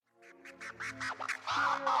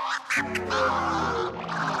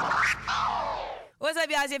What's up,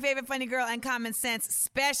 y'all? It's your favorite funny girl and common sense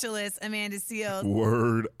specialist, Amanda Seals.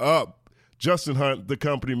 Word up. Justin Hunt, the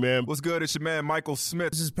company man. What's good? It's your man, Michael Smith.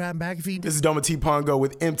 This is Pat McAfee. This is Doma T. Pongo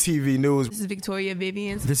with MTV News. This is Victoria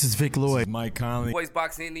Vivians. This is Vic Lloyd. Mike Conley. Voice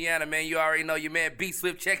Box Indiana, man. You already know your man B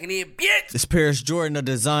Swift checking in, bitch. It's Paris Jordan of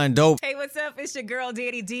Design Dope. Hey, what's up? It's your girl,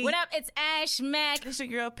 Daddy D. What up? It's Ash Mack. It's your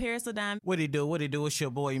girl, Paris Ladon. What he do? It's your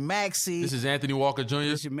boy Maxie. This is Anthony Walker Jr.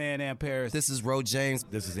 This is your man, Ann Paris. This is Ro James.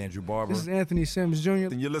 This is Andrew Barber. This is Anthony Sims Jr.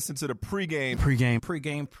 And you listen to the PreGame. PreGame.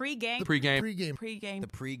 Pre-game. Pre-game. Pre-game. The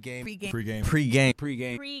PreGame. Pre-game. PreGame.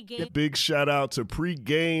 Pre-game. Big shout out to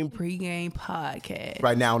PreGame. PreGame podcast.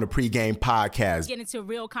 Right now on the PreGame podcast. We get into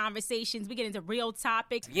real conversations. We get into real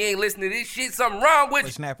topics. If you ain't listening to this shit, something wrong with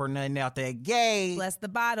you. Snapper nothing out there gay. Bless the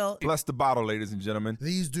bottle. Bless the bottle, ladies and gentlemen.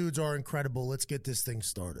 These dudes are incredible. Let's get this thing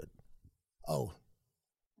started. Oh.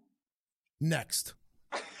 Next.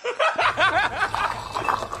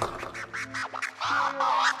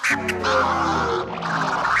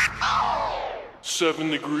 7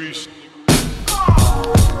 degrees.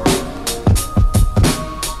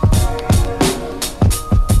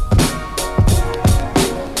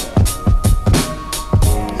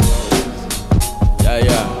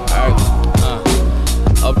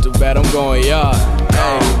 Up to bat, I'm going yard.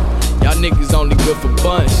 Hey, y'all niggas only good for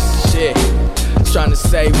bunch. Shit, tryna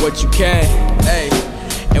say what you can. Hey,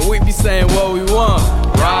 and we be saying what we want.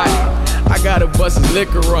 Right, I gotta bust his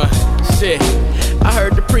liquor run. Shit, I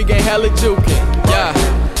heard the pregame hella jukin'.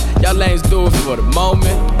 Yeah, y'all lanes do it for the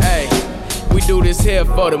moment. Hey, we do this here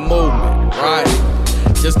for the movement. Right,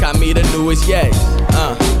 just got me the newest yes.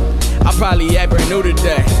 I probably act brand new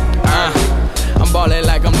today. I'm ballin'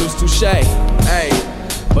 like I'm loose touche. Hey,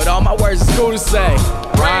 but all my words is cool to say,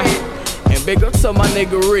 right? And big up to my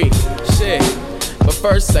niggery, shit. But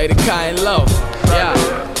first say the kind low, yeah.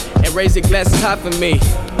 And raise your glasses high for me,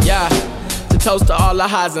 yeah. To toast to all the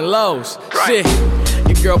highs and lows, shit.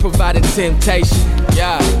 Your girl provided temptation,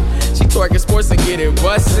 yeah. She twerking sports and get it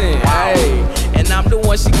bustin', hey. And I'm the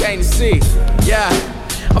one she came to see, yeah.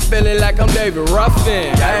 I'm feeling like I'm David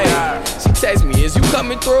Ruffin, hey. She text me, is you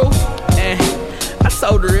coming through? And I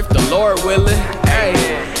told her if the Lord willing, hey.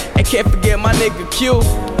 And can't forget my nigga Q,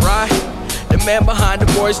 right? The man behind the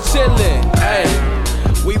boys chillin', hey.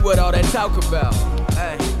 We what all that talk about,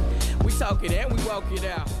 hey. We talk it and we walk it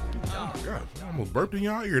out. Oh, God, I almost burped in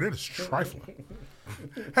y'all ear. That is trifling.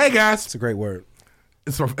 Hey, guys. It's a great word.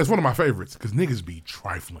 It's one of my favorites because niggas be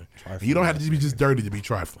trifling. You don't have to be just dirty to be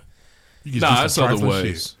trifling. You can that's other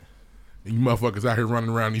ways. Shit. And you motherfuckers out here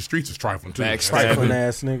running around these streets is trifling too. Trifling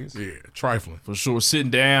ass niggas. Yeah, trifling. For sure.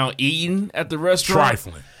 Sitting down, eating at the restaurant.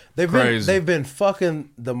 Trifling. They've been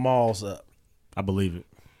fucking the malls up. I believe it.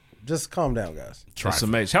 Just calm down, guys. That's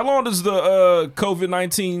amazing. How long does the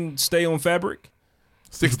COVID-19 stay on fabric?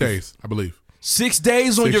 6 days, I believe. 6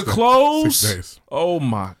 days on your clothes? 6 days. Oh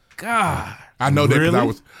my God. I know that Really?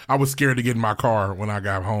 because I was scared to get in my car when I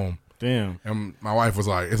got home. Damn. And my wife was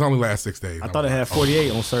like, "It's only last 6 days." I thought it had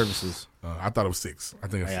 48 on services. I thought it was 6. I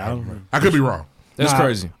think it's I could be wrong. That's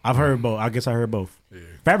crazy. I've heard both. I guess I heard both. Yeah.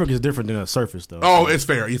 Fabric is different than a surface, though. Oh, it's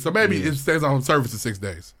fair. So maybe it stays on service for 6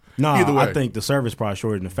 days. No, Either way. I think the service probably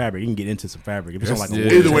shorter than the fabric. You can get into some fabric. If it's on like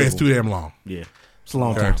a either way, it's too damn long. Yeah, it's a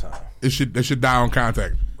long time. It should die on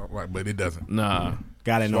contact, but it doesn't. Nah,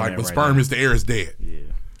 got it. So like when sperm is the air is dead. Yeah,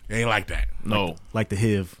 it ain't like that. No, like the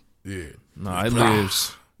HIV. Yeah, nah, it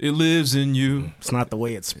lives. It lives in you. It's not the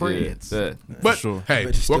way it spreads. Yeah, but sure.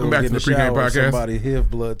 Hey, welcome back to the PreGame podcast. Somebody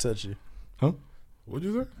HIV blood touch you. Huh? What'd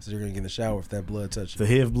you say? So you're gonna get in the shower if that blood touches you.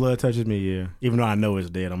 The HIV blood touches me, yeah. Even though I know it's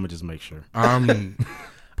dead, I'm gonna just make sure. I'm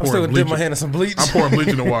still gonna dip my hand in some bleach. I'm pouring bleach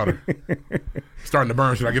in the water. Starting to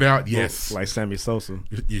burn. Should I get out? Yes. Like Sammy Sosa.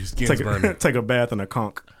 Your skin's burning. Take a bath in a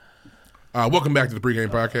conch. Welcome back to the PreGame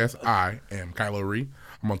podcast. I am Kylo Ree.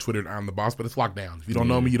 I'm on Twitter. I'm the boss, but it's locked down. If you don't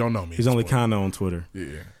know me, you don't know me. He's only kinda on Twitter.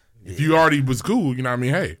 Yeah. If you already was cool, you know what I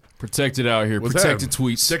mean? Hey. Protected out here. Protected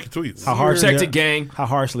tweets. Protected tweets. Protected gang. How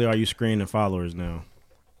harshly are you screening followers now?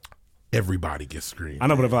 Everybody gets screened. I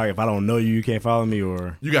know, but if I don't know you, you can't follow me,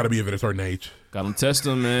 or you got to be of a certain age. Got them test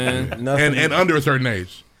them, man. and under a certain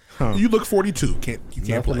age. Huh. You look 42. You can't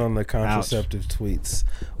Nothing play. on the contraceptive tweets.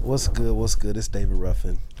 What's good? What's good? It's David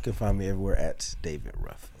Ruffin. You can find me everywhere at David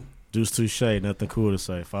Ruffin. Deuce Touche. Nothing cool to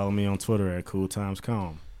say. Follow me on Twitter at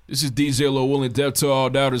CoolTimesCom. This is DJ Lil Willin. Death to all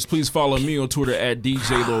doubters. Please follow me on Twitter at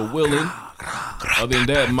DJ Lil Willin. Other than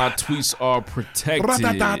that, my tweets are protected.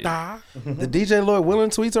 The DJ Lloyd Willin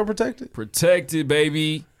tweets are protected? Protected,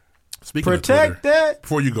 baby. Speaking of Twitter,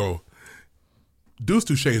 before you go, Deuce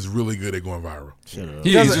Touche is really good at going viral.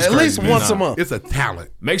 He is just at least crazy, once man. a month. It's a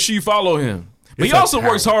talent. Make sure you follow him. But It's he a also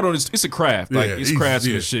works talent. hard on it's a craft. Like it's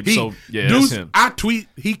craftsmanship. So yeah, Deuce, that's him. I tweet.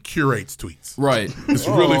 He curates tweets. Right. It's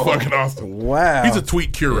really fucking awesome. Wow. He's a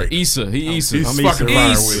tweet curator. Issa. He's I'm fucking Issa.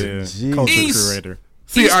 fire Issa. with it. Culture East. curator.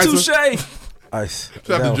 See East Isa. Touche. Ice.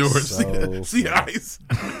 Shout out to That was George. so See funny. Ice.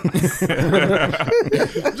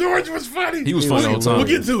 George was funny. He was funny the whole time. We'll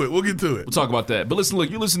get to it. We'll talk about that. But listen, look,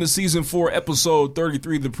 you listen to season 4, episode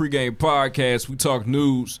 33 of the Pregame Podcast. We talk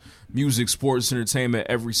news, music, sports, entertainment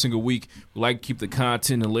every single week. We like to keep the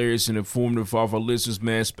content hilarious and informative for all of our listeners,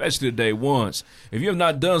 man, especially the day ones. If you have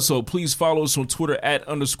not done so, please follow us on Twitter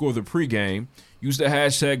 @_the pregame. Use the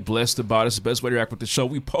hashtag #BlessedAbout. It's the best way to interact with the show.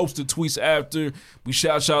 We post the tweets after. We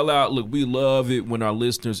shout y'all out. Look, we love it when our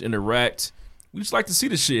listeners interact. We just like to see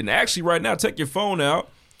the shit. And actually, right now, take your phone out.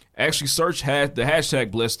 Actually, search the hashtag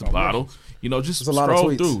 #BlessedAbout. You know, just There's a lot of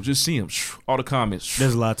scroll tweets. through. Just see them. All the comments.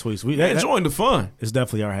 There's a lot of tweets. Enjoying the fun. It's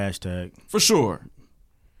definitely our hashtag. For sure.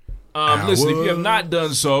 Listen, if you have not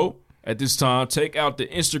done so at this time, take out the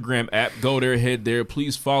Instagram app. Go there, head there.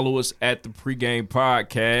 Please follow us at the Pregame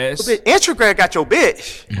Podcast. Instagram got your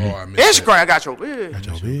bitch. Oh, I missed Instagram got your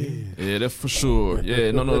bitch. Yeah, that's for sure. Yeah,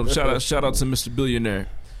 no. Shout out to Mr. Billionaire.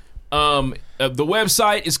 The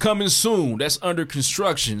website is coming soon. That's under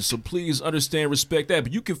construction, so please understand, respect that.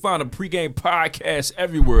 But you can find a Pregame Podcast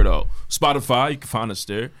everywhere, though. Spotify, you can find us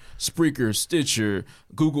there. Spreaker, Stitcher,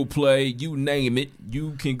 Google Play, you name it.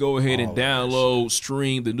 You can go ahead and download,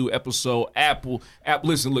 stream the new episode. Apple.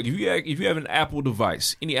 Listen, look, if you have an Apple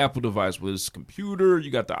device, any Apple device, whether it's a computer,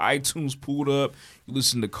 you got the iTunes pulled up, you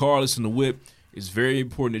listen to car, listen to whip. It's very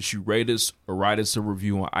important that you rate us or write us a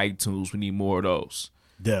review on iTunes. We need more of those.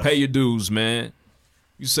 Def. Pay your dues, man.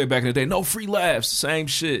 You say back in the day, no free laughs, same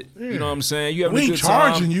shit. Yeah. You know what I'm saying? You having We a ain't good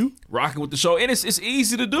charging time, you. rocking with the show, and it's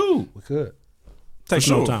easy to do. We could. Takes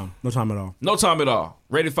For no sure. time. No time at all. No time at all.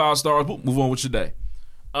 Rated 5 stars. Boop, move on with your day.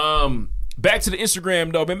 Back to the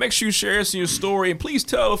Instagram though, man. Make sure you share us in your story and please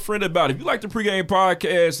tell a friend about it. If you like the Pregame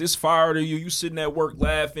Podcast, it's fire to you. You sitting at work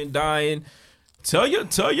laughing, dying. Tell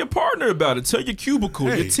your partner about it. Tell your cubicle,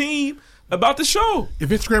 Hey. your team about the show. If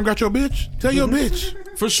Instagram got your bitch, tell your bitch.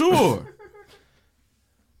 For sure.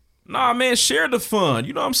 Nah, man, share the fun.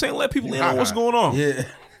 You know what I'm saying? Let people in on what's going on. Yeah.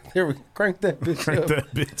 Here we crank that bitch up.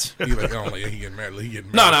 That bitch. He like, oh, he getting mad. He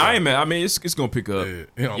getting mad. No, I ain't mad. I mean, it's gonna pick up. Yeah,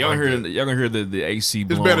 he don't y'all like hear that. y'all gonna hear the AC It's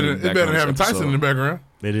blowing. better in than the it's better background than having of this Tyson in the episode. background.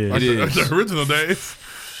 It is. Like It the, is. the original days.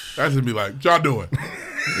 Tyson be like, y'all doing?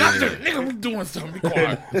 Nothing. Nigga, we doing something. Be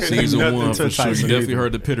quiet. Season Nothing 1 to for sure. You Tyson definitely either.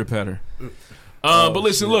 heard the pitter patter. But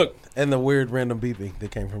listen, look. And the weird random beeping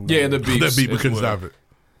that came from Yeah, the beeps. That beat, we as couldn't well. stop it.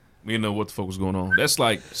 We didn't know what the fuck was going on. That's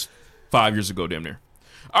like 5 years ago, damn near.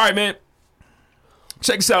 All right, man.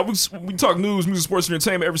 Check us out. We talk news, music, sports,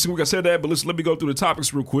 entertainment every single week. I said that, but listen, let me go through the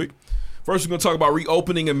topics real quick. First, we're going to talk about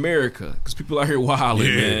reopening America because people out here wilding,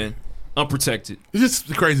 Yeah. man. Unprotected. It's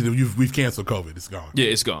just crazy that we've canceled COVID. It's gone. Yeah,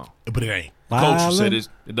 it's gone. But it ain't. Culture said Wildin'.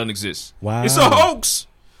 it doesn't exist. Wow. It's a hoax.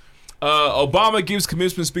 Obama gives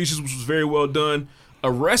commencement speeches, which was very well done.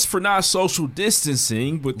 Arrest for not social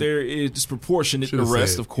distancing, but there is disproportionate Should've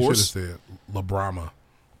arrest, said- of course. You should have said LeBrama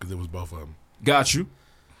because it was both of them. Got you.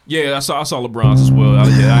 Yeah, I saw LeBron's as well. I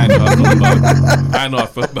didn't know how I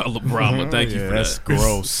felt about LeBron, but thank you for That's that.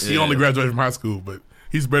 gross. He only graduated from high school, but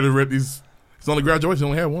he's better at these. His only graduation, he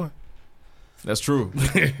only had one. That's true.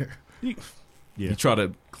 Yeah. He tried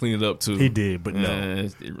to clean it up too. He did, but no.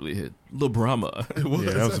 It really hit LeBrama. It was.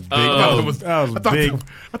 Yeah, that was a big.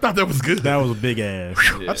 I thought that was good. That was a big ass.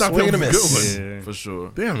 I thought Swing that and a was a miss. good one. Yeah. For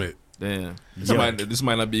sure. Damn it. Damn. Yuck. This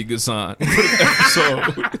might not be a good sign. So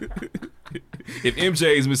if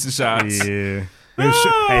MJ is missing shots, Yeah.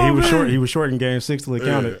 He was short. He was short in Game 6 till he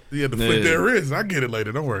counted. He had to flick their wrist. I get it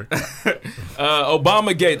later. Don't worry.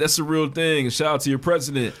 Obamagate, that's a real thing. Shout out to your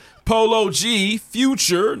president. Polo G,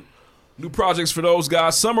 Future, new projects for those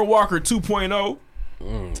guys. Summer Walker 2.0.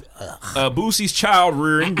 Boosie's child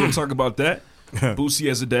rearing. We'll talk about that. Boosie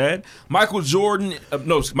as a dad. Michael B.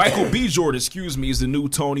 Jordan, is the new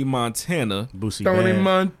Tony Montana. Boosie Tony bad.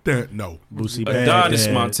 Montana. No. Boosie bad. Adonis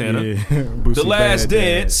dad. Montana. Yeah. Boosie The Last bad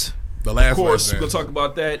dad. Dance. The last Of course, Last we're going to talk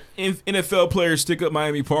about that. NFL players stick up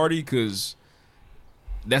Miami party because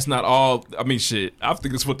that's not all. I mean, shit. I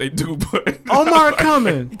think it's what they do, but. Omar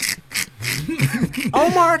coming.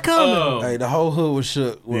 Omar coming. Hey, the whole hood was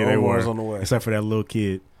shook when Yeah, they Omar were. was on the way. Except for that little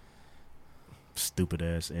kid. Stupid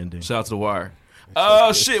ass ending. Shout out to The Wire.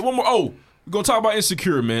 Shit, one more. Oh, we're going to talk about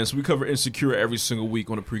Insecure, man. So we cover Insecure every single week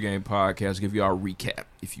on the Pregame Podcast. Give you our recap,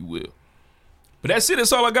 if you will. But that's it.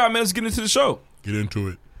 That's all I got, man. Let's get into the show. Get into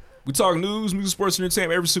it. We talk news, music, sports, and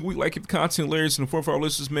entertainment every single week. Like, keep the content hilarious and inform for our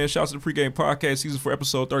listeners, man. Shout out to the Pregame Podcast, season 4,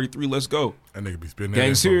 episode 33. Let's go. That nigga be spinning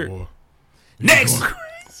Gang's that here. info, boy. Next.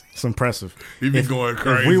 It's impressive. He be going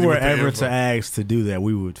crazy. If we were with the ever info. to ask to do that,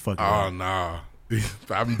 we would fucking. Oh, nah.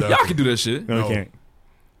 I'm done. Y'all can do that shit. No, we can't.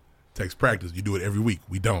 Takes practice. You do it every week.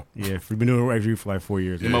 We don't. Yeah, we've been doing it every week for like 4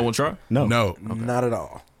 years. You might want to try? No. No. Not at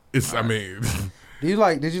all. It's, I mean, Did you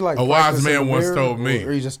like a wise practice in man the once mirror, told me.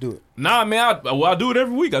 or you just do it? Nah, man, I do it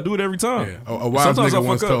every week. I do it every time. Yeah. A wise Sometimes I nigga fuck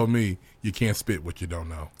once up. told me, you can't spit what you don't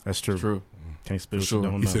know. That's true. True. Can't spit what Sure. you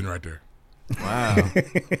don't know. He's sitting right there. Wow.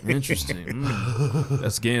 Interesting.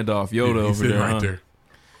 That's Gandalf Yoda He's over sitting there. right huh? there.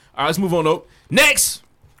 All right, let's move on, though. Next.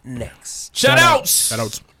 Next. Shout outs. Shout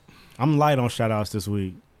outs. I'm light on shout outs this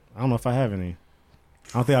week. I don't know if I have any.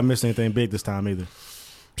 I don't think I missed anything big this time either.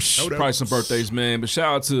 Probably some birthdays, man. But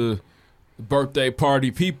shout out to the birthday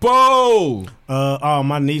party people.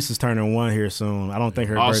 My niece is turning 1 here soon. I don't think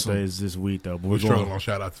her Awesome. birthday is this week though. But We're we're struggling going. on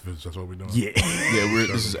shout outs. That's what we're doing. Yeah. Yeah,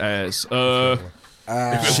 this is ass.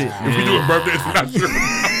 Shit. If we doing birthdays, we're not sure.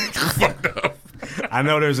 Fucked up. I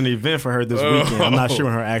know there's an event for her this weekend. I'm not sure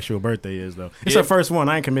when her actual birthday is though. It's her first one.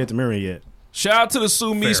 I ain't committed to mirroring yet. Shout out to the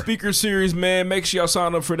Sue Me Fair. Speaker Series, man. Make sure y'all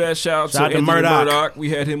sign up for that. Shout out to Anthony Murdoch. Murdoch. We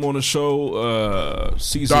had him on the show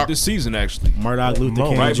Doc. this season, actually. Murdoch Luther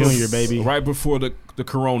King Right Jr. baby. Right before the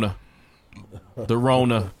Corona. The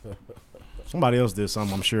Rona. Somebody else did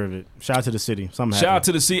something. I'm sure of it. Shout out to the city. Something Shout out happened.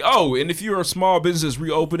 to the C. Oh, and if you're a small business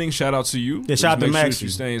reopening, shout out to you. Yeah, shout out to Make sure Maxie. that you're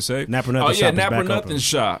staying safe. Napper Nothing Oh, yeah, shop is Napper back Nothing open.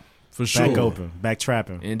 shop. For sure. Back open. Back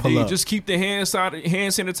trapping. Pull Indeed. up. Just keep the hand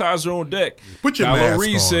sanitizer on deck. Put your Kylo mask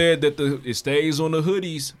Reed on. said that it stays on the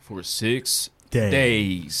hoodies for 6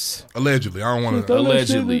 days. Allegedly. I don't want to.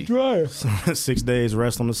 Allegedly. 6 days,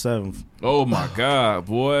 rest on the 7th. Oh my God,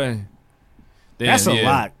 boy. Damn, That's a yeah.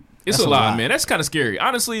 lot. It's That's a a lot, lot. man. That's kind of scary.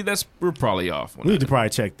 Honestly, we're probably off. On We need that. to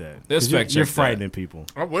probably check that. Let's 'Cause you're- fact check You're that. frightening people.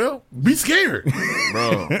 Well, be scared.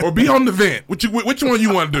 Bro. Or be on the vent. Which one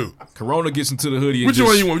you want to do? Corona gets into the hoodie. And Which just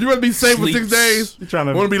one you want? You want to be safe for 6 sleeps. days? You trying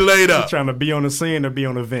to want to be laid You up? trying to be on the scene or be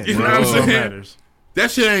on the event? You know Bro, what I'm that's saying? matters.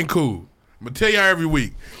 That shit ain't cool. I'm going to tell y'all every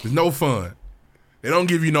week. It's no fun. They don't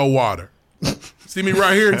give you no water. See me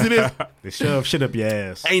right here? See this? They shove shit up your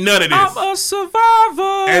ass. Ain't none of this. I'm a survivor.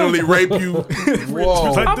 Anally rape you.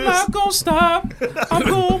 Whoa. Like I'm this. not gonna stop. I'm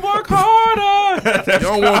gonna work harder. You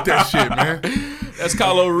don't want that shit, man. That's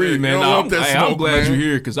Kylo Reed, man. don't Nah, want that I'm smoke, glad man. you're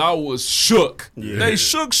here because I was shook. Yeah. They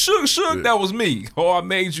shook. That was me. Oh, I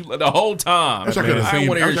made you the whole time. I wish I could have I seen,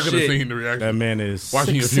 want to hear shit. seen the reaction. That man is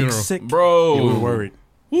Watching your sick, funeral. sick, sick. Bro. You were worried.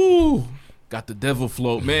 Woo. Got the devil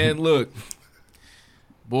float. Man, look.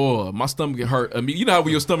 Boy, my stomach get hurt. I mean, you know how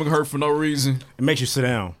when your stomach hurt for no reason? It makes you sit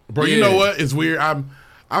down. Bro, you Yeah. know what? It's weird.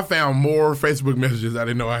 I found more Facebook messages I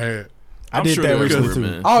didn't know I had. I I'm did sure that they're recently good, too.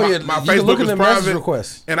 man. Oh yeah, My you can Facebook look at is the message private.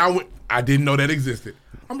 requests. And I didn't know that existed.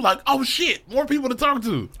 I'm like, oh shit, more people to talk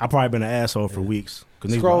to. I probably been an asshole for weeks.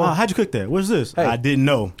 Cause niggas Scroll. like, oh, how'd you cook that? What's this? Hey. I didn't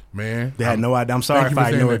know. Man. They had no idea. I'm sorry if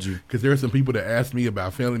I ignored you. Because there are some people that asked me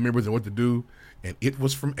about family members and what to do, and it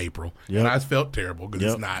was from April. Yep. And I felt terrible because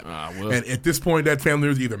Yep. it's not. well. And at this point, that family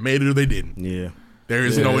members either made it or they didn't. Yeah. There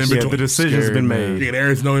is no in Yeah, between. the decision's Scary, been man. made. Yeah, there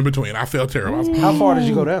is no in between. I felt terrible. I was- How far did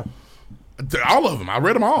you go down? all of them. I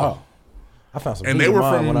read them all. I found some. And heat they in were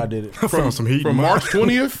mine from when I did it. Found some heat from in mine. March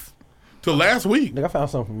 20th to last week. Nigga, I found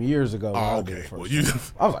something from years ago. When Oh, I did okay. it first. Well, you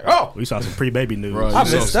I was like, oh, We saw some pre-baby news. Right. I You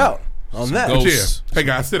saw missed some- out on that. ghosts. Cheers. Hey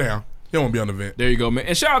guys, sit down. You don't want to be on the vent. There you go, man.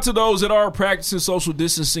 And shout out to those that are practicing social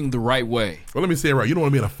distancing the right way. Well, let me say it right. You don't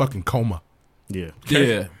want to be in a fucking coma. Yeah.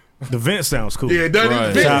 Yeah. The vent sounds cool. Yeah, it does. Right.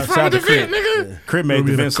 The vent Shout- is from shout the to vent, Crip. nigga. Crip made You'll be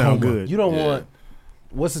the in a vent sound coma. good. You don't want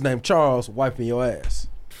what's his name, Charles, wiping your ass.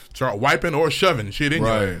 Start wiping or shoving shit in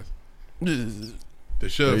Right. your ass. To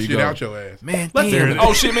shove There you shit go. out your ass. Man, Let's damn. hear it.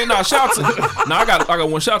 Oh shit, man! Nah, shout out to. I got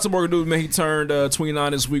one. Shout out to Morgan Dude, man. He turned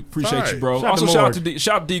 29 this week. Appreciate Right. you, bro. Shout out also, to shout out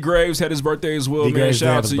Morg. to D Graves. Had his birthday as well, D. man. Graves Shout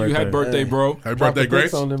out had to his you. Happy birthday. birthday, bro. Happy Drop birthday, the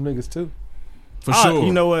bricks Grace. on them niggas too. For sure.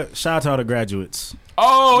 You know what? Shout out to all the graduates.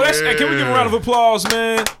 Oh, that's. Hey, can we give a round of applause,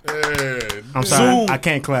 man? Yeah. I'm sorry. Zoom. I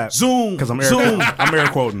can't clap. Zoom. Because I'm Zoom. air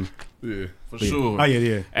quoting. Yeah. For sure. Oh,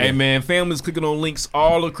 yeah. Hey, man, families clicking on links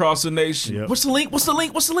all across the nation. Yep. What's the link? What's the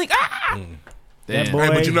link? What's the link? Ah! That Damn. boy- Hey,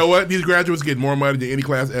 but you know what? These graduates get more money than any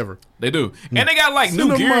class ever. They do. And they got like Send new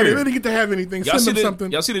them gear. money. They didn't get to have anything. Y'all Send see, them the,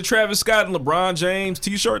 something. y'all see the Travis Scott and LeBron James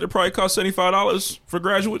t-shirt that probably cost $75 for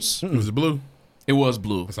graduates? Was it blue? It was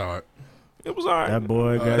blue. That's all right. It was all right. That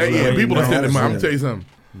boy got Yeah, people are sending money. I'm money. going to tell you something.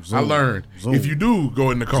 Zoom. I learned. Zoom. If you do go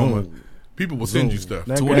in the coma, Zoom. people will send you stuff.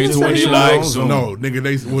 That 2020 graduation like Zoom. No, nigga,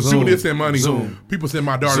 they well, Zoom. soon they send money. Zoom. People send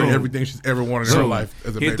my daughter Zoom. everything she's ever wanted in her Zoom. life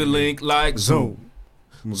as a Hit the baby. link like Zoom.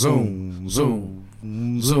 Zoom. Zoom.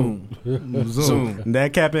 Zoom. Zoom.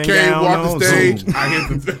 That cap and Kane gown walked on, the stage. Zoom. I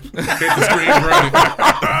hit the screen running.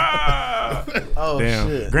 Oh, Damn.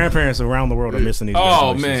 shit. Grandparents around the world are missing these.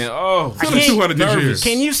 Oh graduations. man. Oh, I can't, 200 this year. nervous.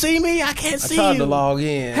 Can you see me? I can't I see tried you. to log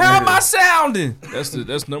in. How am I sounding?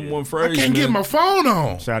 That's number one phrase. I can't get my phone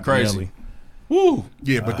on. Shout out Crazy. to Nelly. Woo.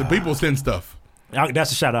 Yeah, but the people send stuff.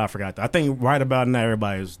 That's a shout out I forgot. I think right about now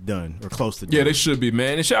everybody is done or close to done. Yeah, they should be,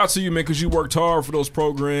 man. And shout out to you, man, because you worked hard for those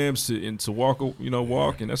programs to walk,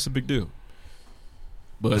 and that's a big deal.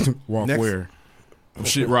 But walk Next. where?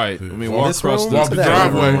 shit, right? I mean, Walk walk across walk the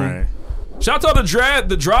driveway. Right. Shout out to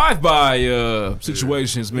the drive-by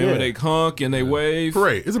situations, man, where they honk and they wave.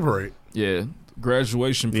 Parade. It's a parade. Yeah,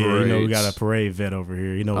 graduation parade. Yeah, you know we got a parade vet over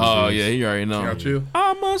here. You know. What Oh it is. yeah, he already know. Y'all chill.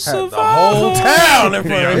 I'm a survivor. The whole town in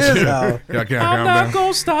front of Y'all his chill. house. Y'all can't I'm calm not down.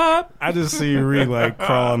 gonna stop. I just see Reed like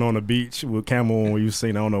crawling on the beach with camel on. You've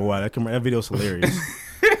seen. I don't know why. That video's hilarious.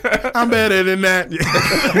 I'm better than that.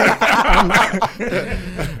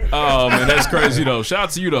 Oh man, that's crazy though. Shout out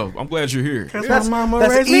to you though. I'm glad you're here. That's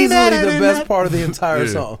raised me easily better the than best that. part of the entire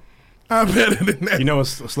Yeah. song. I'm better than that. You know what's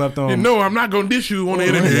slept on? You know I'm not gonna dish you on the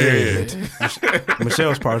internet.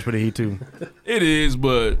 Michelle's part's pretty heat too. It is,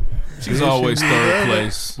 but she's always third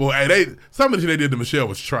place. Well, hey, some of the shit they did to Michelle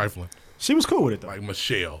was trifling. She was cool with it though. Like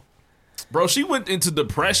Michelle. Bro, she went into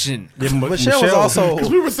depression. Yeah, Michelle was also 'Cause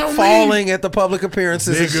we were so falling at the public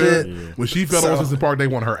appearances and shit. Nigga, when she fell on Sister Park, they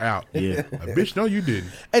want her out. Yeah. Like, bitch, no, you didn't.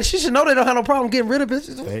 And she should know they don't have no problem getting rid of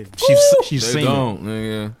bitches. She's They seen don't,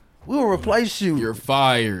 nigga. We'll replace you. You're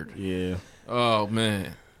fired. it. Yeah. Oh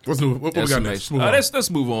man. What's new? What we got next? Move on. Let's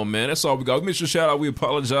move on, man. That's all we got. We missed your shout out. We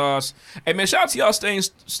apologize. Hey man, shout out to y'all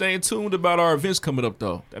staying tuned about our events coming up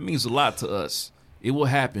though. That means a lot to us. It will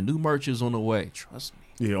happen. New merch is on the way. Trust me.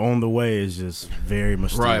 Yeah, on the way is just very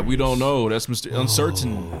mysterious. Right. We don't know. That's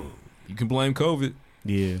uncertain. You can blame COVID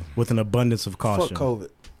Yeah, with an abundance of Fuck caution. COVID.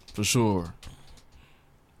 for sure.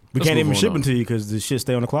 We Let's can't move even on, ship though. them to you because the shit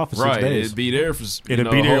stay on the clock for 6 Right. days. It'd be there for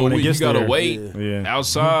It'll be there whole when it week. gets You gotta there. wait Yeah.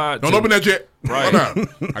 outside. Don't open that yet. Right. Hold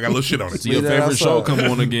on. I got a little shit on it. See your Leave that favorite show outside.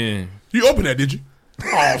 come on again. You open that, did you?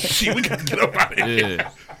 Oh, shit. We got to get up out of here. Yeah.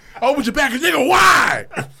 Open your package, nigga. Why?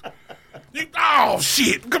 Oh,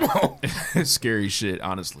 shit. Come on. Scary shit,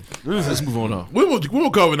 honestly. Let's move on though. When will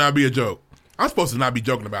COVID not be a joke? I'm supposed to not be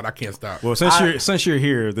joking about it. I can't stop. Well, since you're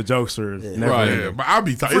here, the jokes are never Right. ending. Yeah, but I'll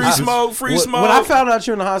be talking. Free smoke, free smoke. When I found out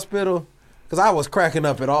you're in the hospital, because I was cracking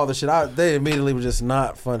up at all the shit, they immediately were just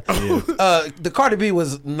not funny. The Cardi B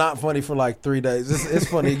was not funny for like 3 days. It's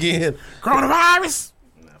funny again. Coronavirus.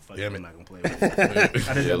 Nah, fuck Damn it. it. I'm not gonna play with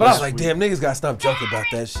it. But I was like, damn, niggas got to stop joking about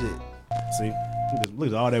that shit. See, look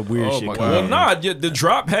at all that weird Oh shit. my coming god. in. Well, nah, the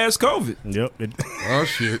drop has COVID. Yep. Oh,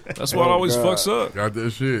 shit. That's why it always fucks up. Got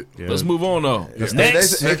that shit. Yeah. Let's move on though.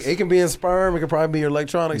 Next. It can be in sperm. It can probably be your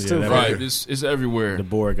electronics too. that- Right, it's everywhere. The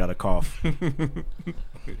board got a cough.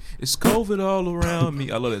 It's COVID all around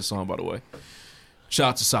me. I love that song, by the way. Shout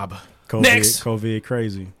out to Saba. Next. COVID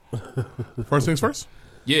crazy. First things first.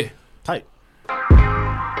 Yeah. Tight.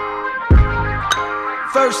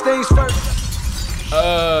 First things first.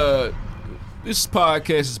 This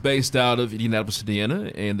podcast is based out of Indianapolis,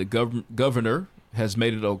 Indiana, and the governor has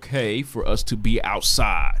made it okay for us to be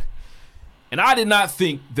outside. And I did not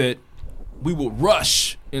think that we would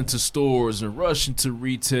rush into stores and rush into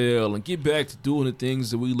retail and get back to doing the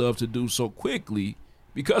things that we love to do so quickly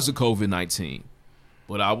because of COVID-19.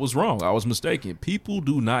 But I was wrong. I was mistaken. People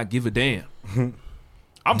do not give a damn.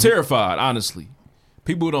 I'm terrified, honestly.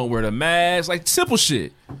 People don't wear the mask, like simple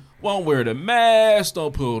shit. Won't wear the mask,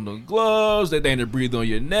 don't put on the gloves, they ain't breathe on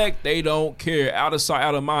your neck, they don't care. Out of sight,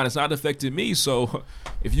 out of mind. It's not affecting me, so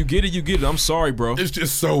if you get it, you get it. I'm sorry, bro. It's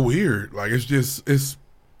just so weird. Like, it's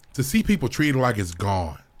to see people treated like it's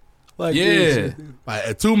gone. Like Yeah. this.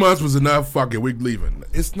 Like, 2 months was enough, fuck it, we leaving.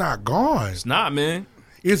 It's not gone. It's not, man.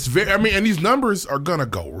 It's very, and these numbers are gonna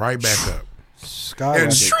go right back up.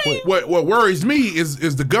 Skyrocket quick. What worries me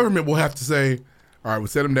is the government will have to say, all right, we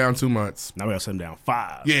set them down 2 months. Now we got to set them down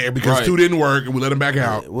 5. Yeah, because Right. 2 didn't work, and we let them back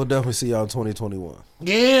out. We'll definitely see y'all in 2021.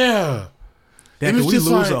 Yeah. Damn, And could it's we just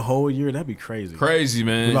lose like- a whole year? That'd be crazy. Crazy,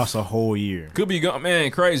 We man. lost a whole year. Could be gone,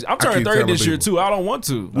 man, crazy. I'm I turning keep 30 telling this year, people. too. I don't want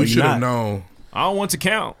to. We you're should have not. known. I don't want to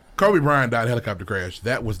count. Kobe Bryant died in a helicopter crash.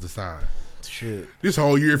 That was the sign. Shit. This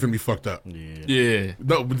whole year finna be fucked up. Yeah.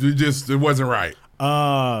 No, but it wasn't right.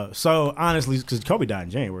 So honestly, because Kobe died in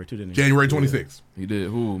January too, didn't he? January 26th. He did.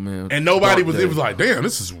 Ooh, man. And nobody Dark was, day. it was like, damn,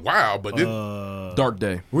 this is wild. But Dark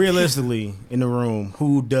day. Realistically, in the room,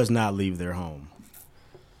 who does not leave their home?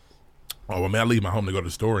 oh, man, I leave my home to go to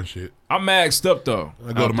the store and shit. I'm maxed up, though.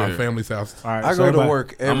 I go out to my there. family's house. All right, I so go to everybody-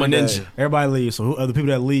 work every I'm a ninja. day. Everybody leaves. So who are the people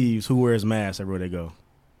that leaves? Who wears masks everywhere they go?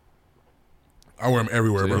 I wear them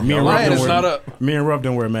everywhere, bro. Me and Ryan is not up. Me and Ruff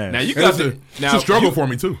don't wear masks. Now you got it's a struggle for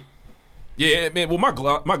me too. Yeah, man. Well,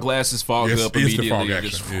 my glasses fog up It's immediately. the fog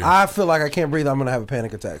action. Yeah. I feel like I can't breathe. I'm gonna have a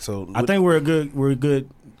panic attack. So I think we're a good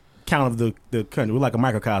count of the country. We're like a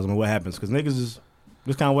microcosm of what happens because niggas is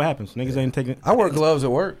just kind of what happens. Niggas ain't taking. I wear gloves at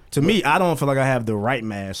work. To me, I don't feel like I have the right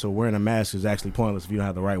mask. So wearing a mask is actually pointless if you don't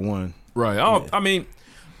have the right one. Right. I mean,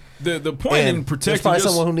 the point And in there's protecting probably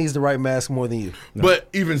someone who needs the right mask more than you. No. But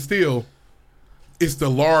even still, it's the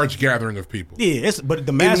large gathering of people. Yeah, but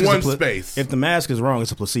the mask in is one space. If the mask is wrong,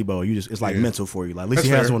 it's a placebo. It's like mental for you. Like at least That's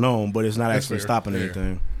he has fair. one on, but it's not That's actually fair. stopping Yeah.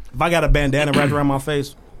 anything. If I got a bandana wrapped around my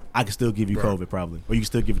face, I can still give you COVID probably, or you can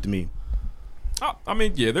still give it to me. I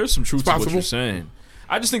mean, yeah, there's some truth to what possible. you're saying.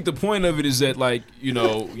 I just think the point of it is that, like, you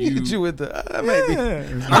know, you with the maybe. I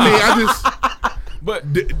mean, I just.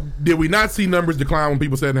 But did we not see numbers decline when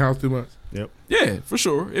people sat in the house too much? Yep. Yeah, for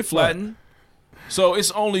sure, it flattened. So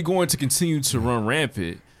it's only going to continue to run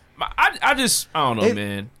rampant. I don't know,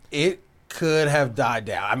 man. It could have died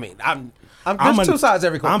down. I mean, there's two sides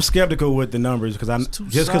every coin. I'm skeptical with the numbers because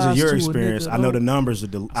just because of your experience, I know the numbers are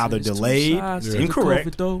either delayed,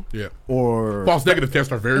 incorrect, or false negative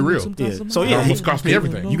tests are very real. Yeah. So it almost cost me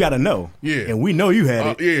everything. You got to know. Yeah, and we know you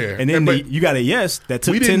had it. Yeah, and then you got a yes that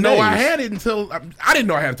took 10 days. We didn't know I had it until I didn't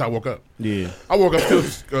know I had it until I woke up. Yeah, I woke up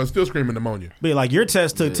still screaming pneumonia. But like your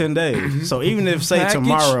test took 10 days. So even if say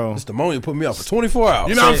tomorrow, this pneumonia put me up for 24 hours.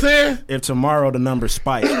 You know what I'm saying? If tomorrow the number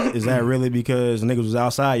spike, is that really because niggas was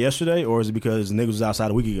outside yesterday, or is it because niggas was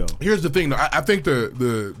outside a week ago? Here's the thing, though. I think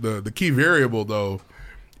the key variable though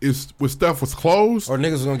is when stuff was closed, or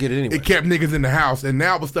niggas was gonna get it anyway. It kept niggas in the house, and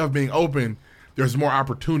now with stuff being open, there's more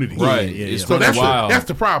opportunity. Right. Yeah. So that's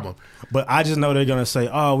the problem. But I just know they're gonna say,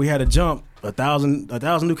 "Oh, we had a jump 1,000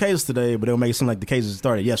 new cases today," but it'll make it seem like the cases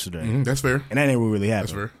started yesterday. Mm-hmm, that's fair, and that ain't what really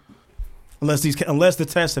happened. That's fair. Unless the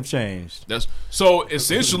tests have changed. That's so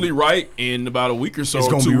essentially right. In about a week or so, It's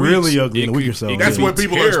gonna 2 be weeks, really ugly in a week or so. That's what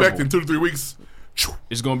people are terrible. expecting. 2 to 3 weeks.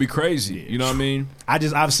 It's gonna be crazy. You know what I mean?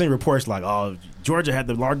 I've seen reports like, "Oh, Georgia had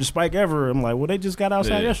the largest spike ever." I'm like, well, they just got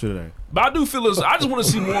outside yesterday. But I do feel I just want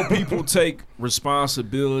to see more people take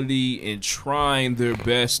responsibility in trying their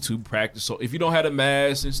best to practice. So if you don't have a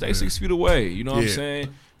mask, then stay 6 feet away. You know what I'm saying?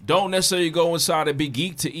 Don't necessarily go inside and be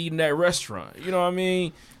geek to eat in that restaurant. You know what I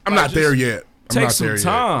mean? I'm not there yet. Take some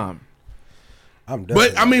time.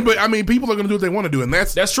 But I mean, people are going to do what they want to do, and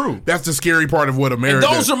that's true. That's the scary part of what America.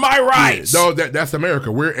 And those are my rights. Yeah, that's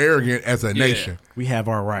America. We're arrogant as a nation. We have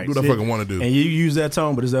our rights. Do what I fucking want to do. And you use that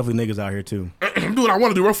tone, but there's definitely niggas out here too. Do what I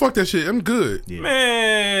want to do, bro. Fuck that shit. I'm good. Yeah.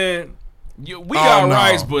 Man, we got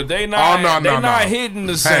rights, but they not. They not hitting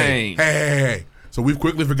the same. Hey. So we've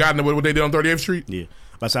quickly forgotten what they did on 38th Street. Yeah.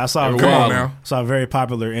 But I saw a very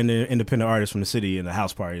popular independent artist from the city in the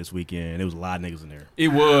house party this weekend. There was a lot of niggas in there. It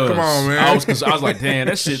was. Come on, man. I was like, damn,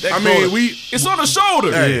 that shit. That it's on the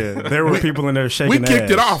shoulder. Yeah, there were people in there shaking. We kicked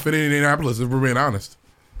ass. it off in Indianapolis, if we're being honest.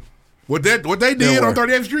 What they did on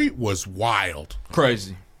 38th Street was wild,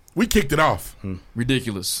 crazy. We kicked it off,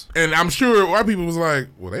 ridiculous. And I'm sure white people was like,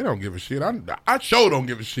 "Well, they don't give a shit. I sure don't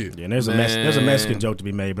give a shit." Yeah, and there's a Mexican joke to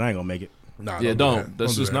be made, but I ain't gonna make it. Nah, yeah, don't.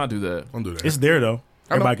 Let's just not do that. Don't do that. It's there though.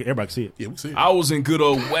 Everybody can see it. Yeah, we see it. I was in good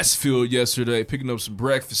old Westfield yesterday picking up some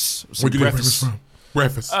breakfast. Where'd you get breakfast from?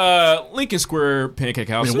 Breakfast. Lincoln Square Pancake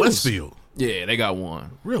House. In Westfield. Yeah, they got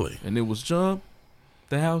one. Really? And it was jump.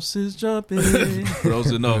 The house is jumping. For those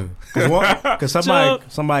that know. Because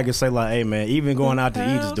somebody could say like, hey man, even going out to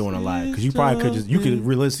eat is doing a lot. Because you probably could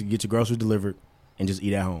realistically get your groceries delivered and just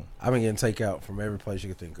eat at home. I've been getting takeout from every place you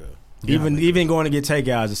could think of. Even going to get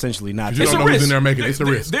takeout is essentially not. You don't know who's in there making it. It's a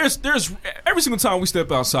risk. There's every single time we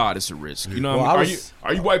step outside, it's a risk. You know what I mean?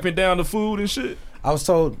 Are you wiping down the food and shit? I was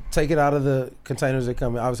told take it out of the containers that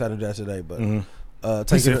come in. I was having that today, but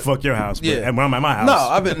take it. Fuck your house. Yeah, and I'm at my house. No,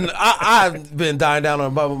 I've been dying down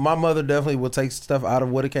on it. But my mother definitely will take stuff out of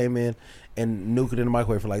what it came in and nuke it in the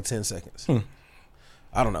microwave for like 10 seconds.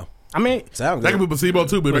 I don't know. I mean, that can be placebo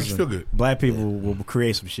too, but it makes you feel good. Black people will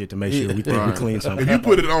create some shit to make sure we think we clean something. If you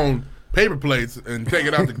put it on paper plates and take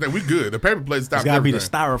it out, we good. The paper plates stop. It's got to be the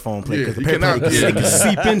styrofoam plate because the paper cannot, plate can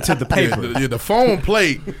seep into the paper. Yeah, the foam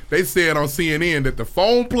plate. They said on CNN that the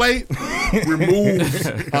foam plate removes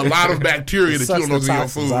a lot of bacteria that you don't know is in your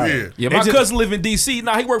food. Yeah, my cousin live in D.C.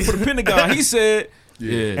 Now he worked for the Pentagon. He said.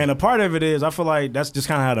 Yeah, and a part of it is I feel like that's just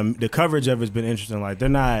kind of how the coverage of it's been interesting. Like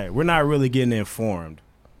we're not really getting informed.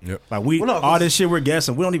 Yep. Like all this shit we're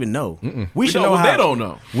guessing, we don't even know. We should know what how they don't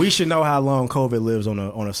know. We should know how long COVID lives on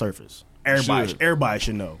a surface. Everybody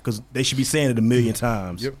should know because they should be saying it a million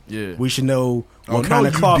times. Yep. Yeah. We should know what kind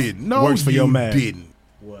of cloth works for your mask. Didn't.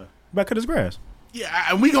 What? Back cut his grass. Yeah,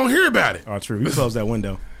 and we gonna hear about it. Oh, true. You close that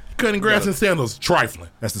window. cutting grass in sandals, trifling.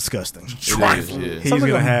 That's disgusting. Trifling. Yeah. He's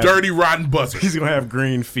gonna have dirty, rotten buzzards. He's gonna have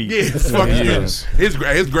green feet. Yeah, it's fucking his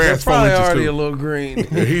grass Probably foliage already is a too. little green.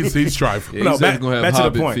 Yeah, he's trifling. Yeah, back to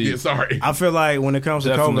the point. Yeah, sorry. I feel like when it comes to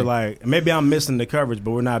Definitely. COVID, like maybe I'm missing the coverage,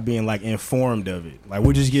 but we're not being like informed of it. Like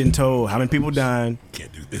we're just getting told how many people dying,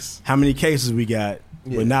 Can't do this. how many cases we got,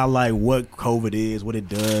 but not like what COVID is, what it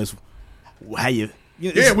does, how you.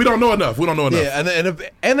 Yeah, we don't know enough. Yeah,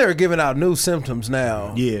 and they're giving out new symptoms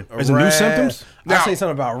now. Yeah. Is it new symptoms? I Now- seen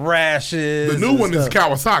something about rashes. The new and one is stuff.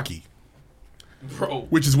 Kawasaki, Bro.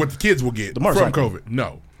 which is what the kids will get from motorcycle. COVID.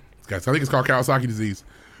 No, guys, I think it's called Kawasaki disease,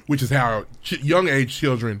 which is how young age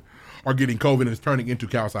children are getting COVID and it's turning into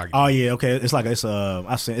Kawasaki. Oh yeah, okay. It's like it's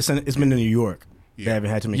it's been in New York. They haven't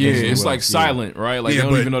had too many Yeah, cases. it's as well. like silent, right? Like Yeah, they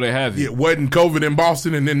don't but even know they have it. It wasn't COVID in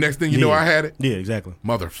Boston, and then next thing you know, I had it. Yeah, exactly.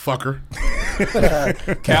 Motherfucker.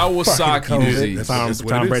 Kawasaki disease. That's what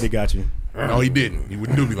Tom it is. Brady got you. No, he didn't. He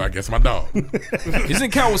wouldn't do me like that's my dog.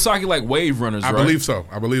 Isn't Kawasaki like wave runners, I right? believe so.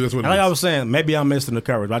 I believe that's what it Like is. I was saying, maybe I'm missing the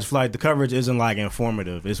coverage. But I just feel like the coverage isn't like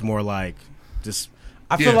informative. It's more like just.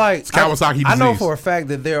 I feel like it's Kawasaki I know disease. for a fact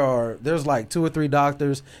that there's like 2 or 3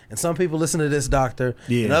 doctors, and some people listen to this doctor,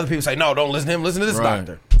 and other people say, no, don't listen to him, listen to this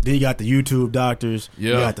doctor. Then you got the YouTube doctors.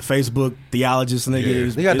 You got the Facebook theologists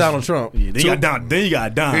niggas. You got Donald Trump. Yeah, then you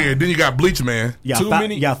got Don. Yeah, then you got Bleach Man. You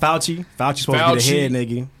got Fauci. Fauci's supposed to be the head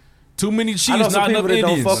nigga. Too many I cheese, know some not people enough that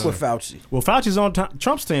Indians. don't fuck with Fauci. Well, Fauci's on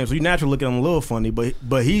Trump's team, so you naturally look at him a little funny,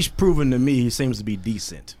 but he's proven to me he seems to be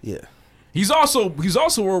decent. Yeah. He's also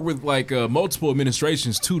worked with like multiple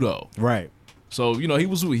administrations too, though. Right. So he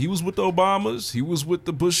was with the Obamas, he was with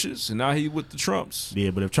the Bushes, and now he with the Trumps.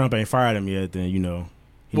 Yeah, but if Trump ain't fired him yet, then He's he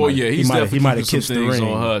might definitely have keeping kissed some the things ring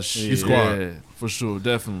on hush. He's Yeah, for sure,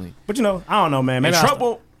 definitely. But I don't know, man. Maybe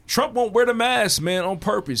Trump won't wear the mask, man, on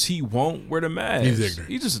purpose. He won't wear the mask. He's ignorant.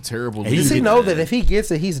 He's just a terrible Does leader. he know that if he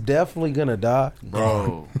gets it, he's definitely gonna die?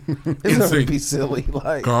 Bro. It's gonna be silly.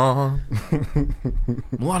 Like, Gone.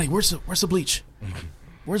 Melania, where's the bleach?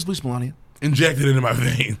 Where's bleach, Melania? Injected into my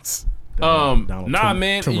veins. Nah,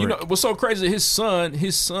 man. turmeric. You know what's so crazy? His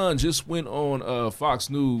son just went on Fox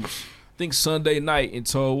News, I think Sunday night, and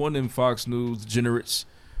told one of them Fox News degenerates.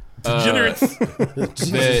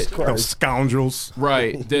 Jesus Christ. Those scoundrels.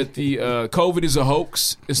 Right, that the COVID is a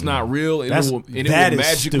hoax. It's not real, and That it will is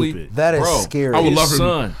magically. stupid. That is bro, scary. I would his love him.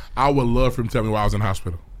 son, I would love for him to tell me why I was in the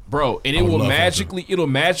hospital. bro, and I it would will love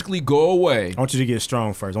magically go away, I want you to get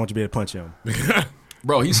strong first. I want you to be able to punch him.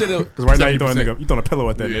 bro. He said Because right now you 70%. throwing a pillow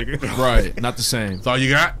at that nigga. right, not the same. That's all you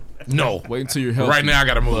got? No. Wait until you're healthy. Right now I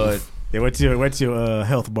gotta move. But Yeah, wait till your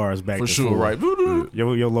health bar is back for to sure, full. right.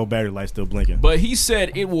 Your low battery light's still blinking. But he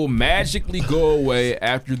said it will magically go away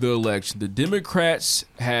after the election. The Democrats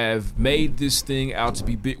have made this thing out to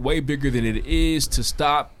be way bigger than it is to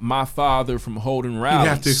stop my father from holding rallies. He'd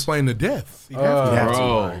have to explain the deaths. He'd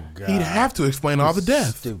have to explain all the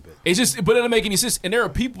deaths. Stupid. It's just, but it doesn't make any sense. And there are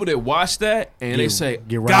people that watch that and they say,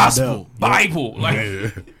 get riled gospel, up. Bible, like, Yeah.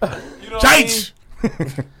 you know what Church!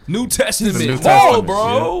 New Testament. New No, Testament,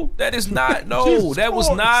 bro. That is not, no. That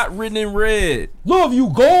was not written in red. Love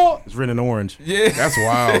you, God. It's written in orange. Yeah. That's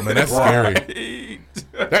wild, man. That's scary.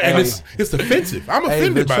 And it's offensive. I'm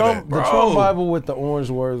offended by that. The Trump Bible with the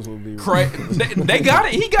orange words would be They got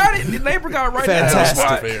it. He got it. The neighbor got it right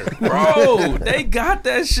fantastic. now. Bro, they got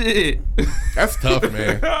that shit. That's tough,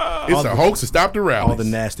 man. It's a hoax to stop the rallies. All the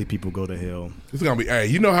nasty people go to hell. It's gonna be. Hey,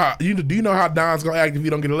 do you know how Don's gonna act if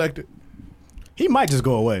he don't get elected? He might just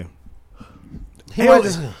go away. He'll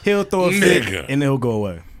throw a fit Nigga. and then he'll go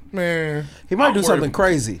away. Man, He might do something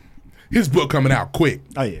crazy. his book coming out quick.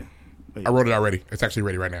 Oh yeah, I wrote it already. It's actually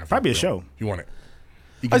ready right now. Probably a show. You want it?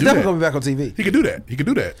 He He's can do definitely that. gonna be back on TV. He could do that. He could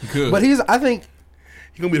do that. Good. But I think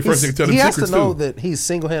He's gonna be the first thing to tell them he has secrets to know too. that he's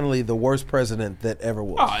single-handedly the worst president that ever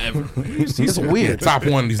was. Oh, ever. It's weird. Top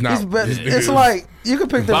one. He's not. It's like you can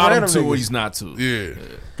pick the Bottom random two, niggas. he's not two. Yeah.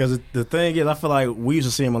 Because the thing is, I feel like we used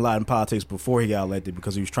to see him a lot in politics before he got elected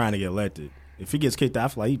because he was trying to get elected. If he gets kicked out, I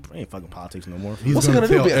feel like he ain't fucking politics no more. What's he gonna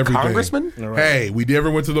do? tell Be a everything. congressman? Right. Hey, we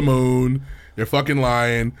never went to the moon. They're fucking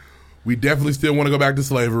lying. We definitely still want to go back to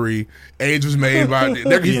slavery. AIDS was made by.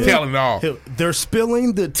 He's telling it all. They're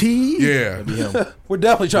spilling the tea. Yeah. We're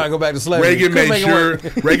definitely trying to go back to slavery. Reagan Couldn't made make it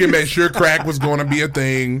work. Reagan made sure crack was going to be a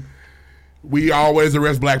thing. We always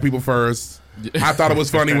arrest black people first. I thought it was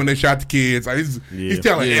funny when they shot the kids. Like, he's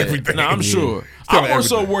telling everything. No, I'm sure. He's telling I'm more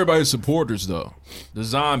so everything. worried about his supporters, though. The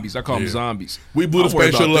zombies. I call them zombies. We blew the I'm worried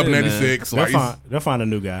space shuttle about up in them, man. '96. They'll find a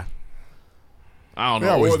new guy. I don't They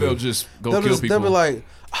know. always Or they'll do. just go They'll kill just, people. they'll be like,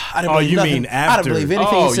 I didn't Oh, believe you nothing. mean I didn't after? believe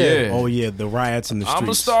anything he said. yeah. Oh yeah, the riots in the streets. I'm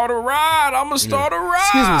gonna start a riot. I'm gonna start a riot.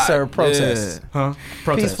 Excuse me, sir. Protests. Huh?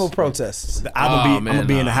 Protests. Peaceful protests. I'm man, gonna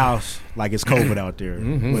be in the nah. house like it's COVID out there.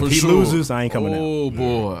 But For if he sure. loses, I ain't coming out. Oh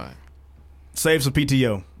boy, Save some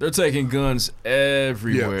PTO they're taking guns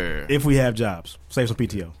everywhere. if we have jobs. Save some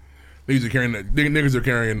PTO. Niggas are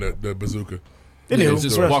carrying the bazooka. Yeah, Anywho,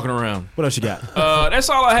 just what else- walking around. What else you got? That's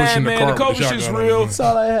all I had, Pushing the man. cart The with the COVID shit's shotgun on real. it. That's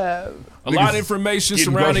all I have. A lot of Niggas information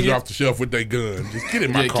getting surrounding groceries it. off the shelf with their gun. Just get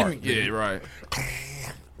in my car. Yeah, right.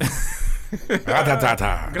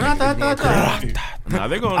 Nah,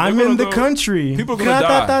 they're gonna. I'm they're in gonna the country. People are gonna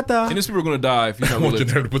die. Gra-da-da-da. And these people are gonna die if you I don't want you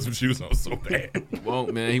live. to put some shoes on so bad.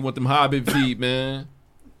 Won't, man. He want them hobbit feet, man.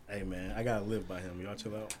 Hey man, I gotta live by him. Y'all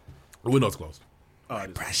chill out. Window's closed.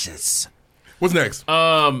 Precious. What's next?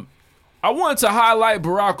 I wanted to highlight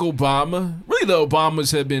Barack Obama. Really, the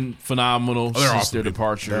Obamas have been phenomenal they're since awesome their people.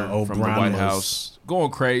 departure The from the White Obramas. House.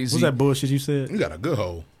 Going crazy. What's that bullshit you said? You got a good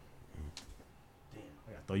hole.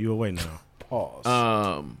 I gotta throw you away now. Pause.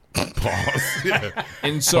 Pause. Yeah.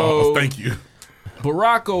 And so, Pause. Thank you.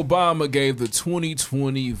 Barack Obama gave the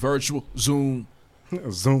 2020 virtual Zoom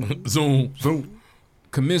Zoom.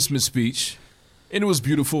 commencement speech. And it was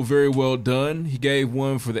beautiful, very well done. He gave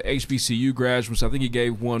one for the HBCU graduates. I think he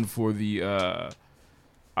gave one for the, I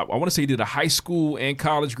want to say he did a high school and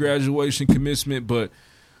college graduation commencement. But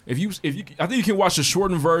if you, I think you can watch the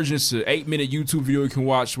shortened version. It's an 8-minute YouTube video you can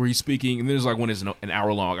watch where he's speaking. And there's like one that's an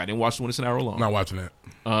hour long. I didn't watch the one that's an hour long. I'm not watching that.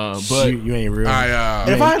 But you ain't real.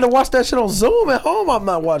 if I had to watch that shit on Zoom at home, I'm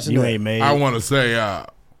not watching you that. ain't made. I want to say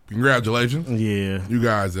congratulations. Yeah. You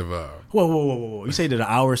guys have. Whoa. You say did an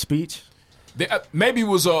hour speech? Maybe it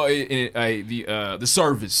was the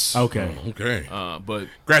service. Okay. Okay. But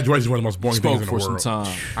Graduation is one of the most boring spoke things in for the some world.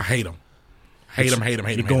 time. I hate them. Hate them.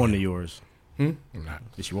 You're going to yours. I'm not.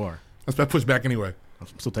 Yes, you are. Let's push back anyway. I'm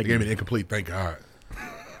still They taking gave me it. the incomplete. Thank God.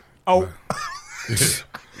 Oh,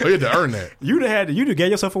 You had to earn that. you'd have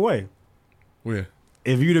gave yourself away. Yeah.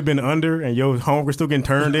 If you'd have been under and your hunger still getting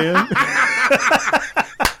turned in.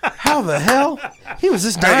 How the hell? He was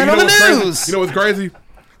just Hey, dying on the what's crazy? news. You know what's crazy?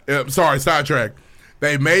 Sorry, sidetrack.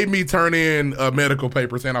 They made me turn in a medical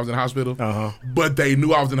paper saying I was in the hospital, but they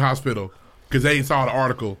knew I was in the hospital because they saw the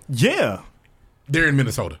article. Yeah. They're in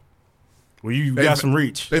Minnesota. Well, you They got fa- some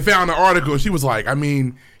reach. They found the article. She was like,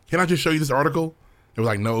 can I just show you this article? It was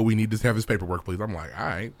like, no, we need to have his paperwork, please. I'm like, all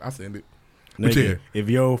right, I'll send it. But Nigga, yeah. if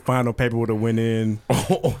your final paper would have went in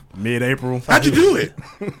mid-April. How'd you do it?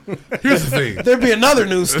 Here's the thing. There'd be another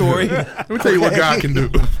news story. Let me tell you what God can do.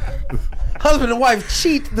 Husband and wife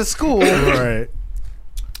cheat the school. Right.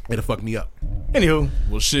 It'll fuck me up. Anywho.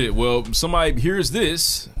 Well, shit. Well, somebody hears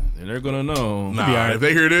this, and they're gonna know. Nah, be all right. if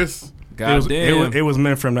they hear this, Goddamn. It was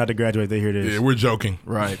meant for him not to graduate. They hear this. yeah, we're joking.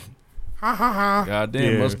 Right. Ha ha ha.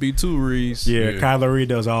 Goddamn. Yeah. Must be two Reese. Yeah, Kyler Reed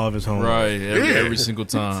does all of his homework. Right. Yeah. Every single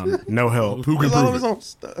time. No help. Who can All prove his it? own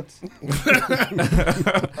studs.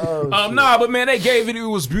 Nah, but man, they gave it. It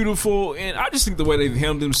was beautiful, and I just think the way they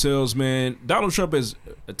handled themselves, man. Donald Trump has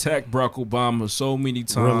attacked Barack Obama so many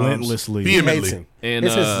times, Relentlessly. He hates him. and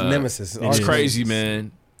It's his nemesis. It's Yeah. crazy,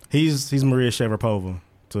 man. He's Maria Sharapova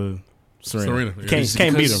to Serena. Yeah. Can't beat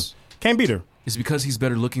him. because- Can't beat her. It's because he's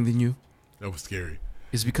better looking than you. That was scary.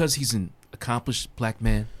 It's because he's an accomplished black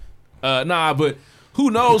man. Nah, but who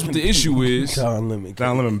knows what the issue is? Don Lemon.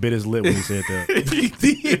 Don Lemon bit his lip when he said that. He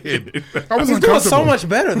did. I was He's doing so uncomfortable. much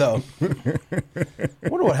better though.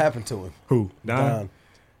 Wonder what happened to him. Who? Don?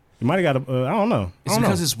 He might have got a. I don't know. It's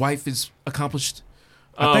because his wife is accomplished.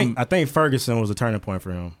 I think Ferguson was a turning point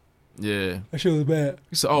for him. Yeah. That shit was bad.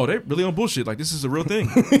 He said, "Oh, they really on bullshit. Like this is a real thing.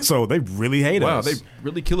 So they really hate Wow, us. they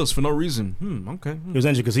really kill us for no reason." Okay. It was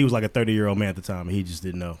interesting because he was like a 30-year-old man at the time, and he just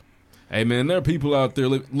didn't know. Hey man, there are people out there.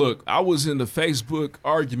 Look, I was in the Facebook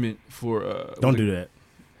argument for. Don't do that.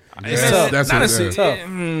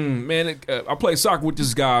 I played soccer with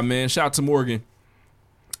this guy, man. Shout out to Morgan,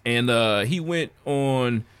 and he went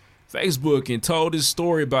on Facebook and told his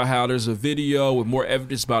story about how there's a video with more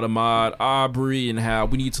evidence about Ahmaud Arbery and how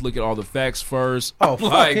we need to look at all the facts first. Oh, I'm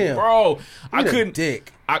fuck like, him. bro, I He's a couldn't.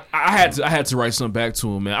 dick. I had to write something back to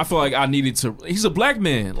him, man. I feel like I needed to. He's a black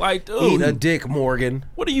man, like, dude. Eat a dick, Morgan.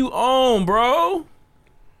 What do you own, bro?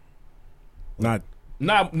 Not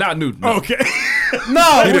Newton. No. Okay.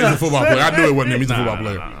 No, He was a football player. I knew it wasn't him. He's a football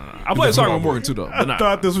player. I played soccer with Morgan too, though. But I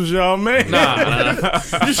thought this was y'all man. Nah.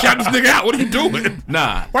 You shot this nigga out. What are you doing?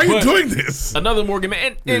 Nah. Why are you But doing this? Another Morgan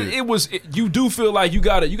man, and you do feel like you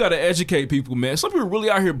gotta educate people, man. Some people really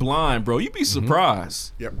out here blind, bro. You'd be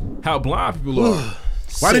surprised Yep. how blind people are.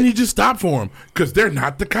 Why didn't you just stop for him? Because they're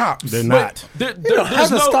not the cops. They're not. There, You don't have there's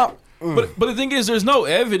to no, stop. But the thing is, there's no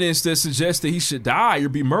evidence that suggests that he should die or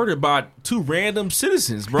be murdered by two random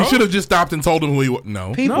citizens, bro. He should have just stopped and told him who he was.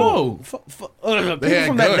 No. People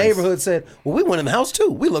from that neighborhood said, well, we went in the house too.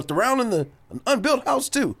 We looked around in the unbuilt house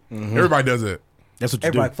too. Mm-hmm. Everybody does it. That's what you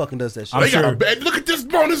Everybody do. fucking does that shit. I'm sure, got a bed. Look at this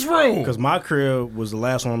bonus room. Because my crib was the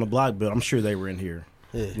last one on the block built. I'm sure they were in here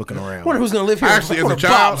looking around. Wonder who's gonna live here. Actually, as a Bob's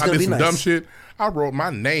child, I gonna did be some nice. dumb shit. I wrote my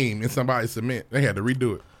name in somebody's cement. They had to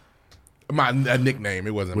redo it. A nickname.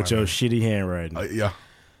 It wasn't with my your name. shitty handwriting. Yeah.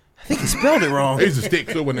 I think he spelled it wrong. It used to stick,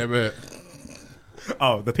 so it wasn't that bad.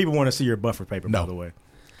 Oh, the people want to see your buffer paper, by the way.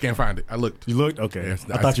 Can't find it. I looked. You looked? Okay. Yes,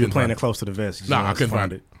 I thought you were couldn't playing find it close to the vest. No, I couldn't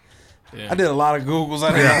find it. I did a lot of Googles.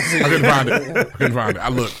 I did not see I couldn't find it. I couldn't find it. I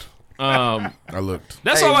looked. I looked.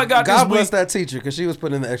 That's all I got God this bless week. that teacher because she was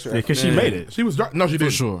putting in the extra. Because she made it. She was no, she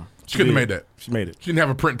didn't. sure. She couldn't have made that. She made it. She didn't have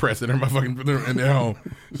a print press in her motherfucking in their home.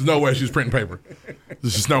 There's no way she was printing paper.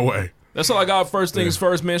 There's just no way. That's all I got. First things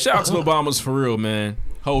first, man. Shout out to the Obamas for real, man.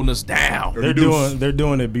 Holding us down. They're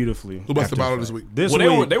doing it beautifully. Who busted the bottle this week? This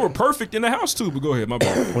Well, week, they were perfect in the house too. But go ahead, my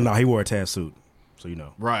bad. well, no, he wore a tan suit, so you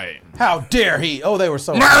know. Right. How dare he? Oh, they were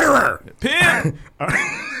so Murderer! Pimp.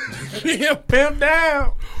 Pimp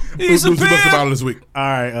down. He's a Who busted the pimp. bottle this week? All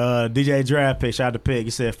right, DJ Draft Pick, shout out to Pig.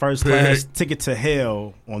 He said first class ticket to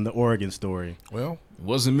hell on the Oregon story. Well,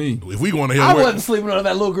 wasn't me. if we going to hell, I wasn't sleeping under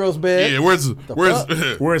that little girl's bed. Yeah, where's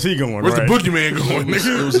Where's he going? Where's right? the boogeyman going? It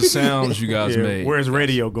Nigga? was the sounds you guys Yeah, made. where's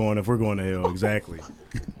radio going if we're going to hell? Exactly.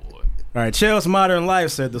 All right, Chelsea Modern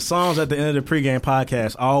Life said the songs at the end of the pregame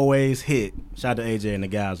podcast always hit. Shout out to AJ and the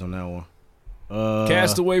guys on that one.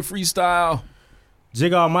 Castaway freestyle.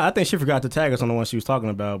 Jig I think she forgot to tag us on the one she was talking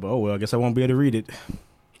about, but oh well, I guess I won't be able to read it.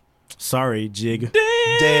 Sorry, Jig.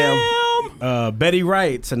 Damn. Betty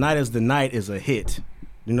Wright, Tonight is the Night is a hit.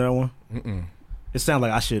 You know that one? Mm-mm. It sounds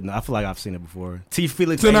like I shouldn't. I feel like I've seen it before. T.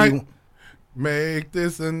 Felix Tonight. 81. Make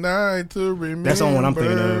this a night to remember. That's the one I'm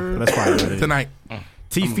thinking of. But that's probably what it is. Tonight.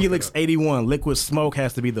 T. Felix 81, Liquid Smoke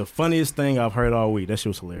has to be the funniest thing I've heard all week. That shit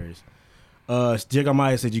was hilarious.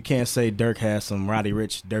 Jiggamaya said you can't say Dirk has some Roddy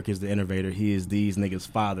Rich. Dirk is the innovator. He is these niggas'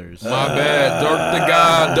 fathers. My bad. Dirk the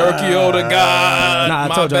God. Dirkio the God. Nah, I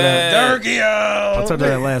My told y'all bad. that. Dirkio. I told y'all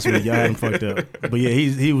that last week. Y'all had him fucked up. But yeah,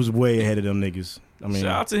 he was way ahead of them niggas. I mean,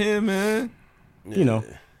 Shout out to him, man. you know.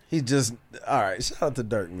 He just all right. Shout out to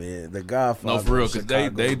Dirk, man. The Godfather. No, for real, because of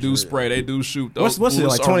they do Chicago. spray, they do shoot. Those What's it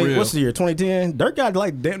bullets like? are 20? real. What's the year? 2010. Dirk got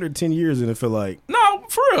like damn near 10 years in it. Feel like. No,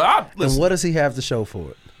 for real. And Listen, what does he have to show for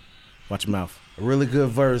it? Watch your mouth. A really good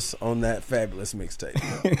verse on that fabulous mixtape.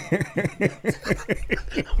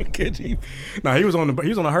 Nah, he was on a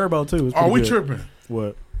Herbo too. It was Are pretty we good. tripping?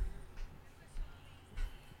 What?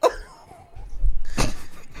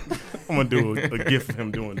 I'm gonna do a gif of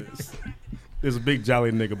him doing this. There's a big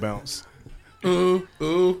jolly nigga bounce. Ooh,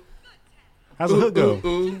 ooh. How's the hook go? Ooh,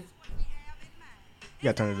 ooh. You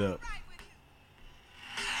gotta turn it up.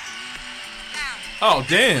 oh,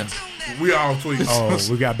 damn. We all tweet. Oh,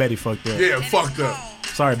 we got Betty fucked up. Yeah, fucked up.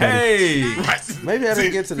 Sorry, Betty. Hey. Right. Maybe I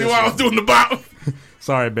didn't get to See this why I one. was doing the bottom?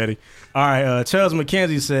 Sorry, Betty. All right, Charles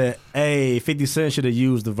McKenzie said, hey, 50 Cent should have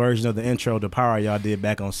used the version of the intro to Power y'all did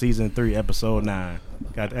back on season 3, episode 9.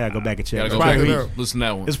 Gotta go back and check. Gotta It's go back probably, and listen to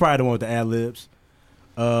that one. it's probably the one with the ad-libs.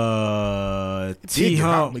 It T did get hot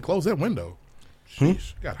when Hump. we closed that window.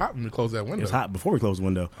 Sheesh. Got hot when we closed that window. It was hot before we closed the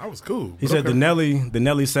window. I was cool. He but said okay. the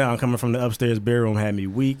Nelly sound coming from the upstairs bedroom had me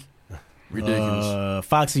weak. Ridiculous.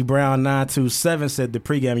 Foxy Brown 927 said the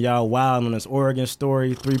pregame y'all wild on this Oregon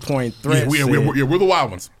story 3-point threat. Yeah, we're the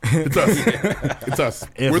wild ones. It's us. It's us.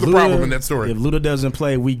 If We're the Luda- problem in that story. If Luda doesn't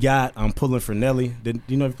play, I'm pulling for Nelly. Do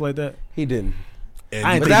you know if he played that? He didn't. And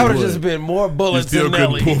I ain't But think that he would have would. just been more you bullets still than couldn't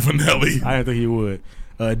Nelly. pull for Nelly. I didn't think he would.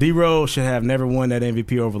 D-Rose should have never won that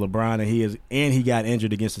MVP over LeBron, and he got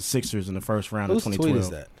injured against the Sixers in the first round Whose of tweet 2012.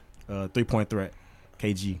 is that? 3-point threat.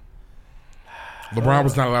 KG. LeBron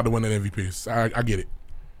was not allowed to win that MVP. I get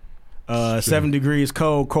it. 7 Degrees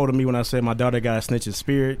Cold quoted me when I said my daughter got a snitching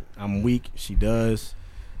spirit. I'm weak. She does.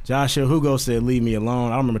 Joshua Hugo said, leave me alone.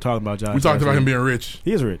 I don't remember talking about Josh. We talked last about him week. being rich.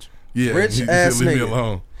 He is rich. Yeah, Rich he ass said, leave me nigga.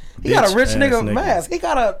 alone. He got a rich Bitch nigga ass nigga. mask. He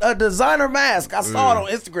got a designer mask. I saw it on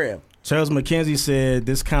Instagram. Charles McKenzie said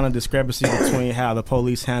this kind of discrepancy between how the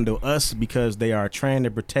police handle us because they are trained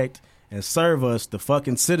to protect and serve us, the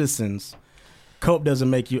fucking citizens. Cop doesn't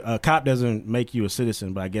make you a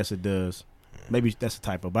citizen, but I guess it does. Maybe that's a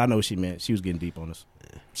typo, but I know what she meant. She was getting deep on us.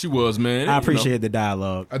 She was, man. I appreciate the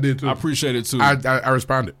dialogue. I did too. I appreciate it too. I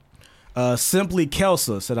responded. Simply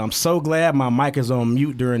Kelsa said, I'm so glad my mic is on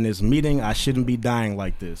mute during this meeting. I shouldn't be dying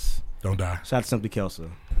like this. Don't die. Shout out to Simply Kelsa.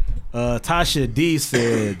 Tasha D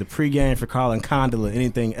said the pregame for calling Condola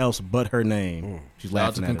anything else but her name. She's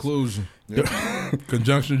laughing at conclusion.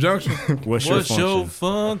 Conjunction junction. What's your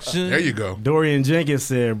function? There you go. Dorian Jenkins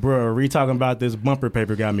said, bro, talking about this bumper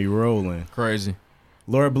paper got me rolling. Crazy.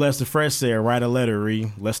 Lord Bless the Fresh said, write a letter,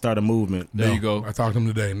 Ree. Let's start a movement. There you go. I talked to him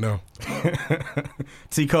today. No.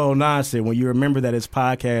 T. Cole 9 said, when you remember that it's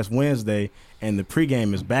podcast Wednesday and the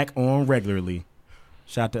pregame is back on regularly,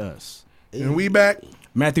 shout to us. And we back.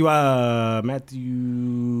 Matthew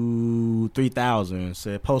 3000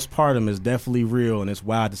 said, postpartum is definitely real and it's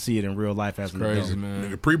wild to see it in real life as an crazy, adult.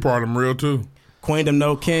 man. Nigga, prepartum real too. Queendom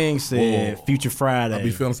No King said, Whoa. Future Friday. I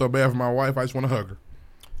be feeling so bad for my wife. I just want to hug her.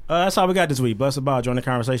 That's all we got this week. Blessed about join the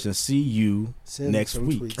conversation. See you next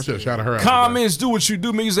week. I should have shouted her out. Comments, do what you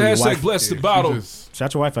do. Man, use the hashtag bless the bottle.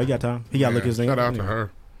 Shout your wife out. You got time. He got to look his thing. Shout out to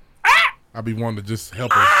her. I be wanting to just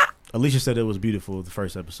help her. Alicia said it was beautiful, the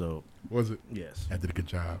first episode. Was it? Yes. I did a good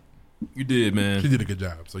job. You did, man. She did a good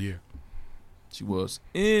job, so yeah. She was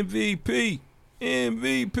MVP,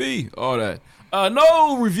 all that.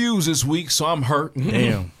 No reviews this week, so I'm hurt.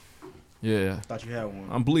 Damn. Yeah. Thought you had one.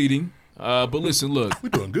 I'm bleeding. But listen, look. We're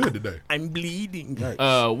doing good today. I'm bleeding.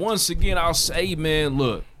 Once again, I'll say, man,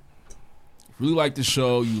 look. Really like the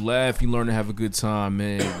show. You laugh, you learn to have a good time,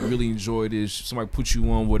 man. Really enjoy this. Somebody put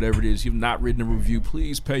you on, whatever it is. You've not written a review.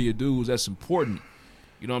 Please pay your dues. That's important.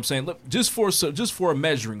 You know what I'm saying? Look, just for a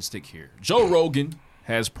measuring stick here. Joe Rogan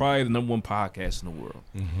has probably the #1 podcast in the world.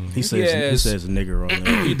 Mm-hmm. He says nigger on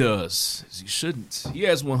there. He does. He shouldn't. He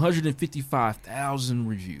has 155,000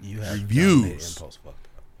 reviews. Reviews.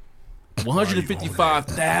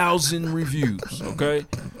 155,000 reviews. Okay.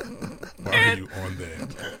 Why are you on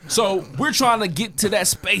that? So we're trying to get to that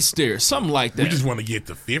space there, something like that. We just want to get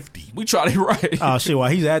to 50. We try to right. Oh shit!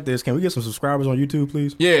 While he's at this, can we get some subscribers on YouTube,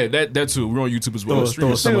 please? Yeah, that too. We're on YouTube as well.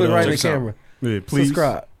 Throw some of those. Right in the camera. Yeah, please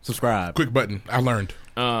Subscribe. Quick button. I learned.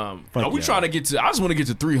 We trying to get to. I just want to get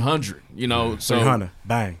to 300. You know, so 300.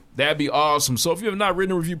 Bang. That'd be awesome. So if you have not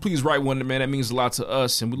written a review, please write one, man. That means a lot to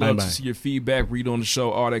us, and we love to see your feedback, read on the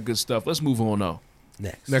show, all that good stuff. Let's move on though.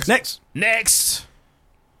 Next.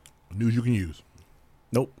 News you can use.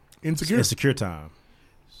 Nope. Insecure. Insecure time.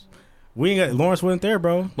 We ain't got Lawrence wasn't there,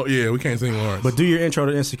 bro. Oh, yeah, we can't sing Lawrence. But do your intro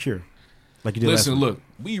to Insecure. Like you did Listen, last week. look,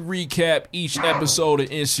 we recap each episode of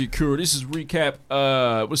Insecure. This is recap.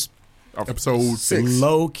 What's episode 6?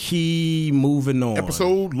 Low key moving on.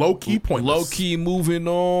 Episode low key pointless. Low key moving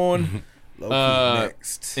on.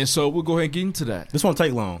 Next. And so we'll go ahead and get into that. This won't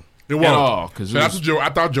take long. It won't. At all, 'cause Shout out to George. I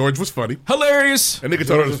thought George was funny. Hilarious. That nigga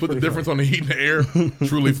told her to split the difference on the heat and the air.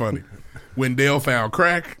 Truly funny. When Dale found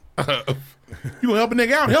crack, you gonna help a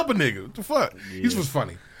nigga out? Help a nigga. What the fuck? Yeah. This was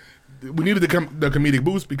funny. We needed the comedic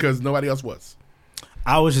boost because nobody else was.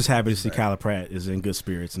 I was just happy to see Kyla Pratt is in good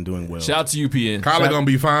spirits and doing well. Shout out to UPN. Kyla gonna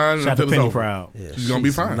be fine. Shout out to Penny over. Proud. Yeah, she's gonna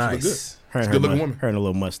be fine. Nice. She look good. Her and good looking woman. Her and a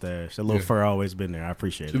little mustache. That little fur always been there. I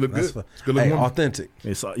appreciate it. She look good. She's good looking Hey, woman. authentic.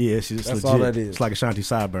 She's That's legit. all that is. It's like Ashanti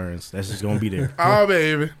sideburns. That's just gonna be there. Oh,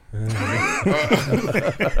 baby.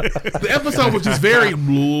 The episode was just very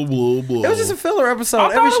blah, blah, blah. It was just a filler episode.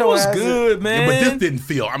 I Every thought show it was has good, it. man. Yeah, but this didn't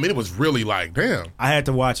feel. I mean, it was really like, damn. I had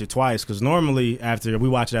to watch it twice because normally after we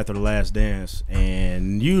watch it after The Last Dance,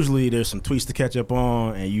 and usually there's some tweets to catch up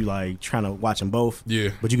on, and you like trying to watch them both.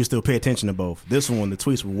 Yeah. But you can still pay attention to both. This one, the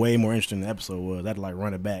tweets were way more interesting than the episode was. I had to like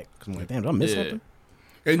run it back because I'm like, damn, did I miss something?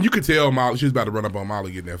 And you could tell Molly, she was about to run up on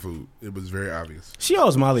Molly getting that food. It was very obvious. She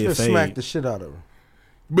owes Molly a Just fade. smacked the shit out of her.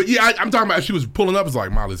 But yeah, I'm talking about she was pulling up. It's like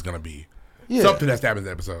Molly's gonna be something that's happened in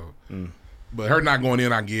the episode. But her not going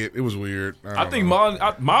in, I get it was weird. I think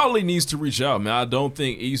Molly needs to reach out, man. I don't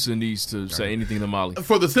think Issa needs to say anything to Molly.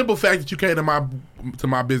 For the simple fact that you came to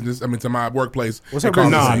my business, I mean to my workplace. What's her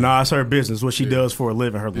business? Nah, it's her business. What she does for a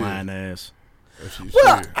living, her lying ass.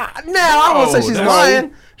 Well, now I won't say she's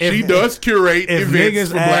lying. She does curate If events niggas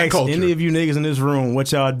for black ask culture. any of you niggas in this room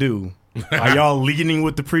what y'all do, are y'all leading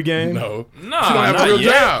with the pregame? No. Nah, she don't have a real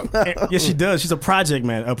job. Yes, she does. She's a project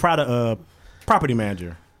man, property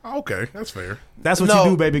manager. Okay, that's fair. That's what you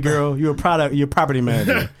do, baby girl. You're a property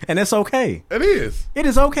manager, and that's okay. It is. It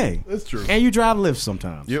is okay. That's true. And you drive lifts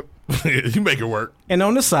sometimes. Yep. You make it work. And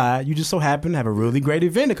on the side, you just so happen to have a really great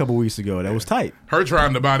event a couple weeks ago that was tight. Her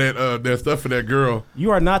trying to buy that stuff for that girl.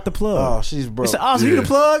 You are not the plug. Oh, she's broke. They said, so you the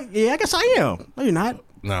plug? Yeah, I guess I am. No, you're not.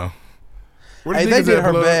 No. Hey, they did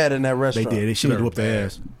her bad in that restaurant. They did. She need to whoop their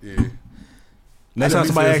ass. Yeah. Next time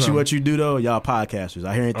somebody asks you what you do, though, y'all podcasters.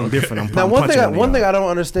 I hear anything different. I'm now, one punching thing I don't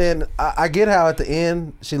understand. I get how at the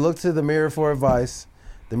end she looked to the mirror for advice.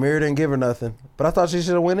 The mirror didn't give her nothing, but I thought she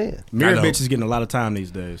should have went in. Mirror bitch is getting a lot of time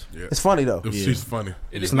these days. Yeah. It's funny though. She's funny.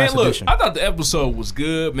 Man, look, I thought the episode was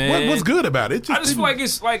good, man. What's good about it? I just feel like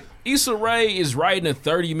it's like Issa Rae is writing a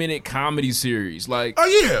 30-minute comedy series. Like, oh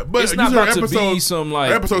yeah, but it's not about to be some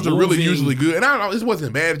like her episodes are really moving- usually good, and I don't know, it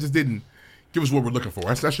wasn't bad. It just didn't give us what we're looking for.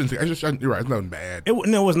 I shouldn't say. You're right. It's nothing bad.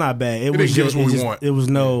 No, it was not bad. It was didn't give us just, what we just- want. It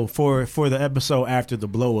was for the episode after the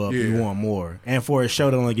blow up. Yeah. You want more, and for a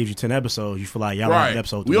show that only gives you 10 episodes, you feel like y'all Right. like an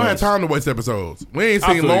episode. We don't have time to waste episodes. We ain't I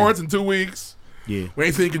seen feel you. Lawrence in 2 weeks. Yeah. We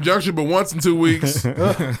ain't seen Conjunction but once in 2 weeks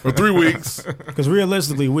or 3 weeks. Because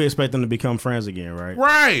realistically, we expect them to become friends again, right?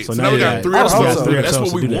 Right. So now you we got 3 episodes. That's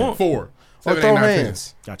what we to do that. want. 4. Or 7, throw 8, 9, 10.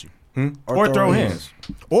 hands. Got you. Or Or throw throw hands.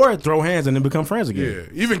 hands. Or throw hands and then become friends again.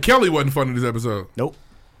 Yeah. Even Kelly wasn't funny this episode. Nope.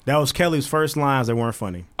 That was Kelly's first lines that weren't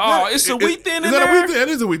funny. Oh, it's a week then in Is that a there. week then?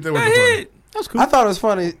 It is a week then. Wasn't funny. That's cool. I thought it was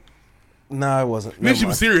funny. No, it wasn't. Then Never she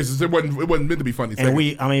was mind. serious. It wasn't meant to be funny. And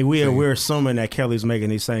we're assuming that Kelly's making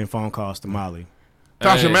these same phone calls to Molly.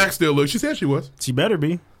 Tasha Mack still look. She said she was. She better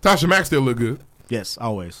be. Tasha Mack still look good. Yes,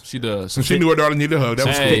 always. She does. And she knew her daughter needed a hug. That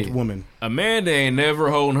was Hey, cool. Woman. Amanda ain't never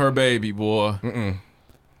holding her baby, boy.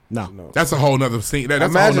 No. That's a whole nother scene. That's a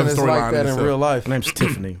whole Imagine nother it's storyline. like that in real life. Her name's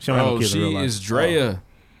Tiffany. She don't have Oh, kids in real she life. is Drea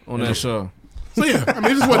on that show. So yeah, I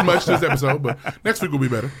mean, it just wasn't much this episode, but next week will be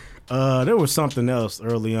better. There was something else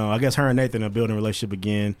early on. I guess her and Nathan are building a relationship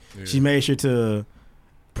again. Yeah. She made sure to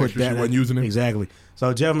put sure she that wasn't using it? Exactly.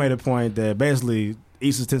 So Jeff made a point that basically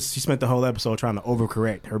Issa, she spent the whole episode trying to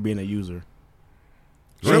overcorrect her being a user.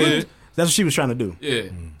 Really? That's what she was trying to do. Yeah.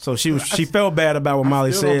 So she felt bad about what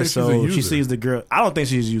Molly still don't said, think she's a so she user. sees the girl. I don't think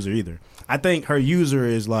she's a user either. I think her user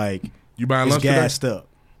is like You buying is lunch today? gassed up.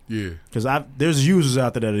 Yeah. Because there's users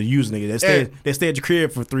out there that are using it. They stay at your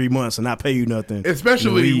crib for 3 months and not pay you nothing.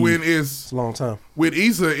 Especially and when leave. It's a long time. with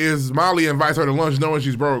Issa is Molly invites her to lunch knowing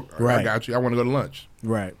she's broke. I Right. got you. I want to go to lunch.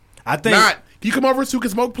 Right. I think Not. Can you come over so we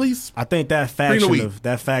can smoke, please? I think that Bring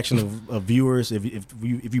the faction weed. of viewers, if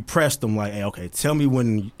you press them like, hey, okay, tell me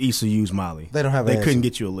when Issa used Molly, They don't have They an couldn't answer.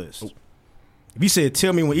 get you a list. If you said,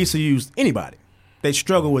 tell me when Issa used anybody, they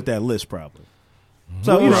struggle with that list probably.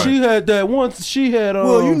 So you know, Right. She had that once. She had.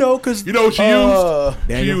 well, you know, because You know what she used? She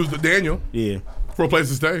Daniel. used Daniel Yeah, for a place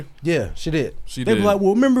to stay. Yeah, she did. She they did. be like,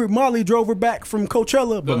 well, remember Molly drove her back from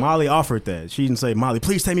Coachella, but Molly offered that. She didn't say, Molly,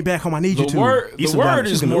 please take me back home. I need you the to. word Issa got it.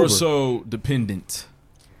 is She's an more Uber. so dependent.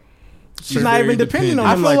 She's not very even depending on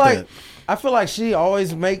I him feel like like that. I feel like she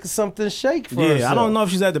always makes something shake for Yeah, herself. I don't know if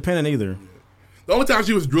she's that dependent either. The only time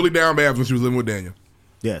she was really down bad was when she was living with Daniel.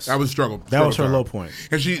 Yes, That was a struggle. that was her time. low point.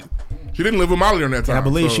 And she didn't live with Molly during that time. And I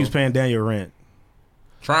believe so- she was paying Daniel rent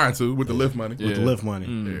trying to with the lift money. with the lift money.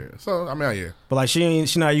 Yeah. So I mean, yeah. But like she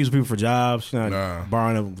not using people for jobs. She's not Nah.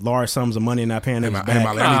 borrowing large sums of money and not paying them Hey, back.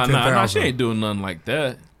 Molly, I need Nah, 10,000. she ain't doing nothing like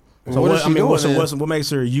that. So What is she doing then? what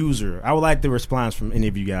makes her a user? I would like the response from any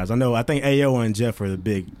of you guys. I think Ayo and Jeff are the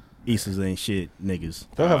big Issa's ain't shit niggas.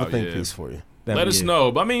 They'll have a Oh, think yeah. piece for you. Let us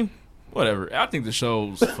know. But I mean, whatever. I think the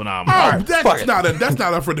show's phenomenal. Oh, that's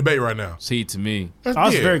not up for debate right now. It's heat to me. That's, Oh,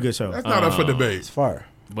 it's a very good show. That's not up for debate. It's fire.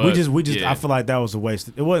 But, we just yeah. I feel like that was a waste.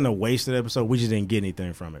 It wasn't a wasted episode. We just didn't get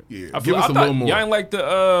anything from it. Yeah, I give us a thought little more. y'all ain't like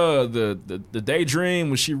the daydream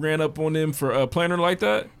when she ran up on them for playing her like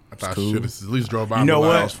that. I thought cool. she should have at least drove by. You know me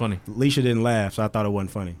what? That was funny. Leisha didn't laugh, so I thought it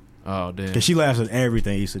wasn't funny. Oh damn. Because she laughs at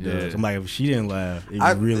everything Issa does. Yeah. I'm like, if she didn't laugh, it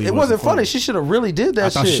really it wasn't funny. She should have really did that I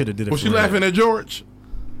thought shit. she should have did it. Was for she real. laughing at George?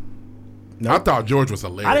 No. I thought George was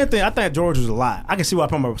hilarious. I think George was a lot. I can see why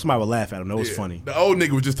somebody would laugh at him. That was Yeah. funny. The old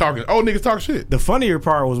nigga was just talking. Old niggas talk shit. The funnier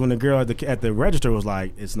part was when the girl at the register was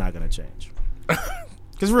like, "It's not gonna change."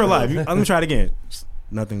 Because real life, let me try it again.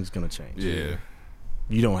 Nothing's gonna change. Yeah.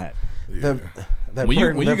 You don't have it. That When you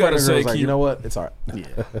that gotta pregnant say, girl's like, can you know what? It's all right.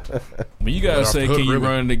 Yeah. When you gotta Off say, the hook, can you really.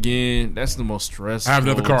 run it again? That's the most stressful. I have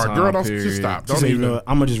another card. time Girl, don't period. just stop. She Don't said, even. you know what?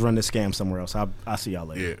 I'm gonna just run this scam somewhere else. I'll see y'all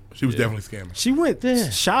later. Yeah, she was definitely scamming. She went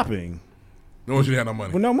shopping No, she didn't have no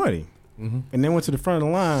money. with no money, and then went to the front of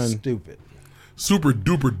the line. Stupid. Super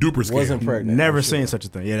duper duper scam. Wasn't pregnant. Never I'm sure. seen such a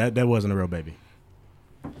thing. Yeah, that wasn't a real baby.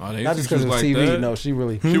 Oh, they Not think just she was because of like TV. that? No, she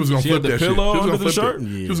really. She was gonna She flip had the that shit. pillow She was under gonna the flip shirt? that.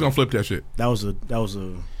 Yeah. She was gonna flip that shit. That was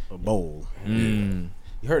a bowl. Mm.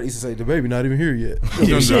 You heard Issa say the baby not even here yet. Yeah, she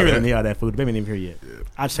drop ain't that. really need all that food. The baby ain't even here yet.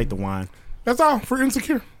 I just take the wine. That's all for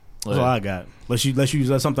insecure. That's all I got. Unless you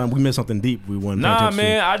use something, we missed something deep. We want. Nah,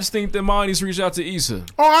 man. I just think that Molly needs to reach out to Issa.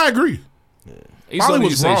 Oh, I agree. Issa Molly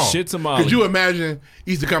needs was to say wrong. shit to Molly. Could you imagine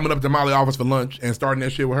Issa coming up to Molly's office for lunch and starting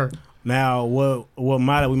that shit with her? Now, what we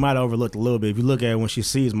might have overlooked a little bit. If you look at it when she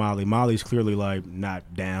sees Molly, Molly's clearly like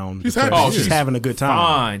not down. She's happy. because Oh, she's she's having a good time.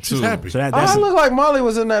 Fine, She's too. happy. So that, Oh, that's I look like Molly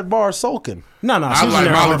was in that bar sulking. no. I She was was in like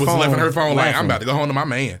there on Molly her was phone left her phone like, I'm laughing. about to go home to my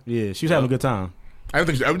man. Yeah, she was having a good time. I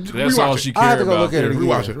think that's all she I have cared to go about. look at it again.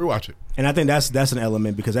 Rewatch it. And I think that's an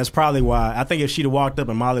element because that's probably why I think if she'd have walked up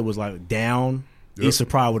and Molly was like down, Issa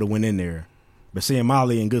probably would have went in there. But seeing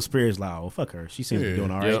Molly in good spirits, like, oh fuck her, she seems to be doing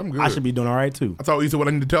all right. I'm good. I should be doing all right too. I thought Issa would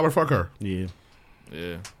I need to tell her fuck her. Yeah.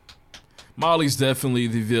 Molly's definitely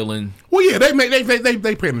the villain. Well, yeah, they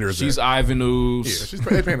painted her as She's that. Ivan Ooze. Yeah,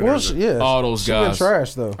 they painted her as that. All those guys. She been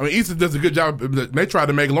trash though. I mean, Issa does a good job. They tried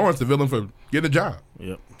to make Lawrence the villain for getting a job.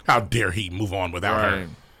 Yep. How dare he move on without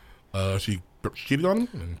her? She cheated on him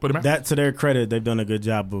and put him out. That to their credit, they've done a good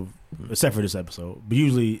job of, except for this episode. But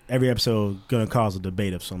usually, every episode gonna cause a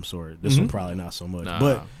debate of some sort. This one probably not so much.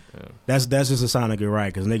 But that's just a sign of good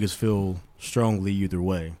right because niggas feel strongly either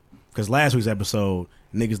way. Because last week's episode,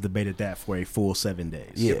 niggas debated that for a full 7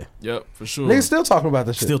 days. Yeah. Yep, for sure. Niggas still talking about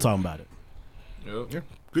this shit. Still talking about it. Yep. Yeah.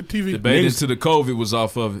 Good TV. Debate into the COVID was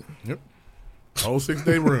off of it. Yep. Whole 6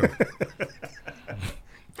 day run.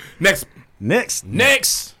 Next.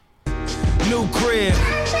 New crib,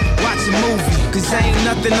 watch a movie, cause ain't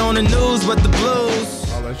nothing on the news but the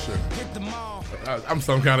blues. All that shit. I'm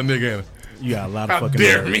some kind of nigga, ain't I? You got a lot of How fucking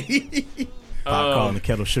dare nerve. me? Calling the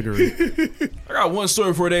kettle sugary. I got one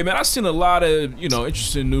story for today, man. I've seen a lot of,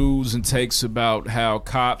 interesting news and takes about how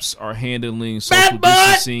cops are handling social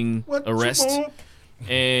distancing arrests.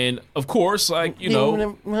 And, of course, like,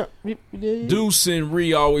 Deuce and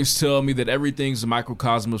Ree always tell me that everything's a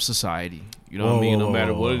microcosm of society. You know what I mean? No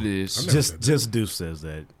matter what it is. Just Deuce says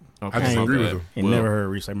that. Okay. I disagree with him. He never heard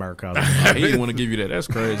Ree say microcosm. He didn't want to give you that. That's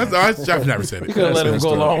crazy. I've never said it. You could have let him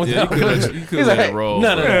go along with that. You could have let it roll.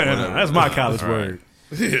 No. That's my college word.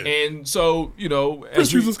 And so,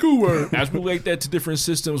 as we relate that to different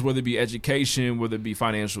systems, whether it be education, whether it be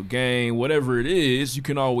financial gain, whatever it is, you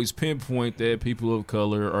can always pinpoint that people of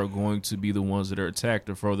color are going to be the ones that are attacked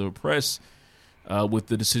or further oppressed with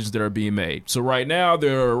the decisions that are being made. So right now,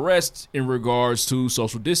 there are arrests in regards to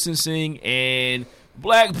social distancing, and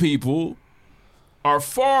black people are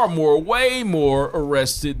way more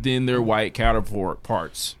arrested than their white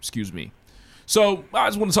counterparts. Excuse me. So I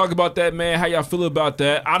just want to talk about that, man. How y'all feel about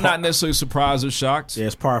that? I'm not necessarily surprised or shocked. Yeah,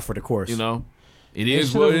 it's par for the course. It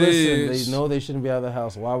is what it is. They know they shouldn't be out of the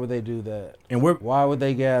house. Why would they do that? And why would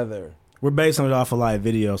they gather? We're basing it off of live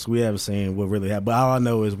video, so we haven't seen what really happened. But all I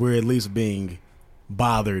know is we're at least being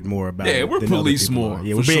bothered more about it. Yeah, we're policed more.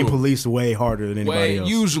 Yeah, we're being policed way harder than anybody else.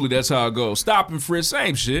 Usually that's how it goes. Stop and frisk,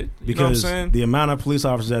 same shit. You know what I'm saying? The amount of police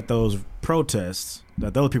officers at those protests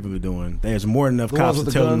that those people are doing, there's more than enough cops to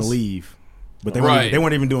tell them to leave. But they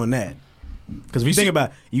weren't even doing that. Because if you think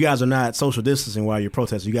about it, you guys are not social distancing while you're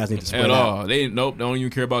protesting. You guys need to spread at out. all. They don't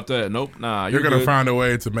even care about that. Nope, nah. You're gonna find a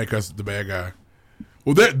way to make us the bad guy.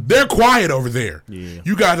 Well, they're quiet over there. Yeah.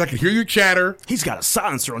 You guys, I can hear your chatter. He's got a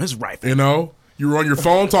silencer on his rifle. You're on your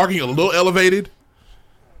phone talking a little elevated.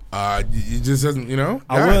 You just doesn't,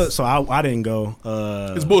 I didn't go.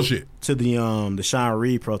 It's bullshit. To the Sean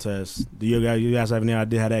Reed protest. Do you guys have any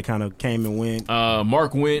idea how that kind of came and went?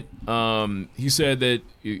 Mark went. He said that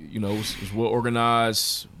it was well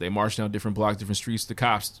organized. They marched down different blocks, different streets. The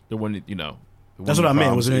cops, there wasn't. That's what I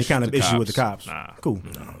meant. Was there any kind of issue with the cops? Nah, cool.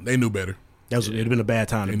 No, they knew better. It'd been a bad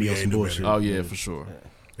time to be on some bullshit. Oh yeah, for sure.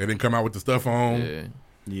 They didn't come out with the stuff on. Yeah.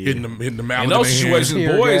 Hitting the mouth. In those situations,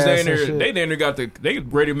 boys, they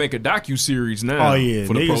ready to make a docu-series now. Oh yeah,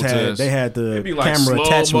 for the protest. They had the It'd be like camera slow-mo,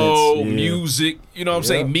 attachments, music. You know what I'm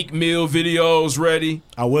saying? Meek Mill videos ready.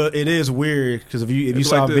 It is weird because if you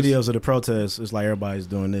saw videos of the protests, it's like everybody's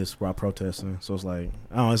doing this while protesting. So it's like,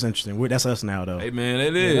 it's interesting. That's us now, though. Hey man,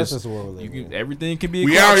 it is. That's just the world we live in. Everything can be.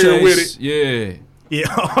 We out here with it. Yeah.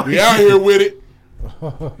 We out here with it.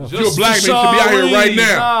 Your black man should be out here right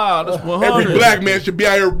now. Every black man should be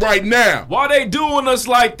out here right now. Why they doing us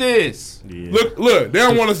like this? Yeah. Look, they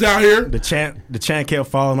don't want us out here. The chant kept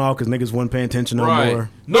falling off because niggas wasn't paying attention no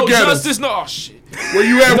more. No justice, no shit. Where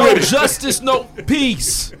you at? No justice, no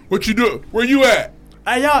peace. What you do? Where you at?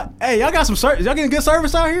 Hey y'all got some service? Y'all getting good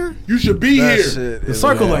service out here? You should be here. The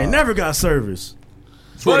Circle ain't never got service.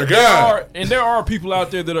 Swear to God. There are people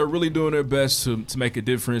out there that are really doing their best to make a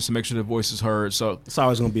difference, to make sure their voice is heard. So it's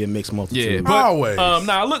always going to be a mixed multitude. Yeah, but, always.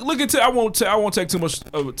 Look into. I won't take too much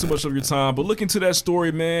of your time, but look into that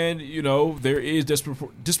story, man. There is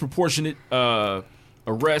disproportionate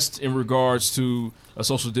arrest in regards to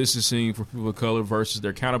social distancing for people of color versus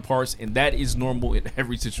their counterparts, and that is normal in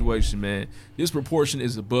every situation, man. Disproportion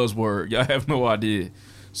is a buzzword. Y'all have no idea.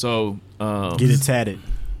 So get it tatted.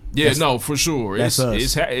 Yeah, for sure. That's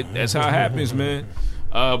us. That's how it happens, man.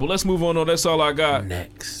 But let's move on. That's all I got.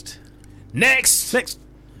 Next.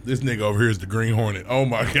 This nigga over here is the Green Hornet. Oh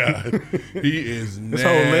my God, he is nasty. His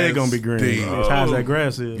whole leg gonna be green. As high as that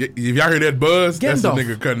grass is. If y'all hear that buzz, that's the Gandalf.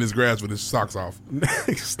 nigga cutting his grass with his socks off.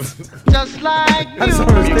 Just like you.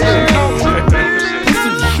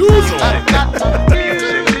 Shoes on.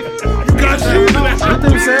 You got shoes on. Put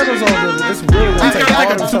them sandals on. It's really gonna He's take got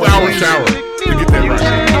like a 2-hour shower to get that right.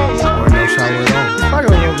 Or no shower at all. I'm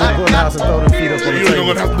gonna go in the house and throw them feet up on the You table.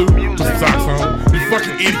 ain't gonna have to do put some socks on. You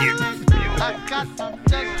fucking idiot.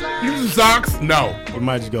 Using socks? No. We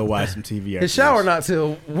might just go watch some TV. His shower not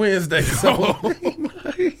till Wednesday. So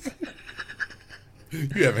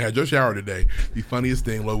You haven't had your shower today. The funniest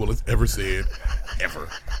thing Lo Willis ever said, ever.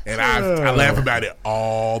 And I laugh about it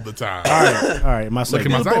all the time. All right. My Look at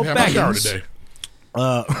my second. side. Had my shower today.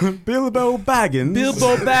 Bilbo Baggins.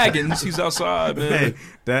 Bilbo Baggins. He's outside, man. Hey,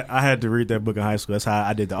 that I had to read that book in high school. That's how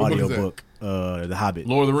I did the What book audio is that? book, The Hobbit.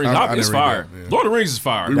 Lord of the Rings. I Hobbit is didn't read fire. that, yeah. Lord of the Rings is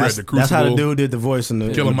fire. We read That's, the that's how the Crucible. dude did the voice in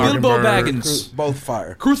the. Kill 'em Bilbo Mockingbird. Baggins. both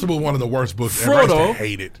fire. Crucible is one of the worst books ever. I used to Frodo.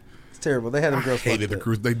 hate it. It's terrible. They had them girls. Hated the fucked up.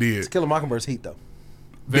 Crucible. They did. Kill a Mockingbird's heat though.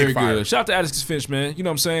 Very Big fire. good. Shout out to Atticus Finch, man. You know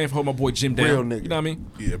what I'm saying? Hold my boy Jim down. Real nigga. You know what I mean?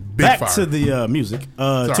 Yeah, big Back fire. to the music. 2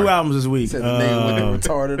 albums this week. Said the nigga with the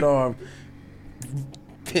retarded arm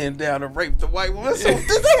pinned down and raped the white woman. So this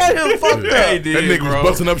thing had him fucked up. He did, that nigga bro.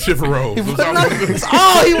 was busting up Schiffer rolls. That's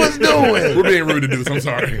all he was doing. We're being rude to dudes. I'm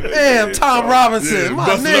sorry. Damn, Tom Robinson, my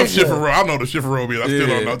busting nigga. up Schiffer roll. I know the Schiffer roll is. I still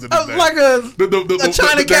don't know to this day. Like a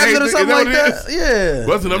China cabinet or something like that. Yeah.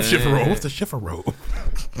 Busting up Schiffer roll. What's the Schiffer roll?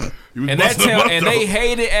 And that town, and they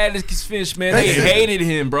hated Atticus Finch, man. They hated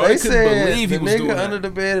him, bro. They They couldn't said believe he the was nigga doing under that.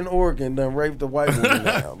 the bed in Oregon done raped the white woman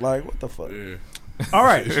now. Like, what the fuck? All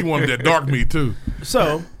right. She wanted that dark meat too.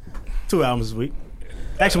 So, 2 albums this week.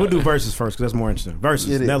 Actually, we'll do verses first because that's more interesting. Verses.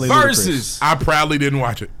 It is. Nelly Versus. I proudly didn't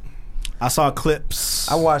watch it. I saw clips.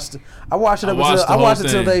 I watched it I watched the until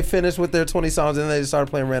whole they thing. finished with their 20 songs and they just started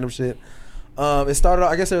playing random shit. It started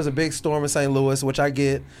off, I guess there was a big storm in St. Louis, which I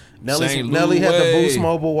get. Nelly had the Boost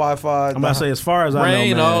Mobile Wi-Fi. I'm about to say, as far as I know,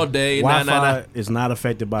 Rain man, all day, Wi-Fi is not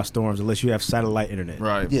affected by storms unless you have satellite internet.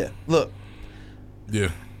 Right. Yeah, look.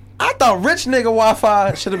 Yeah. I thought rich nigga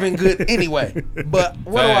Wi-Fi should have been good anyway. But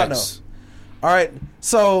what do I know? Facts. All right,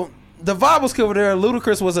 so the vibe was over there.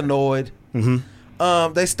 Ludacris was annoyed.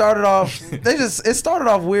 Mm-hmm. They started off. It started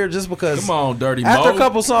off weird just because. Come on, Dirty After Mo. a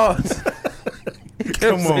couple songs.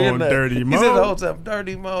 Come on, Dirty He Mo. said the whole time,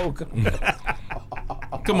 Dirty Mo.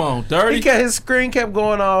 Come on, Dirty. His screen kept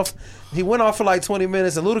going off. He went off for like 20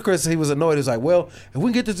 minutes, and Ludacris, he was annoyed. He was like, well, if we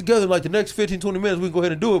can get this together in like the next 15, 20 minutes, we can go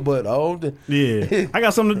ahead and do it, but I don't. Yeah. I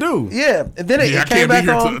got something to do. Yeah, and then I it came can't be back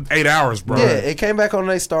here on. till 8 hours, bro. Yeah, it came back on and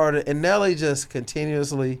they started, and Nelly just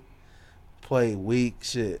continuously played weak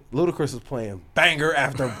shit. Ludacris was playing banger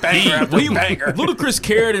after banger after banger. Ludacris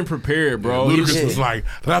cared and prepared, bro. Ludacris was like,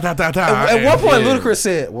 da, da, da, da. At one point, Yeah. Ludacris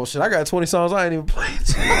said, well, shit, I got 20 songs I ain't even played.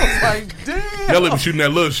 I was like, damn. Nelly was shooting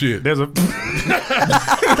that little shit. There's a.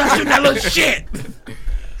 Shooting that little shit.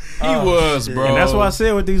 He was, bro. And that's why I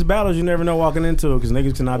said with these battles, you never know walking into it because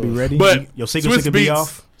niggas cannot be ready. But your secrecy could be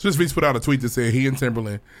off. Swiss Beats put out a tweet that said he and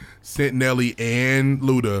Timberland sent Nelly and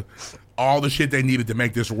Luda all the shit they needed to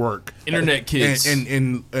make this work. Internet kits.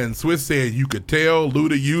 And Swiss said you could tell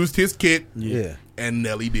Luda used his kit. Yeah. And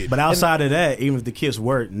Nelly did. But outside of that, even if the kits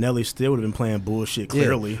worked, Nelly still would have been playing bullshit.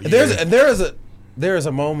 Clearly, And there is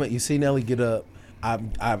a moment you see Nelly get up.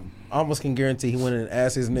 I almost can guarantee he went in and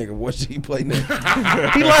asked his nigga what should he play next.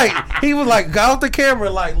 he was like got off the camera,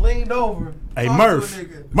 like leaned over. Hey Murph,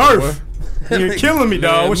 you're killing me,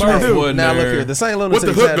 dog. What you gonna do? Now look here, the St. Lunatics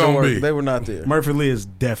What the hook had to gonna work. be? They were not there. Murphy Lee is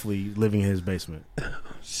definitely living in his basement.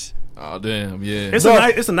 Oh damn, yeah. It's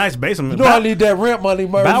a nice basement. You know I need that rent money,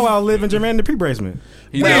 Murph. Bow Wow live in Jermaine Dupri basement.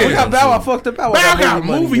 He Man, did. we got Bow Wow fucked up. Bow got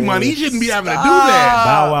movie money. He shouldn't be having to do that.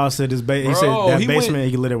 Bow Wow said he said that he basement went-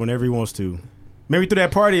 he can live there whenever he wants to. Maybe through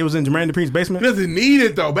that party it was in Jermaine Dupri's basement. He doesn't need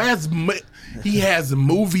it though. He has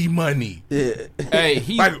movie money. Yeah. Hey,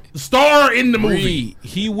 he Like star in the movie.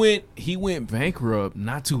 He went bankrupt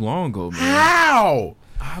not too long ago, man. How?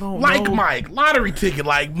 I don't Like know. Mike, lottery ticket,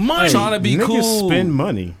 like money. Trying to be Niggas cool. spend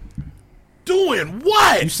money. Doing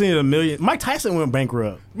what? You seen a million. Mike Tyson went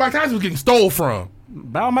bankrupt. Mike Tyson was getting stole from.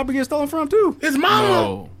 Bow Wow might be getting stolen from too. His mama.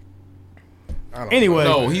 No. Anyway,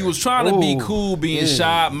 No, he was trying to be Ooh, cool, being yeah,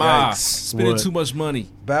 shot, ma, yikes. spending What? too much money.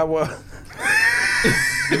 Bow Wow,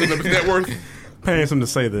 Giving up his net worth. paying him to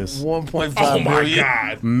say this. 1.5 Oh my million.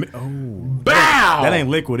 God. Bow. That ain't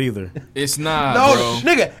liquid either. It's not, No, bro.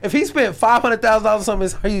 nigga, if he spent $500,000 on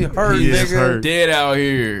something, he hurt, He is nigga. hurt. Dead out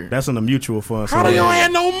here. That's in the mutual fund. How do y'all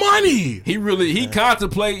have no money? He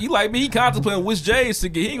contemplate. He like me. He contemplating which J's to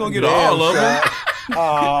get. He ain't gonna get Damn, all of them.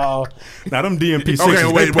 Oh, now them DMP 6s.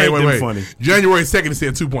 Okay, wait. Funny. January 2nd, it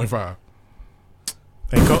said 2.5.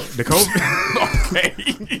 And the COVID.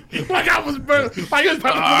 Okay. Like I was burnt. Like it was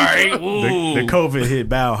All right. The COVID hit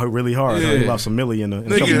Bow really hard. Yeah. He lost $1 million.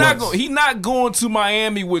 He not going to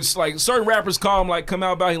Miami, which like certain rappers call him like come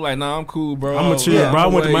out about. He like, nah, I'm cool, bro. I'm a chill, bro. I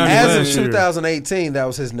went to Miami As last of year. 2018, that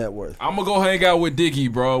was his net worth. I'm gonna go hang out with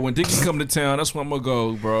Diggy, bro. When Diggy come to town, that's when I'm gonna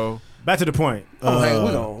go, bro. Back to the point. We're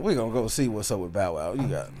gonna go see what's up with Bow Wow. You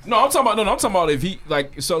got No, I'm talking about if he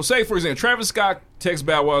like. So say for example, Travis Scott texts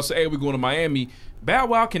Bow Wow, say, "Hey, we're going to Miami." Bow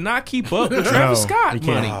Wow cannot keep up with Travis Scott he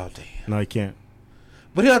can't. money. Oh damn. No, he can't.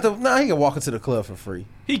 But he can walk into the club for free.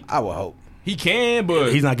 I would hope. He can,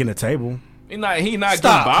 but He's not getting a table. he not getting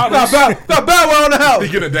Stop. bottles. Got Bow Wow in the house. He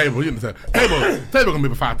getting a table. Table gonna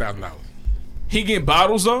be about $5,000. He getting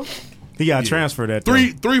bottles though, He got transferred that.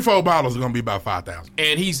 Three, 4 bottles are gonna be about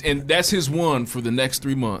 $5,000. and that's his one for the next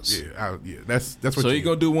 3 months. Yeah, that's what. So you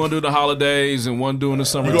gonna do one during the holidays and one during the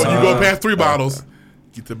summer. You go past 3 bottles,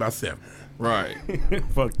 get to about 7. Right.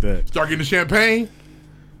 Fuck that. Start getting the champagne,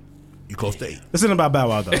 you close to 8. This isn't about Bow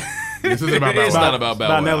Wow though. This isn't about Bow It's Wow. not about Bow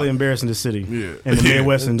Wow. About Nelly embarrassing the city Yeah. and the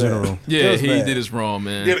Midwest in general. Yeah, was he bad. did us wrong,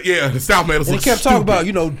 man. Yeah, the South made us And he look kept stupid. talking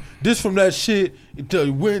about, this from that shit. Until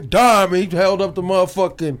he went dime and he held up the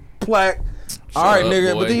motherfucking plaque. All right, up,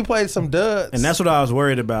 nigga. boy. But then he played some duds. And that's what I was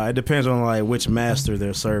worried about. It depends on like which master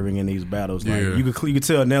they're serving in these battles. Like Yeah. you could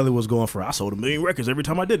tell Nelly was going for. I sold 1 million records every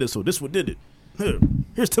time I did it, so this what did it.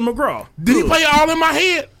 Here's Tim McGraw. Did he play All in My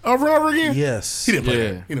Head over and over again? Yes. He didn't play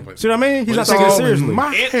Yeah. that. He didn't play that. See what I mean? He's not It's taking it all in seriously.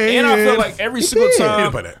 my And I feel like every single He time,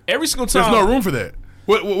 didn't play that. every single time, There's no room for that.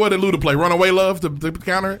 What did Luda play? Runaway Love to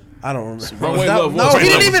counter it? I don't remember. Runaway Love No, was- he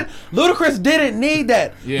didn't even. Ludacris didn't need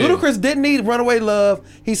that. Yeah. Ludacris didn't need Runaway Love.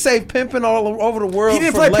 He saved Pimpin' all over the world. He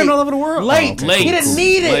didn't for play late. Pimpin' All Over the World? Late. Oh, late. He didn't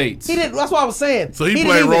need it. Late. He didn't. That's what I was saying. So he didn't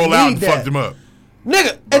played even Roll Out need and that. fucked him up.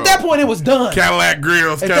 Nigga, at that point it was done. Cadillac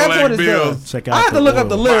Grills, At that point Cadillac it's done. Bills. Check out I had to the look up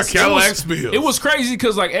the Lord. lyrics. Cadillac Spills. It was crazy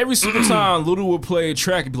because like every single time Luda would play a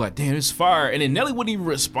track, it'd be like, "Damn, it's fire," and then Nelly wouldn't even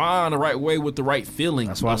respond the right way with the right feeling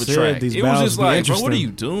That's why of I the said track. these It was battles just be like, bro, what are interesting.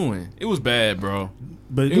 you doing? It was bad, bro.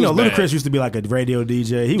 But It you know, was bad. Ludacris used to be like a radio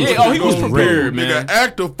DJ. He was Yeah, he was prepared, man. Nigga,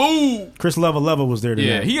 act a fool. Chris Lover was there today.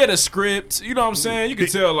 Yeah, he had a script. You know what I'm saying? You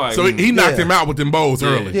could tell, like, So he knocked Yeah. him out with them bowls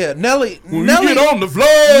early. Yeah, Nelly. When Nelly you get on the floor.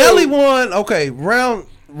 Nelly won. Okay, round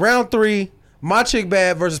 3. My Chick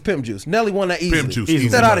Bad versus Pimp Juice. Nelly won that easily. Pimp Juice, Get easy.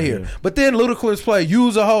 that out of here. Yeah. But then Ludacris played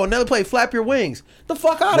Use a Hoe. Nelly played Flap Your Wings. The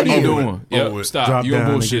fuck out of what are you here. doing? Over Yep, with. stop. Drop You on down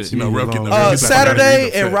and bullshit. get You know, you Rep getting wrong. the- He's like, I gotta Saturday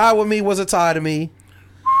get and upset. Ride With Me was a tie to me.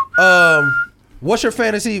 What's Your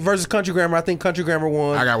Fantasy versus Country Grammar? I think Country Grammar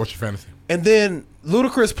won. I got What's Your Fantasy. And then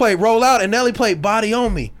Ludacris played Roll Out and Nelly played Body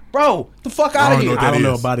on Me. Bro, the fuck out of don't know here. what I don't know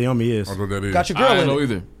is. what Body on Me is. I don't know what that is. Got your I girl don't in know it.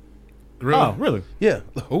 either. Really? Oh, really? Yeah.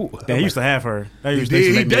 Yeah, he used to have her. They used did. to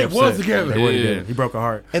He make me did. Was upset. together. They really Yeah. did. He broke her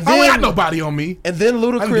heart. And Oh, I then, got nobody on me. and then I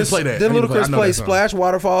need to Ludacris, play that. then I need to play- I Ludacris know played that song. Splash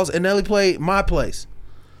Waterfalls and Nelly played My Place.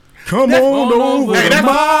 Come on over Hey, to that's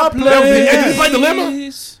my Hey, did you play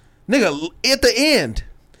place. Dilemma? Nigga, at the end.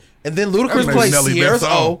 And then Ludacris That's played Nelly's Sierra's best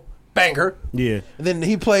song. O. Banger. Yeah. And then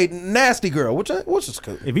he played Nasty Girl, which is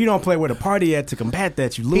cool. If you don't play where the party at to combat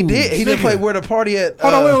that, you lose. He did. He didn't play Where the Party At.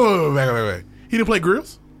 Hold on, wait. He didn't play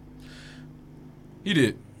Grills? He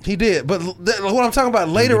did. He did. But what I'm talking about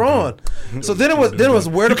later on. So then it was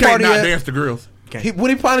Where the You can't Party not At. dance to Grills.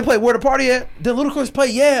 When he finally played Where the Party At, then Ludacris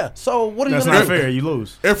played Yeah. So what are you That's gonna not do? fair. You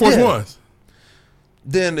lose. Air Force Yeah. Ones.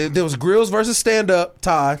 Then there was Grills versus Stand Up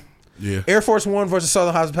tie. Yeah. Air Force One versus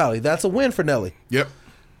Southern Hospitality. That's a win for Nelly. Yep.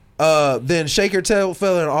 Then Shake Your Tail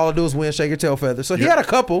Feather, and all I do is win. Shake Your Tail Feather. So he Yep. had a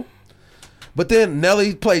couple. But then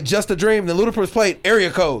Nelly played Just a Dream. Then Ludacris played Area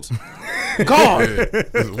Codes. Gone.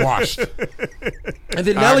 It's washed. And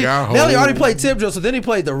then I Nelly got already hold. played Tip Drill. So then he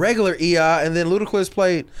played the regular EI. And then Ludacris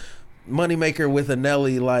played Moneymaker with a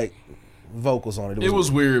Nelly like vocals on it. It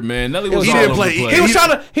was weird, man. Nelly It was was all didn't over play- the place.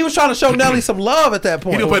 he was trying to show Nelly some love at that He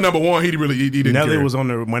point. didn't play number one. He didn't Nelly care. was on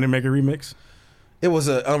the Moneymaker remix. It was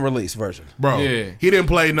an unreleased version. Bro, Yeah. he didn't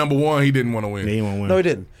play number one. He didn't want to win. They didn't win. No, he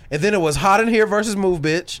didn't. And then it was Hot in Here versus Move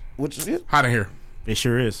Bitch, which Hot in here. It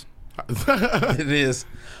sure is. it is.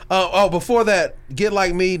 Before that, Get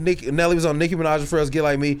Like Me. Nelly was on Nicki Minaj and Pharrell's Get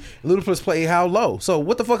Like Me. Ludacris played How Low. So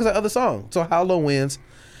what the fuck is that other song? So How Low wins.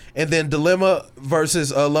 And then Dilemma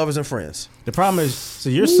versus Lovers and Friends. The problem is, so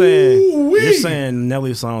you're saying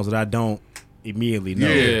Nelly songs that I don't immediately know,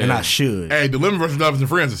 Yeah. and I should. Hey, Dilemma versus Lovers and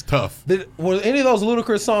Friends is tough. Were any of those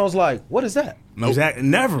Ludacris songs like, what is that? Nope. Exactly.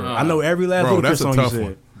 Never. I know every last Bro, Ludacris that's a song you tough said.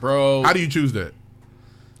 one. Bro. How do you choose that?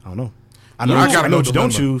 I don't know. I gotta I know go what you don't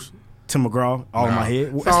Dilemma. choose. Tim McGraw, all in my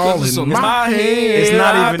head. It's all in my head. It's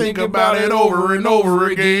not even. I think about it over and over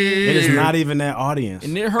again. It is not even that audience,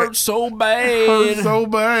 and it hurts so bad. It hurts so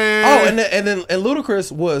bad. Oh, and then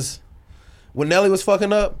Ludacris was when Nelly was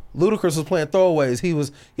fucking up. Ludacris was playing throwaways.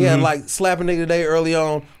 He had like slapping nigga today early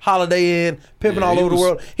on, Holiday Inn, pimping all over the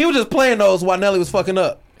world. He was just playing those while Nelly was fucking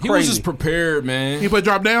up. He was just prepared, man. He played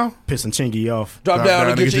Drop Down? Pissing Chingy off. Drop down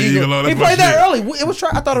and get your eagle. He played that early. It was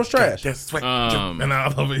I thought it was trash. Just sweat and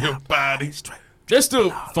all over your body. They're still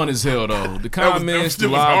fun as hell, though. The comments, the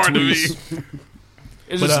live tweets.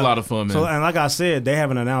 It's just a lot of fun, man. So, and like I said, they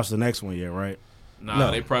haven't announced the next one yet, right? Nah,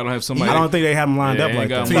 they probably don't have somebody. I don't think they have them lined up like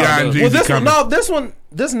that.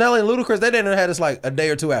 This Nelly and Ludacris, they didn't have this like a day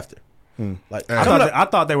or two after. Like I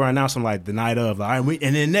thought they were announcing like the night of, like,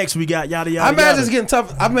 and then next we got yada yada. I imagine yada. it's getting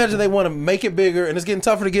tough. I imagine they want to make it bigger, and it's getting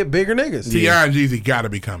tougher to get bigger niggas. T.I. and Jeezy got to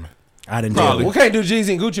be coming. I didn't. Probably. We can't do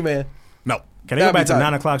Jeezy and Gucci Man. No. Can they go back to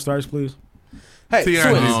 9 o'clock starts, please? Hey, T.I.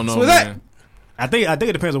 and Jeezy. No, man. I think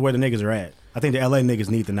it depends on where the niggas are at. I think the LA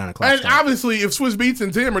niggas need the 9 o'clock. And start. obviously, if Swiss Beats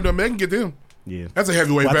and Tim are done, they can get them. Yeah, that's a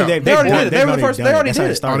heavyweight well, battle. They already did it. They were the first. They already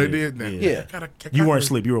did it. Oh, they did. Yeah. You weren't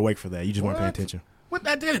asleep. You were awake for that. You just weren't paying attention. What?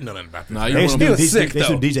 I didn't know nothing about this. Nah, They used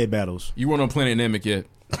to do DJ battles. You weren't on Planet Namek yet.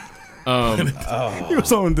 You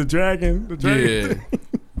was on the Dragon. Yeah.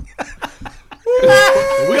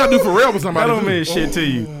 We gotta do for real with somebody. That don't mean shit to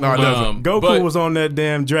you. No, it doesn't. Goku was on that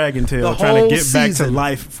damn Dragon Tail trying to get back to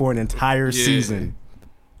life for an entire season.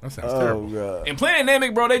 That sounds terrible. God. And Planet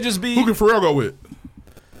Namek, bro, they just be. Who can Pharrell go with?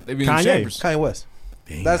 They be in the chambers. Kanye West.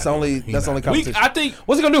 That's the only competition. I think.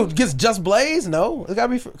 What's he gonna do? Gets Just Blaze? No, it gotta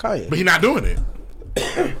be for Kanye. But he's not doing it.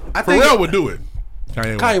 I think Pharrell would do it.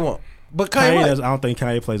 Kanye won't. But Kanye does, I don't think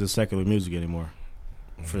Kanye plays a secular music anymore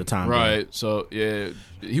for the time. Right. being. So yeah,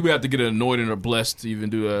 he would have to get anointed or blessed to even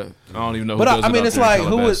do a. I don't even know. But who does I mean, it it's out there in like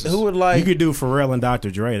Calabasas. who would like You could do Pharrell and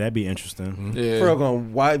Dr. Dre. That'd be interesting. Yeah. Pharrell gonna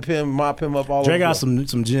wipe him, mop him up all Dre over. got some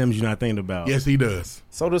gems you're not thinking about. Yes, he does.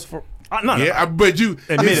 So does for no, yeah, but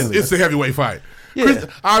admittedly, it's a heavyweight fight. Yeah. Chris,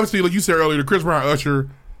 obviously, like you said earlier, the Chris Brown Usher.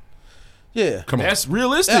 Yeah, Come on. That's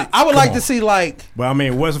realistic. Yeah, I would like to see like. But I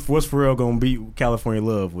mean, what's Pharrell gonna beat California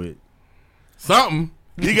Love with? Something.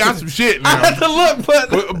 He got some shit I now. had to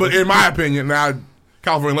look, but in my opinion, now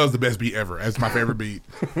California Love's the best beat ever. That's my favorite beat.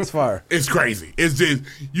 It's fire. It's crazy. It's just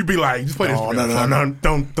you be like, just play this. Oh, no,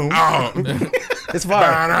 don't. Oh, It's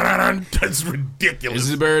fire. That's ridiculous.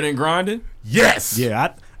 Is it better than grinding? Yes.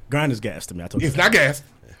 Yeah, Grind is gas to me. I told you. It's not gas,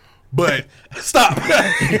 but Stop.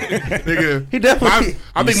 nigga, He definitely.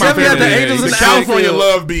 I think he my sent me out favorite the Angels the in the California outfield.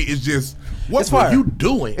 Love beat is just what It's were fire. you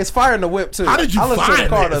doing? It's fire in the whip too. How did you I listened to the find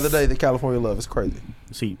car the this? other day. The California Love is crazy.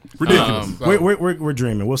 See, ridiculous. we're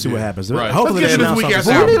dreaming. We'll see what happens. Right. Hopefully, Let's they get to this announce weekend's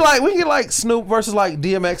something. Well, album. we can get like Snoop versus like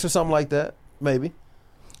DMX or something like that. Maybe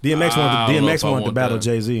DMX I don't know if I wanted to want battle that.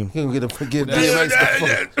 Jay Z. he can get Yeah,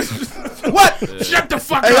 DMX. What? Shut the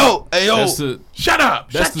fuck Hey up. yo. Shut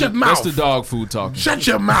up. That's Shut your mouth. That's the dog food talking. Shut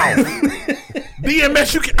your mouth.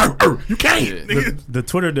 DMX, you can't. Yeah. The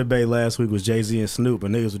Twitter debate last week was Jay Z and Snoop,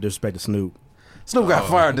 and niggas would disrespect Snoop. Snoop got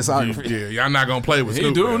fired discography. Yeah, y'all not gonna play with He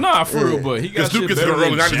Snoop. do man. nah for real, but he got Snoop shit gets better gonna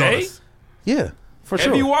roll than the 90s on Jay. us. Yeah, for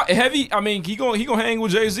sure. Heavy. I mean, he gonna hang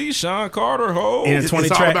with Jay Z, Sean Carter, Ho. In a It's 20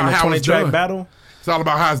 all track, about in a how 20 it's track done. battle. It's all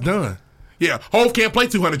about how it's done. Yeah, Hov can't play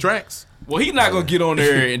 200 tracks. Well, he's not gonna get on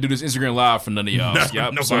there and do this Instagram live for none of y'all.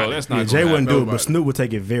 Nobody. So that's not. Yeah, gonna Jay happen. wouldn't do it, nobody. but Snoop would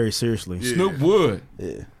take it very seriously. Yeah. Snoop would.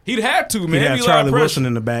 Yeah. He'd have to, He'd man. have Be a lot of Charlie pressure. Wilson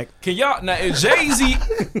in the back. Can y'all now? If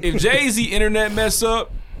Jay Z internet mess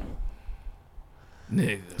up,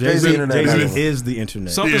 nigga, Jay-Z internet Jay-Z battle. is the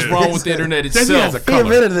internet. something's wrong with the internet Jay-Z has itself. a He color.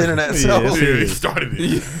 invented the internet. So. Yeah, Yeah, he started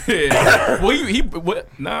it. Yeah. Well, he what?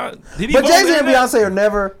 Nah. Did he? But vote Jay Z on the and internet? Beyonce are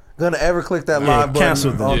never gonna ever click that live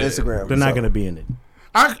cancel button them. on Yeah. Instagram. They're not so. going to be in it.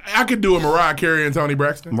 I could do a Mariah Carey and Tony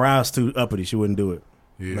Braxton. Mariah's too uppity. She wouldn't do it.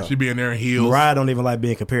 Yeah, she'd be in there in heels. Mariah don't even like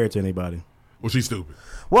being compared to anybody. Well, she's stupid.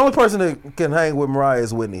 Well, only person that can hang with Mariah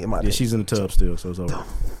is Whitney. In my Yeah, opinion. she's in the tub still, so it's over.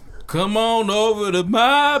 Come on over to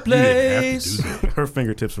my You didn't have place. to do that. Her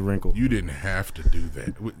fingertips are wrinkled. You didn't have to do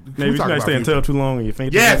that. Can we Maybe you talk might about stay in the future? tub too long and your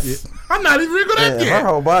fingertips. Yes, I'm not even wrinkled up Yeah, yet. her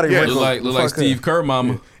whole body Yeah, wrinkled. Look like Fuck her. Steve Kerr,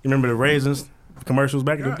 mama. You remember the raisins commercials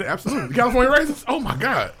back in the Yeah, day? absolutely. The California raisins. Oh my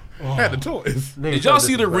god, had the toys. Did y'all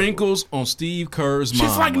see the wrinkles on Steve Kerr's mom?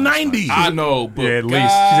 She's like 90. I know, but Yeah, at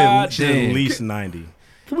least she's at goddamn. least 90.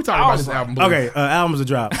 Can we talk about this album? Please? Okay, albums a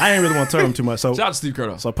drop. I ain't really want to tell him too much. So, Shout out to Steve Kerr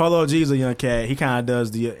though. so Polo G's a young cat. He kind of does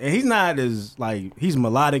and he's not as like he's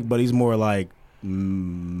melodic, but he's more like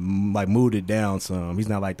mooded down some. He's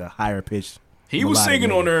not like the higher pitched. He was melodic singing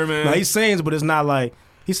nigga. on there, man. No, he sings, but it's not like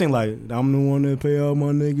he sings like I'm the one that pay all my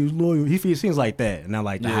niggas loyal. He sings like that, not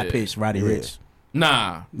like the Yeah. high pitched Roddy Ricch.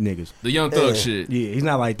 Nah, niggas. The Young Thug shit. Yeah, he's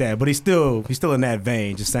not like that, but he's still in that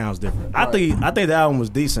vein. Just sounds different. I think the album was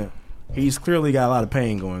decent. He's clearly got a lot of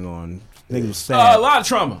pain going on. Niggas was sad. A lot of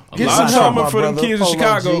trauma. A lot of trauma for them kids in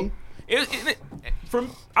Chicago.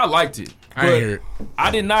 I liked it. I ain't hear it.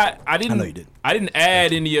 I did not. I know you did. I didn't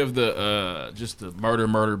add any of the just the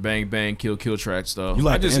murder, bang, bang, kill track stuff. You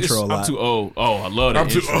like the intro a lot. I'm too old. Oh, I love that. I'm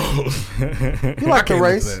too intro. old. You like the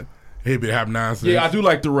race? He'd be having nonsense. Yeah, I do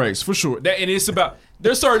like the race for sure. And it's about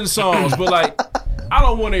there's certain songs, but like I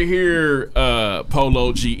don't want to hear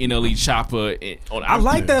Polo G, NLE Chopper. I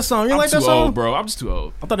like that song. You like that song, old, bro? I'm just too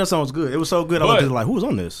old. I thought that song was good. It was so good. I was like, who was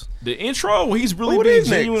on this? The intro when he's really being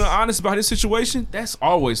genuine and honest about his situation. That's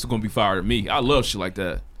always going to be fire to me. I love shit like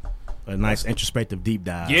that. A nice introspective deep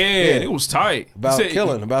dive. Yeah, it was tight. About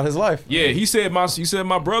killing, about his life. Yeah, he said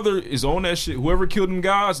my brother is on that shit. Whoever killed them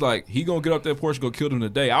guys, like he gonna get up that porch and go kill them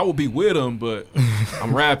today. I will be with him, but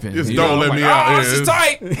I'm rapping. Just don't let me out. This is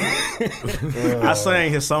tight. I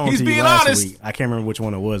sang his song. He's to you being last honest. week. I can't remember which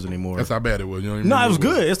one it was anymore. That's how bad it was. You don't even No, it remember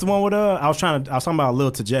was good. It's the one with I was talking about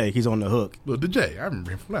Lil Tajay. He's on the hook. Lil Tajay. I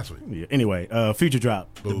remember him from last week. Yeah. Anyway, Future drop.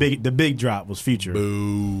 Boo. The big drop was Future.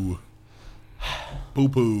 Boo. Poo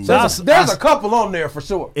poo. There's a couple on there for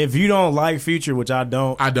sure. If you don't like Future, which I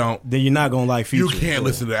don't, then you're not gonna like Future. You can't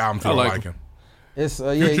listen to the album if you don't like him. It's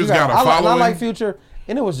Future's got a I following. like Future,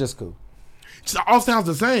 and it was just cool. It all sounds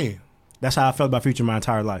the same. That's how I felt about Future my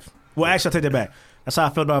entire life. Well, actually, I take that back. That's how I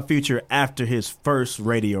felt about Future after his first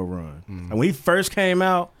radio run. And when he first came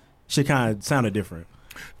out, shit kind of sounded different.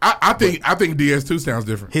 I think DS2 sounds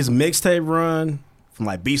different. His mixtape run from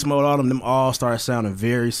like Beast Mode, all them all started sounding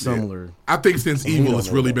very similar. Yeah. I think since Evil, it's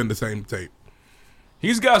really been the same tape.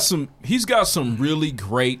 He's got some really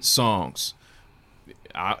great songs.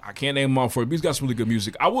 I can't name them all for you, but he's got some really good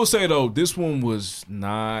music. I will say though, this one was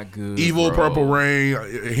not good. Evil, bro. Purple Rain,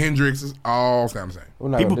 Hendrix, all sound the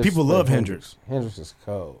same. People love Hendrix. Hendrix is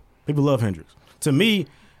cold. People love Hendrix. To me,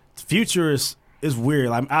 Future is weird.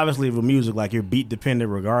 Like obviously with music, like you're beat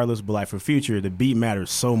dependent regardless, but like for Future, the beat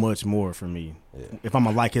matters so much more for me. Yeah. If I'm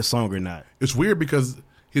gonna like his song or not. It's weird because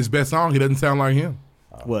his best song, he doesn't sound like him.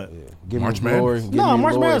 What? Yeah. Give March me glory. Madness. No,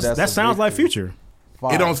 March Madness. That sounds like Future.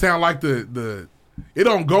 It don't sound like the. It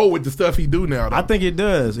don't go with the stuff he do now, though. I think it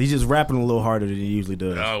does. He's just rapping a little harder than he usually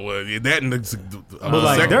does. Oh well, yeah, that and but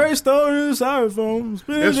like Dirty Story, Styrofoam,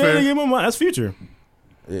 That's fair. That's Future.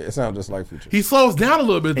 Yeah, it sounds just like Future. He slows down a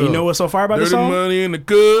little bit, though. And you know what's so far about Dirty this song? Money in the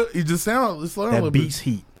good. He just sounds slow down a That little beats bit.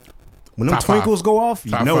 heat. When them Top twinkles five. go off,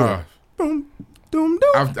 you Top know five. it. Boom, doom,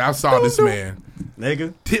 doom. I saw this man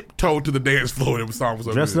Nigga. tiptoe to the dance floor. That song was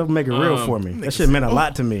so Dress it good. up and make it real for me. That shit meant a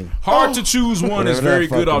lot to me. Hard to Choose One is Whatever very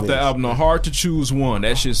that good off fucking the is. album. No, Hard to Choose One.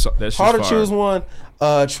 That shit's Hard to fire. choose one.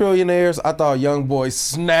 Trillionaires. I thought Young Boy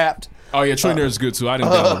snapped. Oh yeah, Trillionaire is good too. I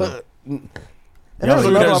didn't download it. And there's Trillionaire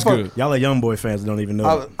another is motherfucker. good. Y'all are Young Boy fans that don't even know.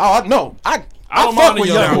 No, I don't fuck mind with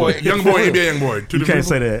the Young Young Boy. Young Boy, NBA Young Boy. Two You can't different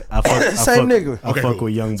say that. I fuck, Same nigga. I fuck cool.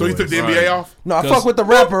 with Young So Boys. he took the Right. NBA off? No, I 'Cause- fuck with the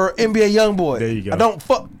rapper NBA Young Boy. There you go. I don't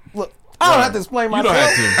fuck. Look, I don't have to explain You don't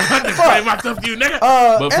myself. have to. I just play my stuff to you, nigga.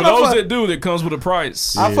 But for and I those fuck- that do, it comes with a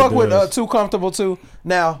price. I Yeah, fuck it with does. Too Comfortable too.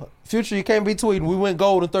 Now, Future, you can't be tweeting. We went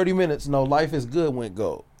gold in 30 minutes. No, Life is Good went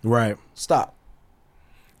gold. Right. Stop.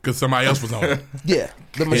 Because somebody else was on it. Yeah,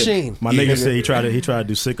 the machine. My nigga said he tried to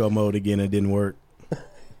do sicko mode again and it didn't work.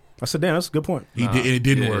 I said, damn, that's a good point. He did, and it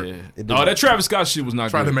didn't Yeah. work. Oh, that Travis Scott shit was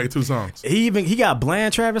not Tried to good. make 2 songs. He got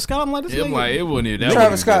bland Travis Scott. I'm like, this I'm nigga. like, it wasn't even that.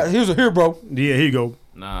 Travis wasn't Scott, he was a hero. Yeah, here you go.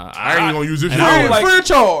 Nah, I ain't gonna use this and shit. I anyway. don't like. Free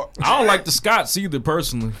charge. I don't like the Scotts either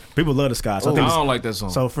personally. People love the Scott. So I don't like that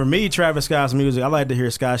song. So for me, Travis Scott's music, I like to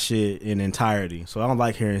hear Scott shit in entirety. So I don't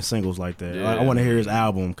like hearing singles like that. Yeah. I want to hear his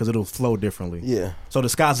album because it'll flow differently. Yeah. So the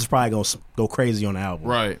Scotts is probably gonna go crazy on the album,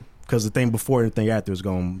 Right. Because the thing before and the thing after is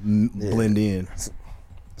gonna blend in.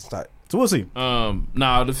 It's tight. So we'll see.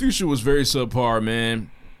 Nah, the Future was very subpar,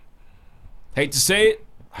 man. Hate to say it.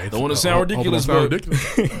 Don't want to sound ridiculous, but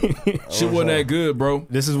shit wasn't that good, bro.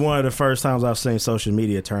 This is one of the first times I've seen social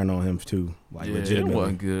media turn on him too. Like Yeah, it legitimately.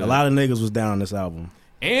 wasn't good. A lot of niggas was down on this album.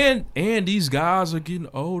 And these guys are getting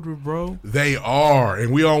older, bro. They are,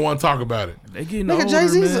 and we don't want to talk about it. They getting Nigga, older,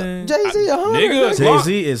 Jay-Z's man. Jay-Z 100. Nigga,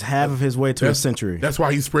 Jay-Z is half of his way to a century. That's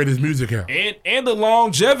why he spread his music out. And the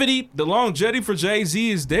longevity for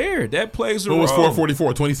Jay-Z is there. That plays a What role. was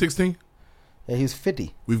 444, 2016? Yeah, he's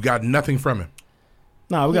 50. We've got nothing from him.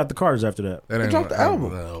 Nah, we got the Carters after that. That He dropped the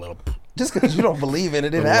album. Just because you don't believe in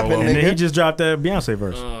it, it happened, And then he nigga. just dropped that Beyonce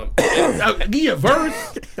verse. Give you a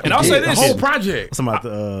verse. And I'll say The this. whole project. Some about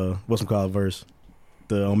the what's it called verse,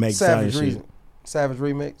 the Omega Savage Stallion shit. Reason. Savage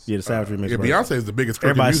remix. Yeah, the Savage remix. Yeah, right. Beyonce is the biggest.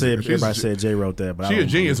 Everybody music. said Jay wrote that, but She I a don't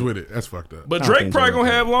genius believe with it. That's fucked up. But I don't Drake think probably Jay gonna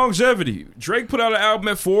wrote have longevity. Drake put out an album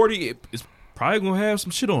at 40. It's probably gonna have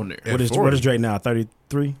some shit on there. What is Drake now?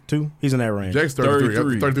 33, 2? He's in that range. Jake's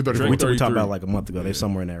 33, 34. We talked about like a month ago. They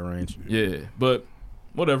somewhere in that range. Yeah, but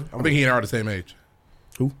whatever. I think he and I are the same age.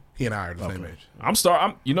 Who? He and I are the same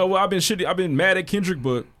age. You know what? I've been shitty. I've been mad at Kendrick,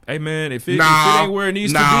 but hey, man, if it ain't where it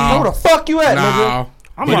needs to be, Where the fuck you at, nigga?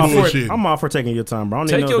 I'm all for taking your time, bro.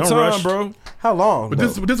 Take your don't time, rush. bro. How long? But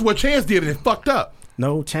this is what Chance did, and it fucked up.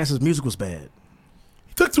 No, Chance's music was bad.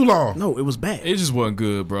 He took too long. No, it was bad. It just wasn't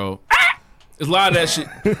good, bro. It's a lot of that shit.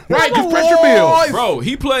 Right, because pressure builds. Bro,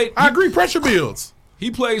 he played. I agree, pressure builds.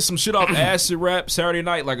 He played some shit off acid rap Saturday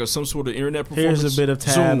night, like some sort of internet performance. Here's a bit of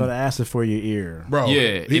tab Zoom. of the acid for your ear, Bro.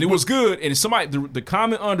 Yeah, and it was good. And somebody, the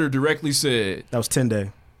comment under directly said, that was 10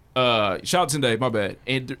 Day. Shout out 10 Day, my bad.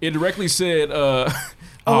 And it directly said,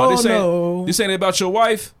 no. This ain't about your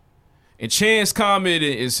wife. And Chance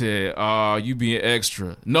commented and said, you being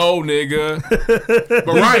extra. No, nigga. But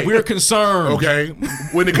right. We're concerned. Okay.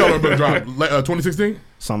 When did Color Book drop? 2016?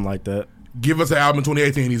 Something like that. Give us an album in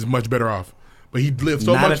 2018, he's much better off. But he lived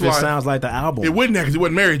so Not much if it life. sounds like the album. It wouldn't have because he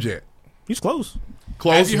wasn't married yet. He's close.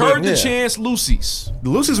 Have you heard the yeah. Chance Lucy's? The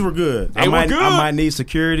Lucy's were good. They were good. I might need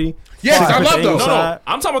security. Yes, I love those. No,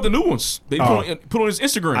 I'm talking about the new ones. They put on his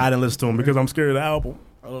Instagram. I didn't listen to him because I'm scared of the album.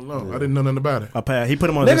 I don't know. I didn't know nothing about it. He put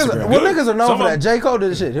him on his Niggas, Instagram. well, niggas are known Some for of that. J. Cole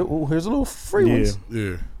did this shit. Here's a little free ones.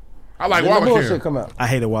 Yeah. I like Then the bullshit Walla come out. I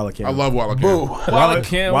hated Walla Cam. I love Walla Cam. Boo. Walla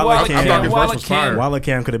Cam. I thought his verse was fire. Walla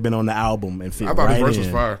Cam could have been on the album and fit I thought right his verse was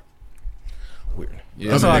in. fire.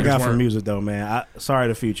 Yeah, That's all I got niggas for weren't. music, though, man. Sorry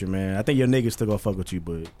to Future, man. I think your niggas still gonna fuck with you,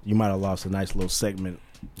 but you might have lost a nice little segment.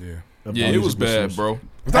 Yeah. Yeah, it was bad, bro.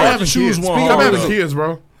 Stop having choose kids. one. Stop having hard. kids,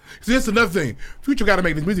 bro. See, that's another thing. Future got to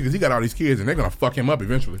make this music because he got all these kids, and they're gonna fuck him up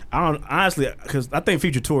eventually. I don't honestly because I think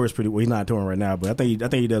Future tour is pretty. Well, he's not touring right now, but I think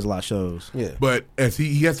he does a lot of shows. Yeah. But as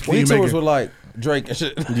he has to Well, he continue tours making, with like Drake and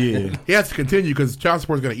shit. Yeah, he has to continue because child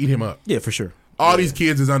support is gonna eat him up. yeah, for sure. All these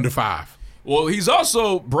kids is under 5. Well, he's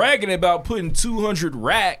also bragging about putting 200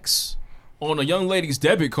 racks on a young lady's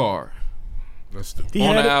debit card That's stupid. He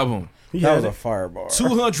on had the it. album. He That had was it. a firebar.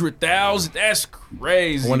 200,000. That's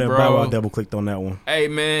crazy, One that Bow Wow bro. double clicked on that one. Hey,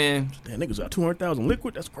 man. Damn, niggas got 200,000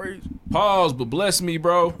 liquid. That's crazy. Pause, but bless me,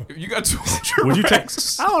 bro. If you got 200 Would you take?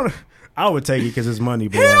 racks, I would take it because it's money.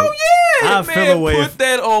 But hell like, yeah, I man. feel away Put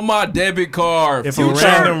that on my debit card. if a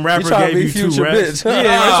random rapper trying to gave be you 2 Future racks. bitch.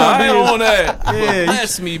 Yeah, I ain't on that. Yeah,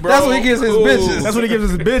 Bless me, bro. That's what he gives his bitches. that's what he gives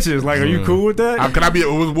his bitches. Like, are you cool with that? Can I be?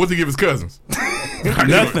 What's he give his cousins?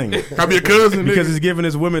 Nothing. Can I be a cousin? Because nigga? he's giving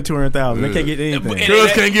his women 200,000. They can't get anything. And-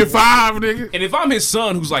 Cuz can't get 5, nigga. And if I'm his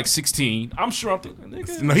son, who's like 16, I'm sure I'm thinking,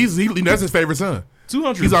 nigga, No, that's his favorite son.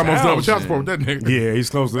 200. He's almost done with child support with that nigga. Yeah, he's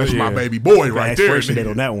close to That's yeah. my baby boy right there. Expiration date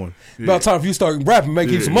nigga. on that one. About time for you start rapping, make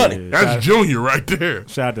you some money. Yeah. That's Junior right there.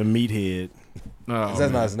 Shout out to Meathead. Oh,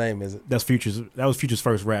 That's not his name, is it? That's Future's. That was Future's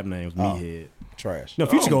first rap name. Was Meathead. Trash. No,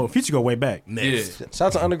 Future go way back. yeah. Shout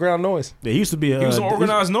out to Underground Noise. Yeah, he used to be. He was an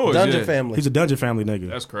organized noise. Dungeon yeah. Family. He's a Dungeon Family nigga.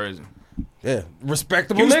 That's crazy. Yeah.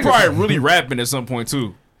 Respectable He was nigga. probably really rapping at some point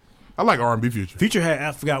too. I like R&B Future. Future had.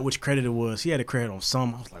 I forgot which credit it was. He had a credit on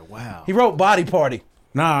some. I was like, wow. He wrote Body Party.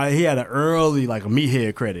 Nah, he had an early like a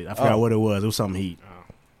Meathead credit. I forgot what it was. It was something heat.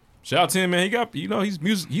 Shout out to him, man. He got, he's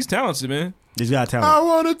music. He's talented, man. He's got talent. I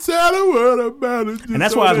want to tell the world about it. And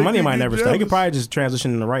that's why his money might never stay. He could probably just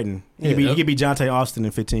transition into writing. He could be Jonte Austin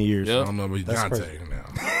in 15 years. Yep. I don't know about Jonte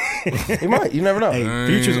now. He might. You never know. Hey,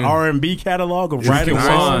 Future's R&B catalog of It's writing nice,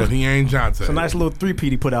 songs. but he ain't Jonte. It's a nice little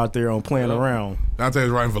 3-peat he put out there on Playing Around. Jonte's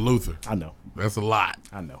writing for Luther. I know. That's a lot.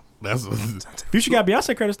 I know. That's Future got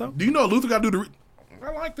Beyonce credits though. Do you know Luther got to do the?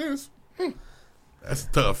 I like this. That's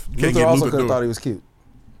tough. You can't Luther get also Luther could have to thought it. he was cute.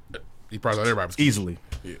 He probably thought everybody was cute. Easily.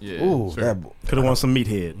 Yeah. Ooh, sure. that boy. Could have won some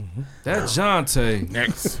Meathead. That Jonte.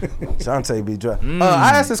 Next. Shantae be dry.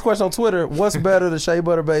 I asked this question on Twitter. What's better, the Shea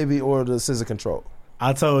Butter Baby or the Scissor Control?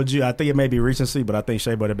 I told you, I think it may be recency, but I think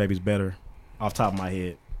Shea Butter Baby's better off top of my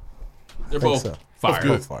head. They're Think both so. fire.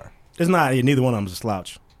 Both fire. It's not, neither one of them's a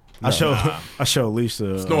slouch. I show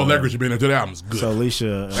Alicia. Snow Allegra should be in there. That album's good. So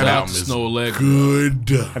Alicia. That album is Snow Allegra. good.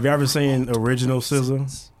 Have you ever seen original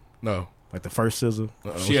SZA? No. Like the first SZA?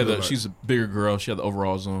 She's a bigger girl. She had the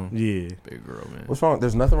overalls on. Yeah. Big girl, man. What's wrong?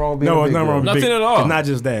 There's nothing wrong with being No, a it's big nothing girl. wrong with Nothing big. at all. It's not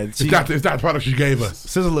just that. It's not the product she gave us.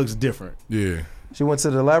 SZA looks different. Yeah. She went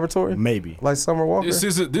to the laboratory? Maybe. Like Summer Walker? This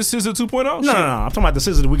is a 2.0? No, I'm talking about the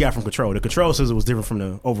SZA that we got from Control. The Control SZA was different from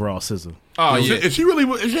the overall SZA. Oh, yeah. If she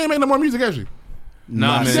ain't make no more music, has she?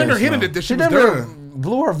 Nah, She man. never hinted that she She was never done.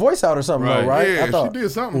 blew her voice out or something, Right. though, right? Yeah, I thought. she did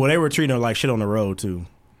something. Well, they were treating her like shit on the road, too.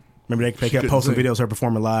 Remember they kept posting videos of her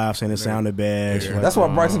performing live, saying it sounded bad. Yeah. That's why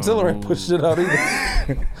Bryson Tiller ain't pushed shit out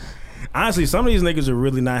either. Honestly, some of these niggas are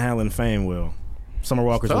really not handling fame well. Summer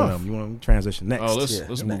Walker's one of them. You want to transition next? Oh,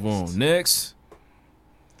 let's move on. Next.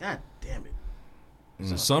 God damn it.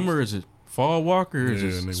 Is it summer? Is it fall Walker? Is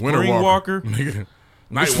it spring winter Walker?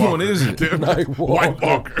 Night Which Walker. one is it? Night White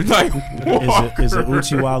Walker. Night Walker. Is it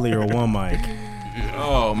Uchiwali or one mic?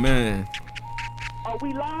 Oh man. Are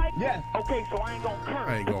we live? Yes. Okay, so I ain't gonna curse.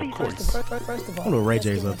 I ain't gonna curse. I don't know what Ray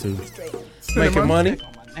J's up to. Making money.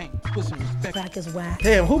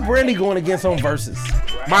 Damn, who Brandy going against on verses?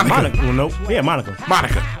 Monica. Well, nope. Yeah, Monica.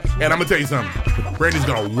 Monica. And I'm gonna tell you something. Brandy's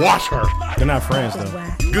gonna wash her. They're not friends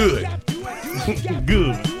though. Good.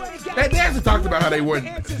 Good. They actually talked about how they were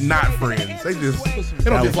not friends. They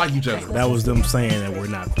don't dislike each other. That was them saying that we're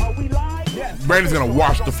not cool. Brandy's gonna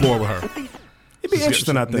wash the floor with her. It'd be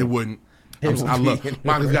interesting, I think. It wouldn't. I love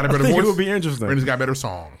Monica's got a better I think voice. it would be interesting. Brandy's got better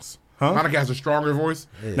songs. Huh? Monica has a stronger voice.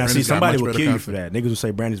 Now, Brandy's see, got somebody much would better kill you content. for that. Niggas would say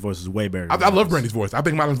Brandy's voice is way better. I love Brandy's voice. I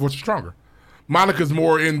think Monica's voice is stronger. Monica's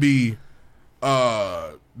more in the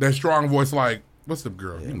that strong voice, like what's the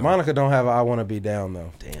girl? You know. Monica don't have a I Want to Be Down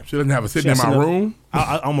though. Damn. She doesn't have a sitting in my room.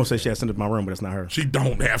 I almost said she had sitting in my room, but it's not her. She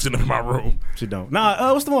don't have sitting in my room. She don't.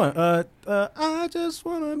 Nah, what's the one? I just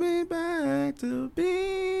wanna be back to be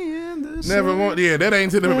in the Never want. Yeah, that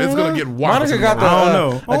ain't sitting. It's gonna get wild. Monica got the. I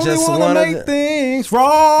don't know. I just wanna make things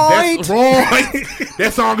right. That's right.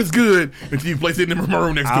 That song is good until you play sitting in my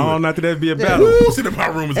room next to it. I don't know if that'd be a battle. Woo, sitting in my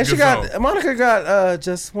room is And a she good got song. Monica got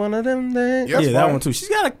just one of them things. Yes, Yeah, that one too. She's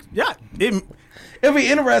got It'd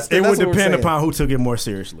be interesting. It That's would what we're depend saying. upon who took it more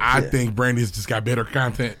seriously. I think Brandy's just got better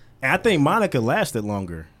content. And I think Monica lasted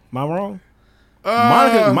longer. Am I wrong?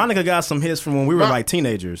 Monica got some hits from when we were like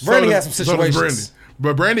teenagers. Brandy had some So does situations. Brandy.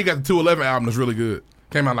 But Brandy got the 211 album that's really good.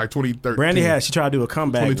 Came out like 2013. Brandy she tried to do a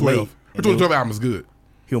comeback 2012. late. Her 2012 album is good.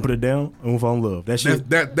 He gonna put it down and move on love. That shit.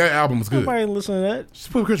 That album was good. Nobody listen to that. She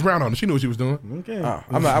put Chris Brown on it. She knew what she was doing. Okay.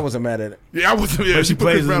 I wasn't mad at it. Yeah, I was. Yeah, When she put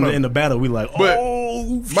plays Chris Brown on in it. the battle, we like, But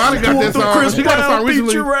oh, Monica got that song. Chris She got a song Brown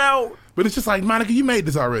recently. feature out. But it's just like, Monica, you made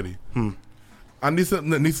this already. I need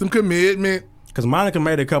some commitment. Because Monica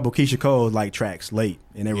made a couple Keisha Cole like tracks late,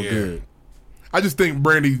 and they were good. I just think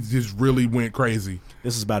Brandy just really went crazy.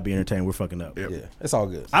 This is about to be entertaining. We're fucking up. Yep. Yeah, it's all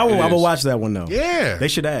good. I will watch that one though. Yeah. They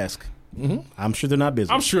should ask. I'm sure they're not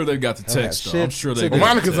busy. I'm sure they got the text though. shit. I'm sure they. Well, got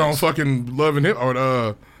Monica's the on text. fucking Love and Hip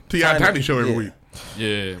or T.I. Tiny show every week.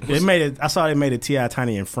 Yeah. They made it. I saw they made it T.I.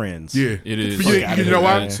 Tiny and Friends. Yeah, It is. But you Okay, know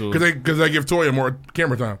why? I didn't Because they give Toya more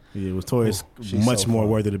camera time. Yeah, with Toya's she's much so more fun.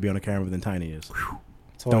 worthy to be on the camera than Tiny is. Toya's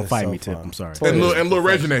Don't fight so me, Tip. fun. I'm sorry. Toya And Lil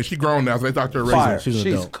Regine, she grown now, so they talk to her Fire. regular. She's an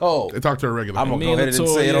She's adult. cold. They talk to her regular. I'm gonna Me go and ahead and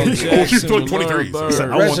say it on Latoya the she's Jackson 23. with So I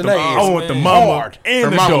want Regine the, I want the is mama hard. and her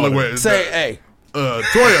the mama daughter. look weird. Say, hey,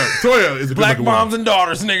 Toya is a good black looking moms woman. and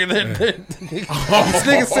daughters, nigga. These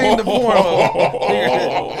niggas seen the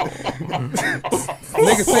porno.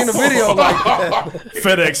 Niggas seen the video like that.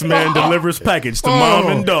 FedEx man delivers package to mom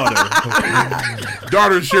and daughter.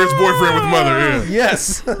 Daughter shares boyfriend with mother. Yeah.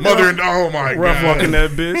 Yes. Mother and oh my Rough god. walking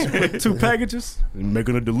that bitch with 2 packages and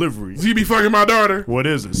making a delivery. You be fucking my daughter. What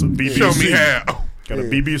is it? It's a BBC. Show me how. Got a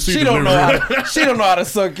BBC She don't delivery. know how. She don't know how to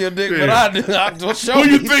suck your dick, but Yeah. I do. I just show Who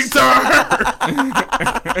you me. think to her?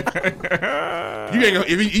 You ain't gonna,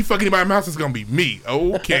 if he fucking anybody in my house, it's gonna be me.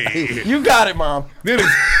 Okay. You got it, mom. Then it's,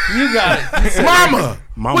 You got it. Mama,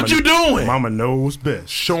 Mama, what you doing? Mama knows best.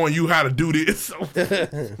 Showing you how to do this.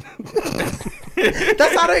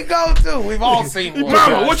 That's how they go too. We've all seen one.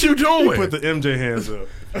 Mama, what you doing? Put the MJ hands up.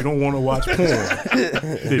 You don't want to watch porn.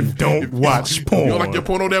 Then don't watch porn. You don't like your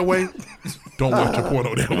porno that way? Don't watch your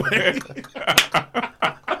porno that way.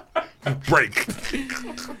 Break.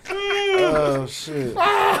 Oh shit.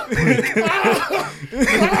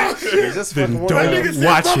 Just Then fucking don't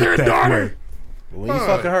watch it that way. When you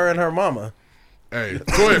fucking her and her mama. Hey,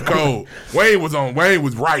 Toya Cole. Wayne was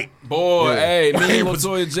right. Boy, hey, me and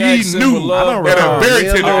Latoya He Jackson knew would love at a her. very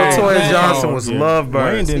Yeah, tender age. Latoya Johnson was love Wayne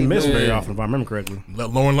birds. didn't miss did. very often, if I remember correctly.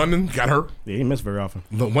 Lauren London got her. Yeah, he missed very often.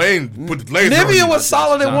 Wayne put the laser on Nivea you. was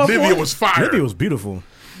solid at one Nivea point. was fire. Nivea was beautiful.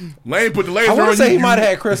 Lane put the laser I on want you. to say he might have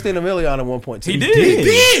had Christina Milian at one point too. He did. He did.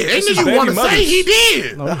 This Ain't is you baby want to say mothers. he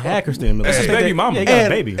did. No, he had Christina Miller. That's his I think baby they- mama. Yeah, he got a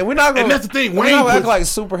baby. And we're not gonna. And that's the thing, We're Wayne not gonna act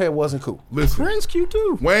puts- like Superhead wasn't cool. Listen, Friends cute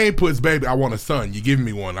too. Wayne puts baby, I want a son. You giving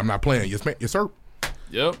me one. I'm not playing. Yes, man. Yes, sir.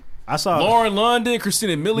 Yep. I saw Lauren London,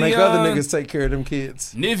 Christina Milian, Make other niggas take care of them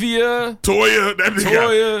kids. Nivea. Toya. That nigga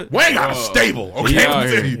Toya. got, Wayne got a stable. Okay, he I'm out telling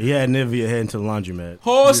here. you. He had Nivea heading to the laundromat.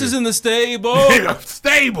 Horses in the stable. Nigga,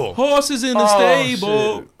 stable. Horses in the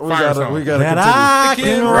stable. We gotta song. continue. That I Can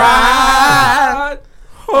can ride. ride.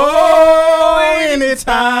 Oh, anytime.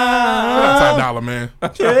 Top dollar, man.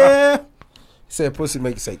 Yeah. He said pussy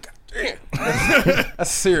make you say, God damn. That's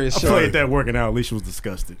serious I shit. played that working out. Alicia was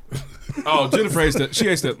disgusted. Oh, Jennifer hates that. She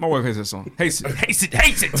hates that. My wife hates that song. Hates it.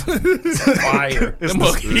 Fire.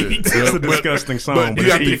 It's a disgusting song. But you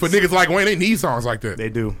got it for niggas like Wayne, they need songs like that. They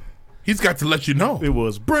do. He's got to let you know. It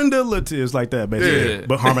was Brenda Latiz like that, basically, Yeah.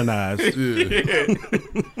 but harmonized.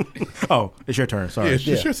 Oh, it's your turn. Sorry. Yeah,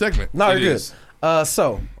 it's your segment. No, It you're is. good.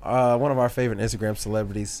 So, one of our favorite Instagram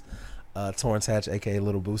celebrities, Torrance Hatch, a.k.a.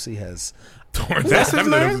 Little Boosie, has... Torrance That's Hatch. I his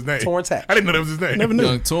didn't know that name? was his name. Torrance Hatch. I didn't know that was his name. Never knew.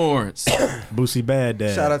 Young Torrance. Boosie Bad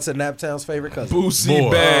Dad. Shout out to Naptown's favorite cousin. Boosie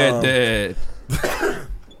Boy. Bad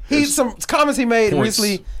Dad. Some comments he made Points.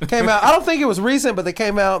 recently came out. I don't think it was recent, but they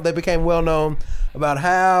came out. They became well known about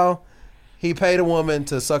how he paid a woman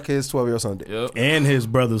to suck his 12-year-old son dick. Yep. And his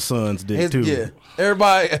brother's sons did too. Yeah,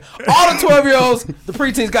 everybody, all the 12-year-olds, the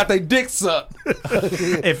preteens got their dick sucked.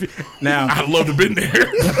 Now, I'd love to have been there.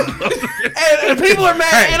 and people are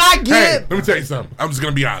mad, and I get Let me tell you something. I'm just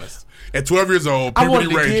going to be honest. At 12 years old, I wanted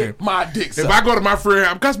puberty to raging. get my dick If sucked. I go to my friend,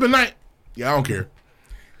 I'm cusping night. Yeah, I don't care.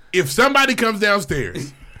 If somebody comes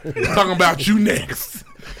downstairs talking about you next,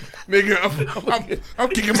 nigga, I'm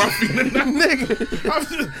kicking my feet in that nigga. I'm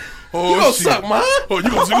just, You gonna suck mine? Oh, you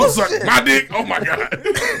gonna suck my dick? Oh my god!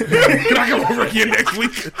 Can I come over again next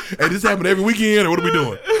week? Hey, this happen every weekend, or what are we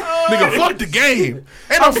doing? Nigga, fuck the game.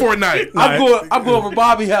 Ain't no Fortnite. I'm going over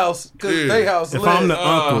Bobby's house because they house. if lit. I'm the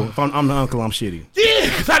uncle, if I'm the uncle, I'm shitty. Yeah,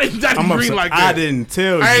 because I didn't I'm green upset. like that. I didn't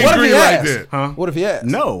tell you. I ain't What if green he like asked? that. Huh? What if he asked?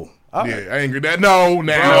 No. Yeah, I ain't agree that. No,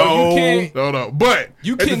 now. Bro, you can't. No. But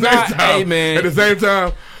You at the same cannot- time, hey, man. At the same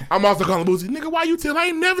time, I'm also calling Boosie, nigga, why you tell? I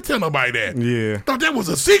ain't never tell nobody that. Yeah. Thought that was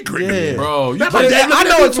a secret. Yeah. Nigga. Bro, you That's But my dad I looking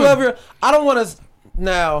know at a me. 12-year. I don't want to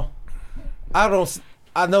now.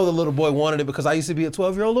 I know the little boy wanted it because I used to be a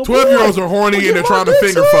 12-year-old little 12-year-olds boy. are horny Well, and they're get trying my to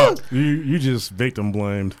dick finger sucked. fuck. You just victim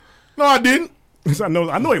blamed. No, I didn't. I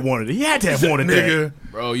know he wanted it. He had to have wanted that. Nigga,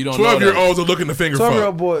 Bro, you don't know that. 12-year-olds are looking to finger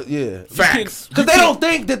 12-year-old fuck. boy, yeah. Facts. Because they don't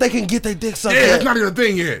think that they can get their dick sucked. Yeah, yet. it's not even a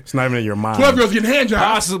thing yet. It's not even in your mind. 12-year-olds getting hand jobs.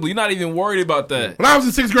 Possibly. You're not even worried about that. When I was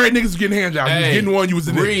in 6th grade, niggas was getting hand jobs. You was Hey, getting one, you was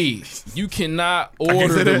in it. breathe. You cannot can't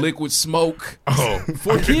order say the that? liquid smoke Oh.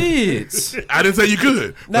 for kids. I didn't say you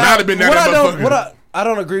could. But Now, I'd have been down what that I don't, motherfucker. what I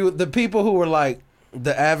don't agree with the people who were like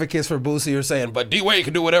the advocates for Boosie are saying, but D Wade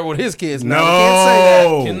can do whatever with his kids. No, we can't say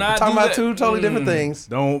that. Cannot We're talking do about that. two totally different things.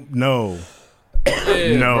 Don't know.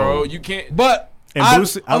 Yeah, No. bro. You can't. But And I,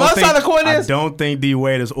 Boosie, on the other side of the coin I is don't think D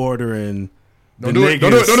Wade is ordering. Don't the do it.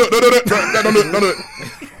 Don't do it. Don't do it. Don't do it. Don't do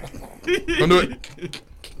it. Don't do it.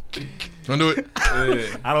 Don't do it.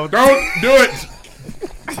 I don't. Don't do it.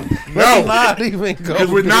 No. not even go. Because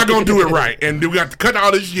we're not going to do it right. And we got to cut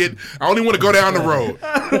all this shit. I only want to go down the road.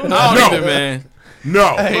 I don't No. either, man.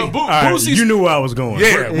 No. But All right, Boosie's you knew where I was going.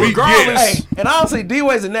 Yeah, we regardless. get it. Hey, and honestly, D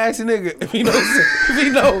Wade's a nasty nigga. If he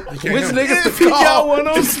knows, which niggas to If he got call. one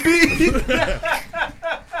on speed.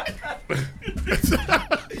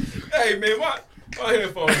 Hey, man, my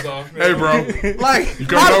headphones off, man. Hey, bro. Like, You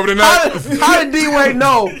coming over tonight? How did D Wade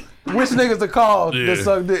know which niggas to call Yeah. that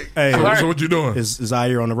suck dick? Hey, So what you doing? is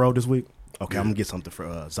Zaire on the road this week? Okay, I'm gonna get something for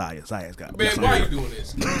Zaire. Zaya's got. Man, why are you doing this?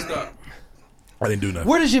 Stop. I didn't do nothing.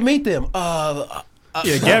 Where did you meet them?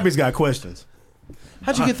 Yeah, Gabby's got questions.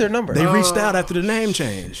 How'd you get their number? They reached out after the name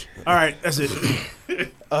change. All right, that's it.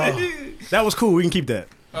 That was cool. We can keep that.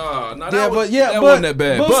 No, Yeah, that but yeah, that but wasn't that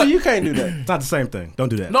bad. Boosie, But you can't do that. It's not the same thing. Don't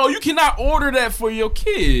do that. no, you cannot order that for your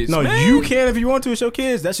kids. No, man. you can if you want to. It's your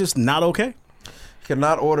kids. That's just not okay.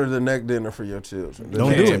 Cannot order the neck dinner for your children.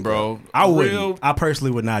 Don't do Man, it, bro. I wouldn't. Real- I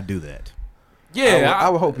personally would not do that. Yeah, I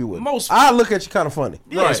would hope you would. Most- I look at you kind of funny.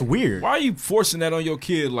 Yeah, it's weird. Why are you forcing that on your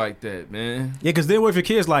kid like that, man? Yeah, because then what if your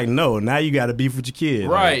kid's like, no, now you got to beef with your kid.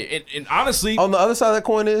 Right, and honestly, On the other side of that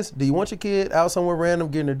coin is, do you want your kid out somewhere random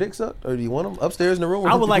getting their dick sucked, or do you want them upstairs in the room?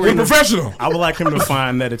 I would like We're him to, professional. I would like him to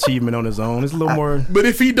find that achievement on his own. It's a little more. But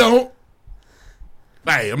if he don't,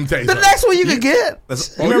 hey, I'm going to tell you the something. next one you could get.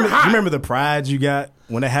 You remember the pride you got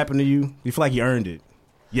when that happened to you? You feel like you earned it.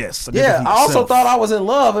 Yes. did it Yeah, for I also myself. thought I was in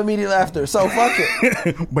love immediately after. So fuck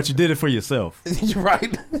it. But you did it for yourself. You You're right.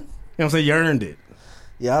 know what I'm saying? You earned it.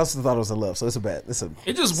 Yeah, I also thought I was in love. So it's a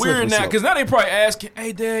it's just slippery weird now slope. because now they probably asking,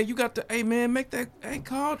 "Hey, Dad, you got the? Hey, man, make that. Hey,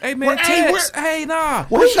 call. Hey, man, Where- hey, text. Hey, nah.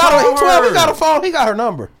 Well, he got a 12. He got a phone. He got her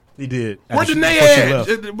number. He did. Where After Danae before she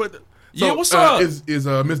at? left. Yeah, what's up? Is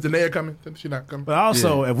Miss Danae coming? She not coming? But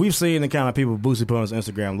also, if we've seen the kind of people Boosie put on his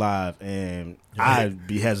Instagram live, and I'd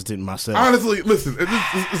be hesitant myself. Honestly, listen,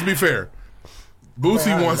 let's be fair.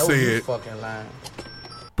 Boosie once said,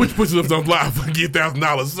 put your pussy lips on live and get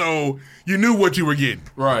 $1,000. So you knew what you were getting.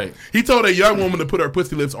 Right. He told a young woman to put her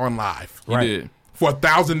pussy lips on live. He did. for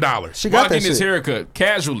 $1,000. She got While that getting his shit. haircut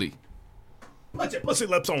casually. Put your pussy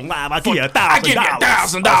lips on live. I give you I give you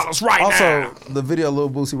 $1,000 right now. Also, the video of Lil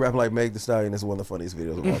Boosie rapping like Meg Thee Stallion is one of the funniest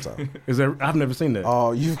videos of all time. Is there? I've never seen that.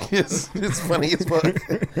 Oh, it's funny as fuck.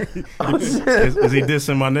 Is he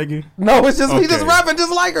dissing my nigga? No, it's just he just Okay. rapping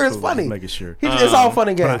just like her. It's Cool, funny. just making sure. It's all fun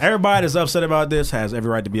and games. But everybody that's upset about this has every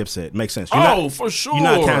right to be upset. Makes sense. For sure.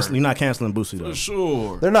 You're not canceling Boosie though. For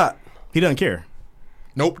sure. They're not. He doesn't care.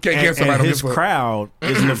 Nope, can't And, cancel somebody. and I don't his give a fuck. crowd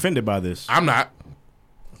isn't offended by this. I'm not.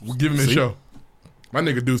 We'll give him his See? show. My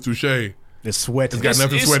nigga Deuce Touche. It's sweaty. He's got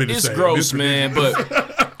nothing sweaty to It's say. gross, This man.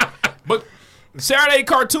 But Saturday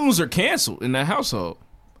cartoons are canceled in that household.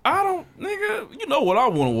 I don't, nigga. You know what I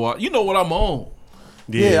want to watch. You know what I'm on.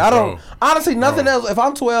 Yeah, I don't. Honestly, nothing else. If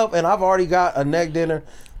I'm 12 and I've already got a neck dinner,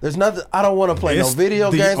 there's nothing. I don't want to play no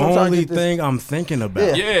video games. The I'm trying to only get this. thing I'm thinking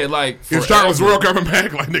about. Yeah, like If Charlotte's World coming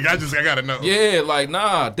back, like nigga, I gotta know. Yeah, like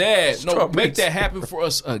nah, Dad, no, Strawberries. make that happen for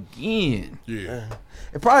us again. Yeah.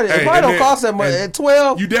 It probably Hey, don't and then- cost that much. and At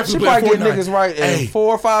 12, you definitely she play probably get Fortnite. niggas right in Hey.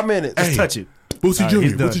 4 or 5 minutes. Hey. Touch it. Boosie All right,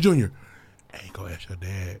 he's Jr. done. Boosie Jr. Hey, go ask your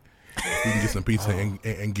dad. You can get some pizza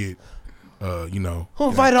and get, you know. Who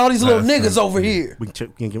invited all these little last niggas time. over here? We can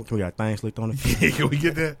check. Can we got things licked on it? Can we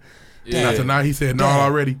get that? Yeah. Not tonight. He said no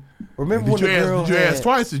already. Remember Did when you the girl ask? Did you ask had-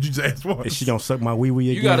 twice? Did you just ask once? Is she gonna suck my wee wee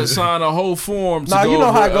again? You gotta sign a whole form to Nah, go you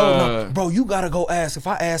know how it over, goes. No, bro, you gotta go ask. If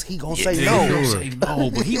I ask, he gonna say he no. gonna say no,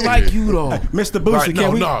 but he like you though. Mr.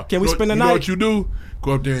 Boosie, can we spend the You know night? what you do?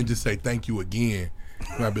 Go up there and just say thank you again.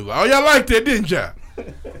 And I'll be like, oh, y'all liked that, didn't y'all?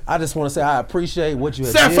 I just want to say I appreciate what you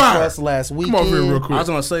had Sapphire. did for us last weekend. Come over here real I quick. was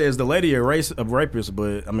gonna say, is the lady a rapist?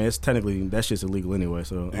 But I mean, it's technically that shit's illegal anyway.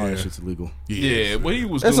 So all that shit's illegal. Yeah, what he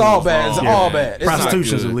was It's doing all was bad. It's wrong. all Yeah. bad. It's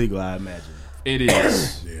Prostitution's not good. illegal, I imagine. It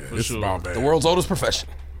is. Yeah, for it's sure. all bad. The world's oldest profession.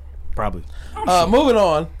 Probably. Moving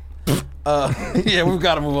on. Yeah, we've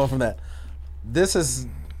got to move on from that. This is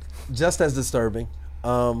just as disturbing.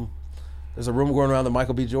 There's a rumor going around that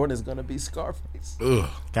Michael B. Jordan is going to be Scarface. Ugh.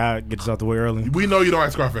 Gotta get this out the way early. We know you don't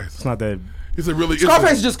like Scarface. It's not that. It's a really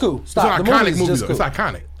Scarface is just cool. Stop. It's The an movie iconic is movie. just Though. cool. It's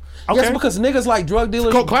iconic. Okay. Yes, because niggas like drug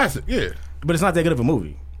dealers. Cult classic. Yeah. But it's not that good of a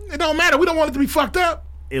movie. It don't matter. We don't want it to be fucked up.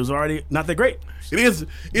 It was already not that great. It is.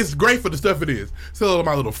 It's great for the stuff it is. Still,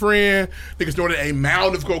 my little friend. Niggas doing a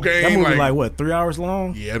mound of cocaine. That movie like what, 3 hours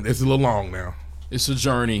long? Yeah, it's a little long now. It's a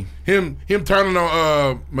journey. Him turning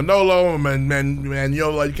on Manolo and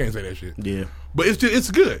Maniola. You can't say that shit. Yeah. But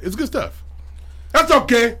it's good. It's good stuff. That's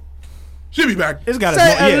okay. She'll be back. It's got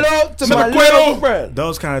Say hello to my little friend.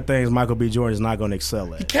 Those kind of things Michael B. Jordan is not going to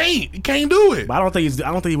excel at. He can't do it. But I don't think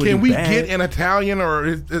he would Can do we bad. get an Italian or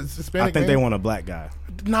a Hispanic? I think they name? want a black guy.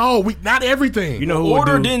 No, not everything. You know who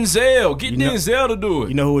Order would do, Denzel. Get you know- Denzel to do it.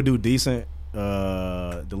 You know who would do decent?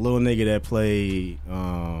 The little nigga that played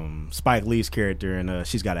Spike Lee's character and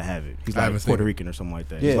She's Gotta Have It. He's I like haven't seen Puerto it. Rican or something like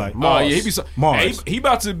that. Yeah, He's like Oh yeah, he be so, Mars. He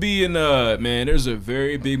about to be in man. There's a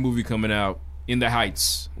very big movie coming out In the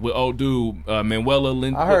Heights with old dude Manuela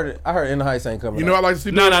Lind. I heard it. I heard In the Heights ain't coming. You know, I like to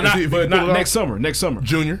see. No, that. not If he but can not pull it off. next summer. Next summer.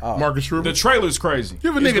 Junior, Marcus Schruber. The trailer's crazy.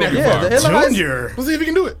 You have a It's nigga that gonna can be fire. the In the Heights. Junior. Let's see if he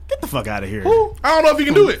can do it. Get the fuck out of here. I don't know if he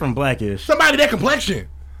can do it. From Blackish. Somebody that complexion.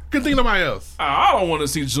 Couldn't think of nobody else. I don't want to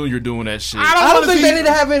see Junior doing that shit. I wanna don't think see- they need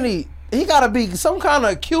to have any. He got to be some kind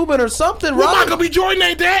of Cuban or something, Well, right? Michael B. Jordan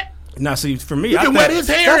ain't that. Now, see, for me, He I can think, wet his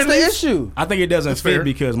hair. That's at the least. issue. I think it doesn't That's fit fair.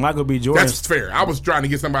 because Michael B. Jordan. That's fair. I was trying to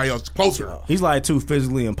get somebody else closer. He's like too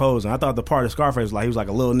physically imposing. I thought the part of Scarface was like he was like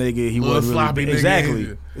a little nigga. He Little wasn't sloppy really nigga.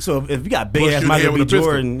 exactly. So if you got big Push ass your Michael head B. with a pistol.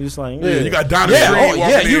 Jordan, it's like Yeah, you got Donnie Yeah, Street oh, walking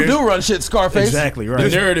yeah, you in. do run shit, Scarface. exactly The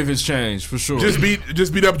right. narrative has changed for sure. Just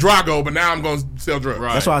beat up Drago, but now I'm going to sell drugs.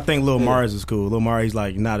 Right. That's why I think Lil Mars is cool. Lil Mars, he's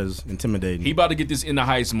like not as intimidating. He about to get this In the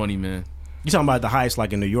Heights money, man. You talking about the heist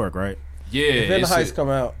like in New York, right? Yeah, If In the it's Heights a- come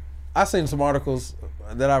out, I seen some articles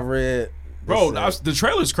that I've read. bro. That said- The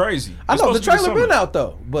trailer's crazy. I It's know the supposed to be this trailer been summer. out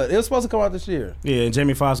though, but it was supposed to come out this year. Yeah, and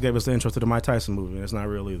Jamie Foxx gave us the intro to the Mike Tyson movie. That's not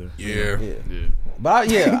real either. Yeah. But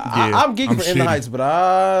I'm geeking I'm for In the shitty. Heights,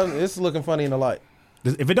 but it's looking funny in the light.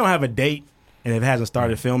 If it don't have a date and it hasn't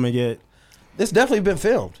started filming yet, It's definitely been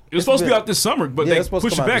filmed. It was supposed to be out this summer, but Yeah, they it's supposed to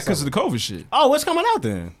pushed it come out back this because of the COVID shit. oh, what's coming out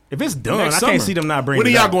then? If it's done, Next I summer. can't see them not bringing When are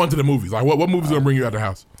it y'all out. going to the movies? Like, what movies gonna bring you out the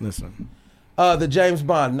house? Listen, The James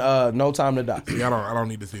Bond, No Time to Die, Yeah, I don't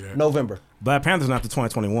need to see that. November. Black Panther's not to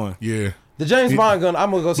 2021. Yeah. The James Bond gun,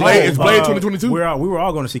 I'm gonna go see. Blade- it. it's Blade 2022? We were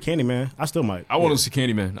all going to see Candyman. I still might. I want to see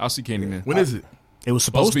Candyman. I'll see Candyman. When is it? It was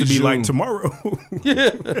supposed to be June. like tomorrow.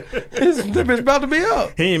 This bitch about to be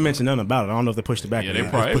up. He ain't mentioned nothing about it. I don't know if they pushed it back. Yeah, or they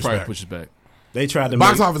not. probably pushed back. push it back. They tried to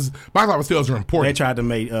Box make, office sales are They important. tried to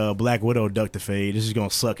make Black Widow duck the fade. This is gonna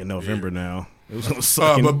suck in November now. It was gonna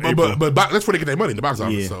suck in but April. that's where they get their money in the box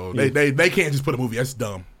office. Yeah, So yeah. they can't just put a movie. That's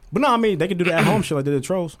dumb. But no, I mean they can do the at home shit like they did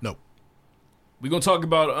Trolls. No. We gonna talk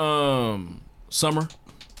about summer.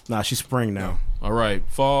 Nah, she's spring now. All right,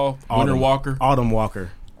 fall. Winter Walker. Autumn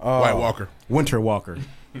Walker. White Walker. Winter Walker.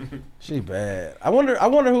 She bad. I wonder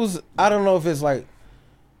who's. I don't know if it's like.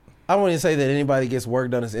 I wouldn't say that anybody gets work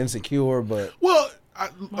done as insecure, but Well,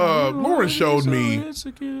 Lauren showed me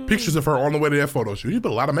pictures of her on the way to that photo shoot. He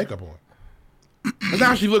put a lot of makeup on. And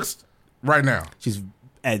now she looks right now. She's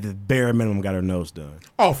at the bare minimum got her nose done.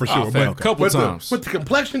 Oh, for sure. a couple times. But the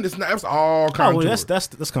complexion, it's all Oh, contour. well,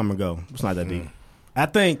 that's come and go. It's not that deep.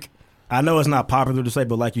 I know it's not popular to say,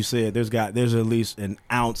 but like you said, there's at least an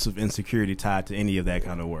ounce of insecurity tied to any of that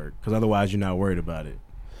kind of work, because otherwise you're not worried about it.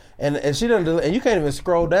 and she done. And you can't even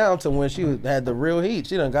scroll down to when she had the real heat.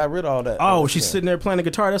 She done got rid of all that. Oh, she's sitting there playing the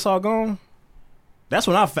guitar. That's all gone. That's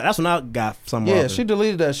when I got Summer Walker. Yeah, she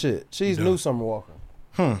deleted that shit. She's new Summer Walker.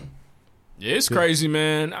 Yeah, it's crazy,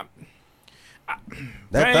 man.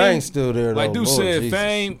 That Fame, thing's still there, though. Like dude Lord said,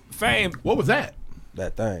 Jesus. fame. What was that?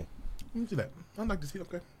 That thing. Let me see that. I'd like to see it.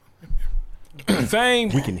 Okay. Fame.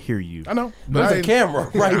 We can hear you. I know. There's a camera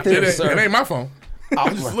right there, sir. It ain't my phone. I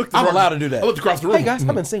just looked. I'm allowed to do that. I looked across the room. Hey guys,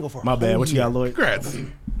 I've been single for My bad. What you got, Lloyd? Congrats.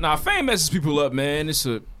 Nah, fame messes people up, man. It's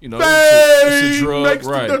a Fame it's a drug, makes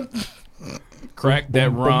right? Crack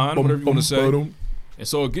that Ron, whatever you want to say. Boom. And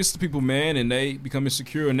so it gets to people, man, and they become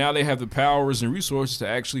insecure, and now they have the powers and resources to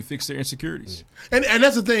actually fix their insecurities. And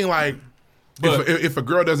that's the thing, like, if a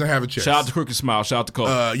girl doesn't have a chest, Shout out to Crooked Smile, shout out to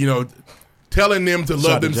Cole. Telling them to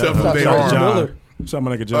love themselves who they Shout out to are. John.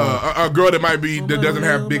 Something like a John. A girl that doesn't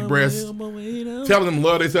have big breasts, telling them to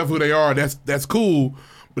love themselves who they are. That's cool.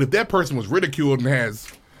 But if that person was ridiculed and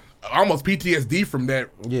has almost PTSD from that,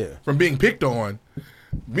 from being picked on,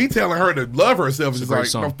 me telling her to love herself is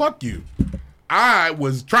like, no, fuck you. I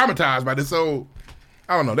was traumatized by this, so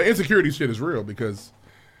I don't know. The insecurity shit is real because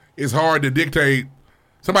it's hard to dictate.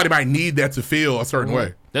 Somebody might need that to feel a certain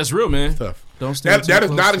way. That's real, man. It's tough. Don't stand that too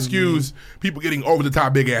does not close to excuse people getting over the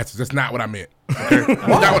top big asses. That's not what I meant. Okay? That's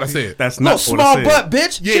not what I said. That's No not what I small said. butt,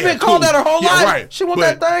 bitch. Yeah, She been cool. called that her whole Yeah, life. right. She want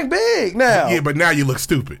But- that thing big now. Yeah, but now you look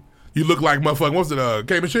stupid. You look like motherfucking, what's it,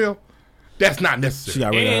 K. Michelle? That's not necessary. She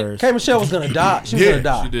got rid of hers. K. Michelle was gonna die. She was gonna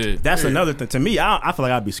die. She did. That's another thing. To me, I feel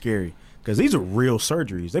like I'd be scary. Because these are real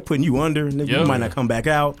surgeries. They putting you under, nigga. You might not come back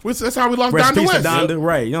out. That's how we lost Rest Donda peace to West. Donda,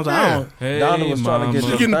 right. You know what I'm saying? Donda was trying to get She's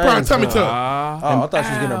them getting things prime tummy done. tuck. Oh, I thought she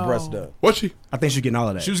was getting her breast done. What's she? I think she's getting all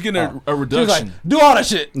of that. She was getting a She was reduction. like, do all that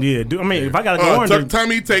shit. Yeah, I mean, if I got to go under, Tuck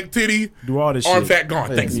tummy, take titty, do all this arm shit. fat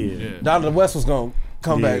gone. Thanks. Yeah. Donda West was gonna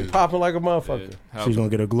come Yeah. back popping like a motherfucker. She's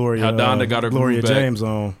going to get a Gloria, how Donda got her Gloria groove back. James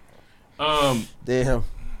on. Damn.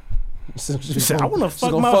 She said, I want to She's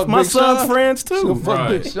fuck gonna my Big son's Sean. friends, She too. gonna fuck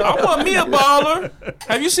Big Right. Sean. I want me a baller.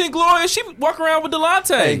 Have you seen Gloria? She walk around with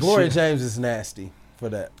Delonte. Hey, Gloria James is nasty for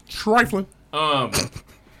that. Trifling. Nah,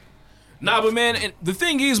 but man, and the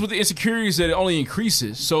thing is with the insecurities that it only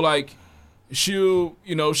increases. So like, she'll,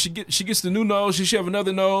 she gets the new nose. She should have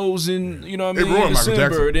another nose, and you know what I It mean. ruined Michael December,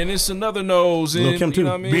 Jackson. then it's another nose, Lil' and Kim, you too. know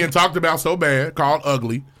what I mean. Being talked about so bad, called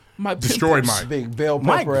ugly, My destroyed pimples. Mike. Big bell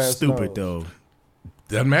Mike pepper was ass stupid, nose. though.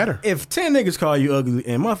 Doesn't matter. If 10 niggas call you ugly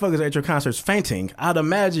and motherfuckers at your concerts fainting, I'd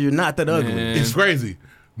imagine you're not that ugly. Man. It's crazy.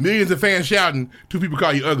 Millions of fans shouting, two people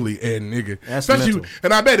call you ugly, and nigga. That's Especially, mental.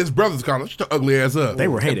 and I bet his brothers calling him, shut the ugly ass up. They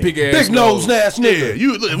were hated. Big ass Big nose ass Yeah, nigga.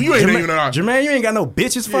 you ain't even in our. Jermaine, you ain't got no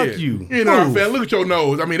bitches. Fuck yeah. you. You ain't in our Move. fan. Look at your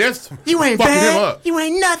nose. I mean, that's You ain't fucking bad. him up. You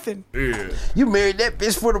ain't nothing. Yeah. You married that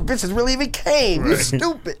bitch before the bitches really even came. You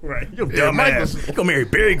stupid. Right. You Yeah, dumb Mike ass. was- You gonna marry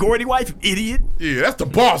Barry Gordy wife, you idiot. Yeah, that's the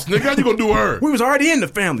boss, nigga. How you gonna do with her? We was already in the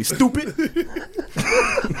family, stupid.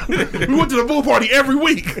 We went to the pool party every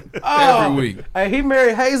week. Every week. Hey, he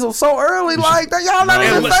married Hazel so early, like that. Y'all not And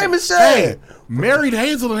even listen, famous hey, yet. married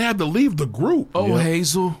Hazel and had to leave the group. Oh,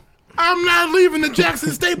 Hazel. I'm not leaving the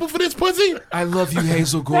Jackson staple for this pussy. I love you,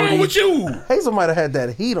 Hazel What's wrong Gordy. with you? Hazel might have had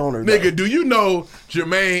that heat on her. Nigga, do you know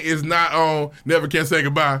Jermaine is not on Never Can Say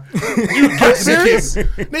Goodbye? You got serious?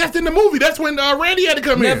 That's in the movie. That's when Randy had to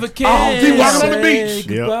come Never in. can he walking on the say beach.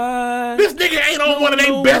 goodbye. This nigga ain't on one of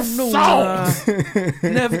their best songs.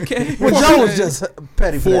 Never can. Well, Joe was just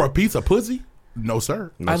petty for For a that. piece of pussy? No,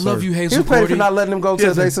 sir. I love you, He Hazel was petty Gordy. for not letting him go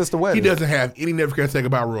to their sister He wedding. doesn't have any Never Can Say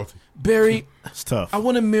Goodbye royalty. Barry, It's tough. I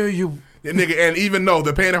want to marry you. That nigga, and even though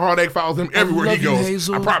the pain and heartache follows him everywhere he love you, goes,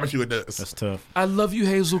 Hazel. I promise you it does. That's tough. I love you,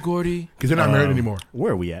 Hazel Gordy. Because they're not married anymore.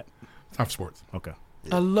 Where are we at? Time for sports. Okay.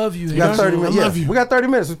 I love you, We got Hazel. 30 minutes. I love Yeah, you. we got 30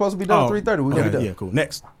 minutes. We're supposed to be done at 3:30. We're gonna be Okay, done. yeah, cool.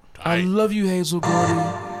 Next. I love you, Hazel Gordy.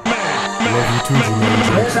 Love you too, Jermaine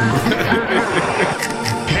Jackson.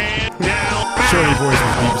 Shorty voice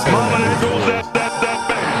was deep.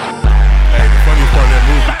 Hey, the funniest part of that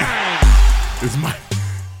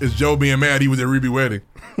movie is Joe being mad he was at Ruby's wedding.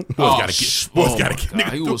 Boys gotta get.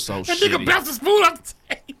 God, he was so that nigga shitty. bounced the spoon off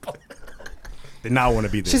the table. Did not want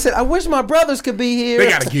to be there. She said, "I wish my brothers could be here." They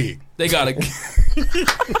got a gig. They got a.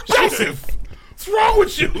 Joseph, what's wrong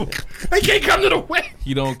with you? They can't come to the wedding.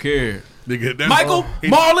 He don't care. Nigga, Michael,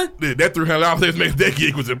 Marlon. That $300 made that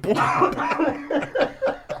gig was important.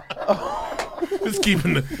 Just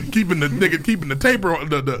keeping the tape on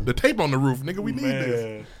the tape on the roof, nigga. We need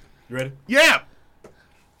this. You ready? Yeah.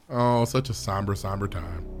 Oh, such a somber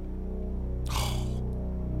time.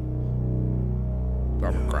 I'm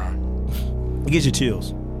gonna cry. It gives you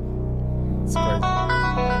chills. It's crazy.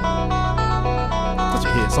 Such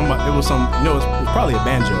a hit. It was probably a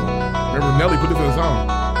banjo. Remember Nelly put this in the song.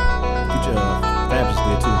 Fab just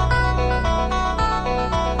did too.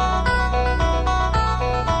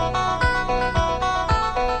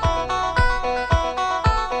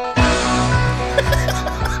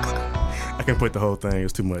 I can't put the whole thing.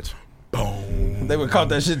 It's too much. Boom. They would caught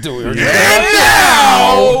that shit too. And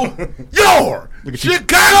now, your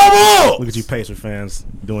Chicago Bulls. Look at you, Pacer fans,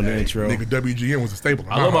 doing the intro. Nigga, WGN was a staple.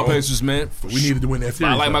 I love my Pacers, man. But we needed to win that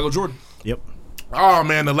series. I like though. Michael Jordan. Yep. Oh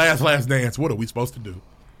man, the last dance. What are we supposed to do?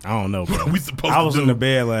 I don't know, bro. What are we supposed I was to do in the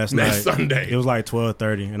bed last night. next Sunday? It was like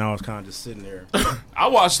 12:30, and I was kind of just sitting there. I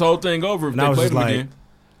watched the whole thing over if And they I was played just them like, again.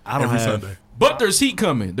 I don't Every have. Sunday. But there's heat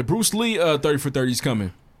coming. The Bruce Lee 30 for 30 is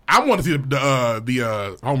coming. I want to see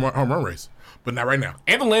the home run race, but not right now.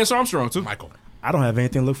 And the Lance Armstrong, too. Michael. I don't have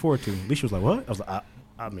anything to look forward to. Alicia was like, "What?" I was like,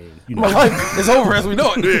 "I mean, you know, My life is over as we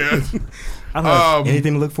know it. Yeah. I don't have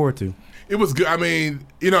anything to look forward to." It was good. I mean,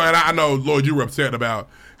 and I know, Lloyd, you were upset about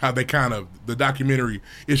how they the documentary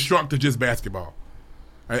is shrunk to just basketball.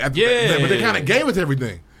 But they kind of gave us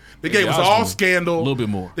everything. They gave us all scandal. A little bit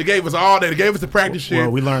more. They gave us all that. They gave us the practice shit.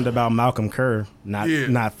 Well, we learned about Malcolm Kerr not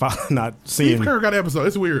seeing Steve Kerr got an episode.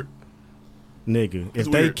 It's weird. Nigga. It's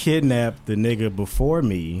If they weird. kidnapped the nigga before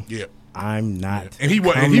me, I'm not. And he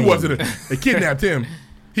wasn't. They kidnapped him.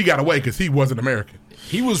 He got away because he wasn't American.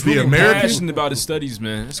 He was The really American- passionate about his studies,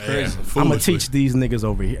 man. That's crazy. I'm gonna teach these niggas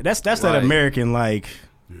over here. That's that Right. American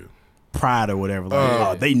pride or whatever.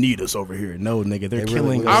 Like, they need us over here. No, nigga, they're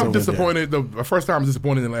killing us. I'm over disappointed. The first time I was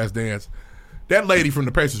disappointed in the Last Dance. That lady from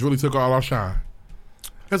the Pacers really took all our shine.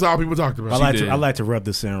 That's all people talked about. There. I like to rub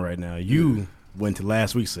this in right now. You went to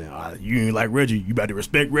last week saying, "You ain't like Reggie. You better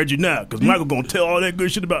respect Reggie now, because Michael gonna tell all that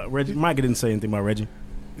good shit about Reggie." Michael didn't say anything about Reggie.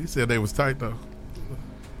 He said they was tight though.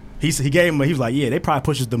 He gave him. He was like, "Yeah, they probably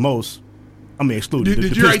push us the most." I mean, excluded.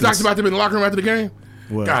 Did you hear he talked about them in the locker room after the game?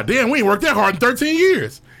 What? God damn, we ain't worked that hard in 13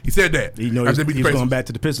 years. He said that. You know, After they beat the he's Pacers. going back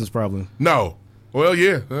to the Pistons probably. No. Well,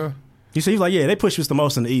 yeah. He said, he's like, "Yeah, they push us the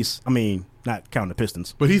most in the East." I mean, not counting the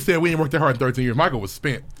Pistons. But he said we ain't worked that hard in 13 years. Michael was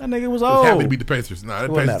spent. That nigga was Just happy to old. beat the Pacers. Nah, that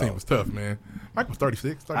Wasn't Pacers that team old. was tough, man. Michael was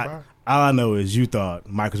 36, 35. All I know is you thought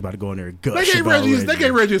Mike was about to go in there and gush They gave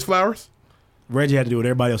about Reggie his flowers. Reggie had to do what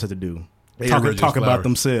everybody else had to do. They gave Reggie Talk his about flowers.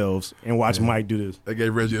 themselves and watch Mike do this. They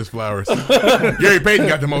gave Reggie his flowers. Gary Payton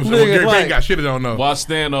got the most. Gary Payton got shitted on though. Watch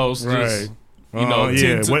Thanos just,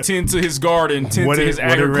 Yeah. tend to his garden, tend to his What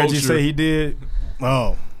did agriculture. Reggie say he did?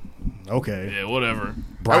 Oh, okay. Yeah, whatever.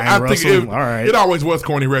 Brian I Russell. think all right. it always was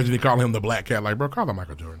corny Reggie to call him the black cat. Like, bro, call him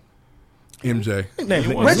Michael Jordan. MJ.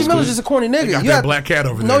 Reggie Miller's just a corny They nigga. got You that got black cat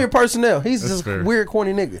over know there. your personnel. He's That's just fair. a weird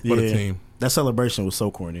corny nigga. What a team. That celebration was so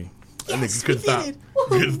corny. That nigga couldn't stop.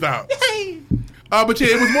 Couldn't stop. But yeah,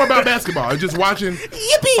 it was more about basketball. Just watching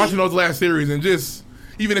those last series, and just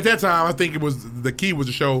even at that time, I think it was the key was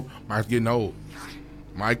to show Mike's getting old.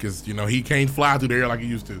 Mike is, he can't fly through the air like he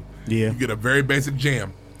used to. Yeah. You get a very basic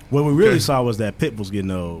jam. What we really saw was that Pip was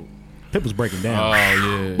getting old. Pip was breaking down. Oh,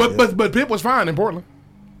 yeah. But Pip was fine in Portland.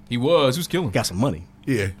 He was killing. Got some money.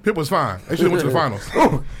 Yeah, Pip was fine. They should have went to the finals.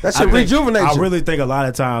 That shit rejuvenates I you. really think a lot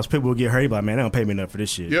of times people will get hurt. Like, man, they don't pay me enough for this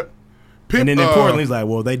shit. Yep. And then in Portland, he's like,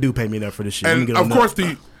 well, they do pay me enough for this shit. Let me And get of enough. course,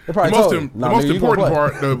 the probably most, told him, the "Nah, most nigga, you gonna important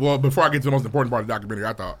play." part, before I get to the most important part of the documentary,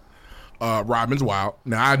 I thought Rodman's wild.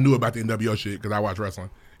 Now, I knew about the NWO shit because I watched wrestling.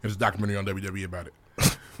 There's a documentary on WWE about it.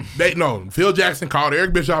 Phil Jackson called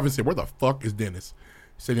Eric Bischoff and said, where the fuck is Dennis?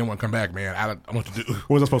 He said he didn't want to come back, man. I want to do. What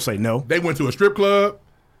was I supposed to say? No. They went to a strip club.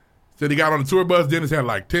 Said he got on the tour bus. Dennis had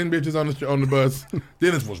like 10 bitches on the bus.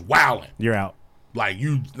 Dennis was wilding. You're out. Like,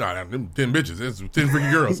 them 10 bitches. It's 10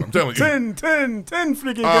 freaking girls. I'm telling you. 10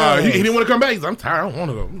 freaking guys. He didn't want to come back. He's like, I'm tired. I don't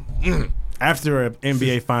want to go. After an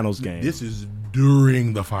NBA Finals game. This is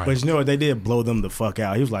during the finals. But you know what? They did blow them the fuck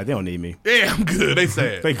out. He was like, they don't need me. Yeah, I'm good. They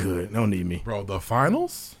said. They good. They don't need me. Bro, the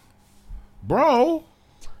finals? Bro.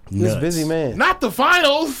 He's a busy man. Not the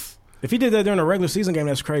finals. If he did that during a regular season game,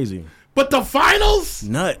 that's crazy. But the finals?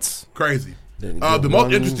 Nuts. Crazy. Then The give most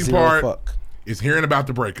 1-0 interesting part fuck. is hearing about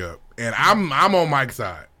the breakup. And I'm on Mike's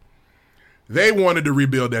side. They wanted to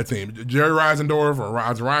rebuild that team. Jerry Reinsdorf or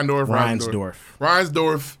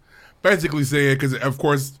Reinsdorf basically said, because of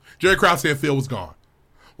course Jerry Krause said Phil was gone.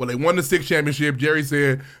 Well, they won the 6th championship. Jerry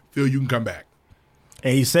said, Phil, you can come back.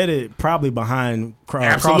 And he said it probably behind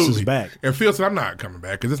Krause's back. And Phil said, I'm not coming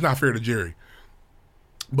back because it's not fair to Jerry.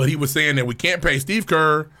 But he was saying that we can't pay Steve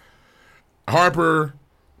Kerr, Harper,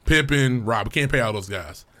 Pippen, Rob. We can't pay all those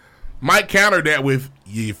guys. Mike countered that with,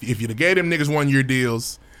 if you'd have gave them niggas 1-year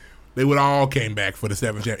deals, they would all came back for the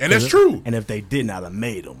 7th championship. And that's true. And if they did not have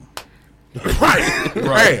made them. Right.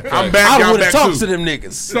 Hey, I'm back. I would have talked too. to them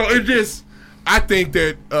niggas. So it just, I think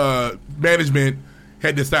that management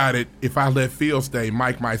had decided if I let Phil stay,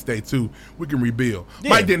 Mike might stay too. We can rebuild. Yeah.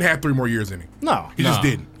 Mike didn't have 3 more years in him. No. He just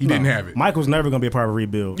didn't. He didn't have it. Mike was never going to be a part of a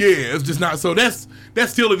rebuild. Yeah, it's just not. So that's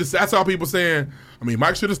still, that's all people saying. I mean,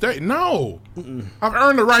 Mike should have stayed. No. I've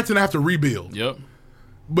earned the right to not have to rebuild. Yep.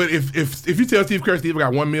 But if you tell Steve Kerr, Steve, I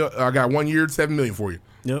got 1 year, $7 million for you.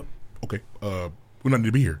 Yep. Okay. We don't need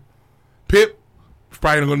to be here. Pip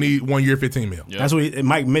probably gonna need 1 year, $15 million. Yep. That's what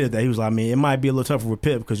Mike admitted that he was like, I mean, it might be a little tougher with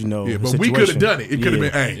Pip because Yeah, but we could have done it. It could have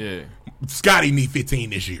been. Hey, Scotty need 15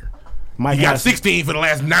 this year. Mike he got 16 for the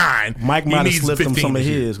last 9. Mike might have slipped him some of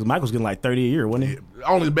his because Mike was getting like 30 a year, wasn't he? Yeah,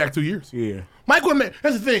 only back 2 years. Yeah. Mike wasn't.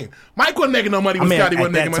 That's the thing. Mike wasn't making no money when Scotty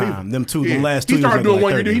wasn't making money. Time, them two, the last 2 he years. started doing like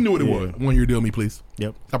 1 year 30. deal. He knew what it was. 1 year deal, me please.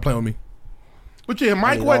 Yep. Stop playing with me. But yeah,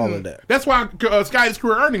 Mike wasn't. That's why Scotty's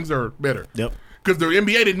career earnings are better. Yep. Because the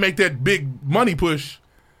NBA didn't make that big money push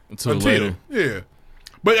until later. Yeah.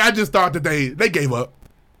 But I just thought that they gave up.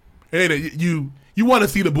 And you want to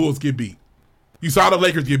see the Bulls get beat. You saw the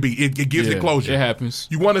Lakers get beat. It gives it closure. It happens.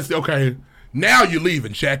 You want to say, okay, now you're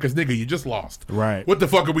leaving, Shaq, because nigga, you just lost. Right. What the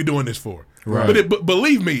fuck are we doing this for? Right. But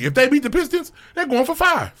believe me, if they beat the Pistons, they're going for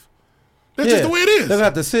 5. That's just the way it is. They're going to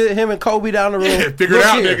have to sit him and Kobe down the room. Yeah, figure it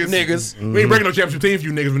out, here, niggas. We ain't breaking no championship team for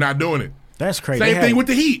you niggas. We're not doing it. That's crazy. Same thing with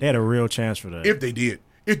the Heat. They had a real chance for that. If they did.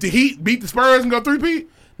 If the Heat beat the Spurs and go 3-peat,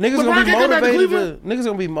 niggas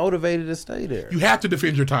gonna be motivated to stay there. You have to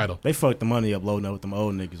defend your title. They fucked the money up loading up with them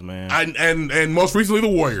old niggas, man. And most recently the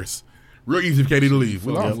Warriors. Real easy for KD to leave.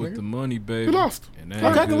 We lost with the money, baby. We lost.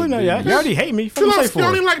 I can live now. You already hate me. You lost. You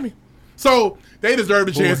don't even like me. So they deserve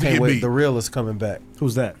the chance to get beat. The real is coming back.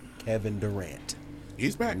 Who's that? Kevin Durant.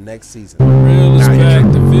 He's back next season. The real is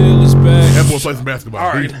back. The real is back. That boy plays some basketball.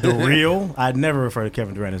 All right. The real? I'd never refer to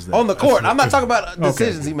Kevin Durant as that. On the court. I'm not talking about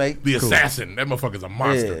decisions he make. The assassin. That motherfucker's a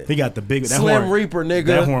monster. Yeah. He got the big Slim Reaper, nigga.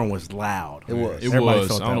 That horn was loud. It was. It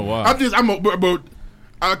was. I don't know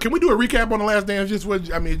why. Can we do a recap on the Last Dance?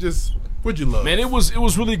 What'd you love? Man, it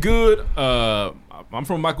was really good. I'm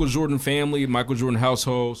from a Michael Jordan family, Michael Jordan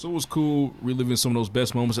household, so it was cool reliving some of those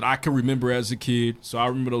best moments that I can remember as a kid. So I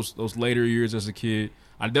remember those later years as a kid.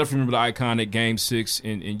 I definitely remember the iconic Game 6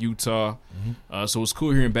 in Utah. Mm-hmm. So it was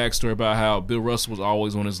cool hearing backstory about how Bill Russell was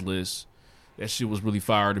always on his list. That shit was really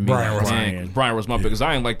fire to me. Brian was my pick because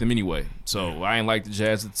I ain't like them anyway. So I ain't like the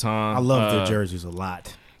Jazz at the time. I love their jerseys a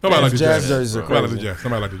lot. Nobody like the Jazz. Jerseys are crazy.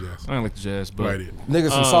 Somebody like the Jazz. I ain't like the Jazz, but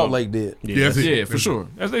niggas from Salt Lake did. Yeah, for sure,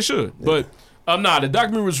 as they should. Yeah. But the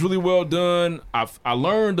documentary was really well done. I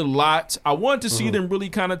learned a lot. I wanted to see them really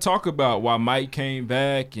kind of talk about why Mike came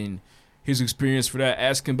back and his experience for that,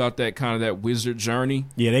 asking about that kind of that wizard journey.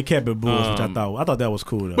 Yeah, they kept it Bulls, which I thought that was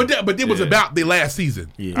cool though. But it was about the last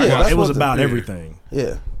season. Yeah, it was about everything.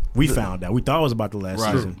 Yeah, we found out. We thought it was about the last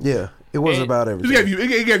season. Yeah, it was about everything.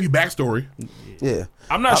 It gave you backstory. Yeah,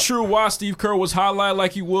 I'm not sure why Steve Kerr was highlighted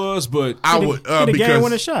like he was, but I would the game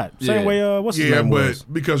win a shot. Same way. What's his name was?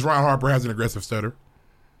 Because Ron Harper has an aggressive stutter.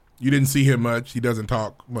 You didn't see him much. He doesn't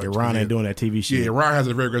talk much. Yeah, Ron ain't doing that TV shit. Yeah, Ron has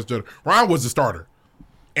a very aggressive stutter. Ron was the starter.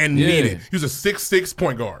 And needed. He was a 6'6"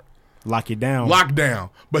 point guard. Locked down.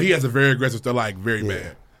 But he has a very aggressive stuff, very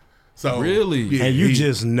bad. So really? Yeah, and you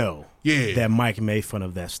just know that Mike made fun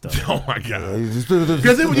of that stuff. Oh my God. Because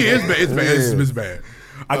it's bad. It's bad.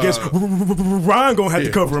 I guess Ron gonna have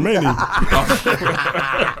to cover him, ain't he?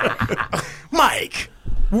 Mike.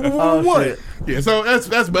 What? Shit. Yeah, so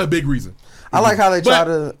that's a big reason. I like how they try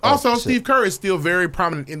to. Also, Steve Kerr is still very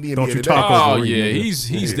prominent in the NBA today. Oh yeah,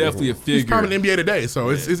 he's definitely a figure. He's prominent in the NBA today, so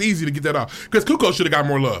it's easy to get that off. Because Kukoc should have got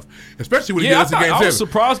more love, especially when he did us in Game 7. I was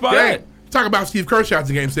surprised by that. Talk about Steve Kerr shots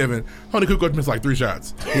in Game 7. Tony Kukoc missed like 3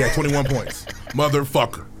 shots. He had 21 points.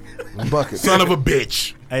 Motherfucker. Bucket. Son of a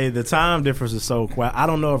bitch. Hey, the time difference is so quiet. I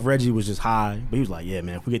don't know if Reggie was just high, but he was like, "Yeah,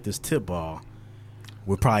 man, if we get this tip ball,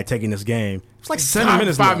 we're probably taking this game." It's like 7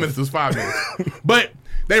 minutes. 5 minutes. It was 5 minutes. But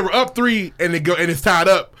they were up 3 and it's tied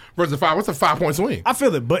up versus 5. What's a 5-point swing? I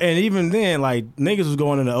feel it, and even then, like niggas was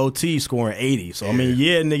going into OT scoring 80. So I mean,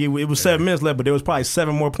 nigga, it was 7 minutes left, but there was probably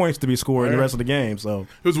 7 more points to be scored in the rest of the game. So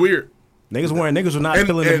it was weird. Niggas were not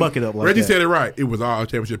filling the bucket up like Reggie that. said it right. It was all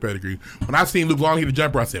championship pedigree. When I seen Luke Long hit the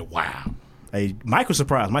jumper, I said, "Wow." Hey, Mike was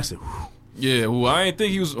surprised. Mike said, "Whew." Yeah, well, I didn't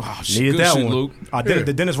think he was. Oh, Needed good that shit, one. Luke.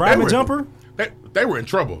 The Dennis Rodman jumper? They were in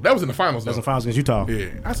trouble. That was in the finals. That's in finals against Utah.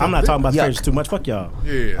 Yeah, I'm not talking about the Pacers too much. Fuck y'all.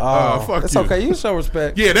 Yeah, fuck It's you. okay. You show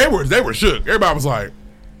respect. Yeah, they were shook. Everybody was like,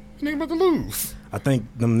 "Nigga about to lose." I think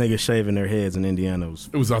them niggas shaving their heads in Indiana was.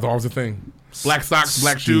 It was always a thing. Black socks,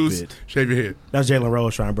 black shoes, shave your head. That's Jalen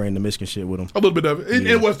Rose trying to bring the Michigan shit with him. A little bit of it.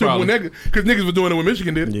 It was too because niggas was doing it when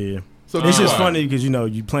Michigan did it. Yeah. So it's just funny because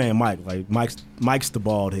you playing Mike. Like Mike's the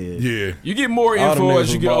bald head. Yeah. You get more All them info niggas as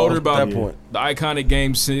you was get bald older at about that point. the iconic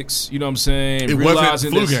Game 6. You know what I'm saying? It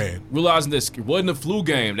wasn't flu game. Realizing this it wasn't a flu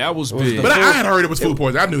game. That was big. But I had heard it was food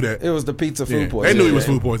poison. I knew that. It was the pizza food Yeah. poison. They knew it was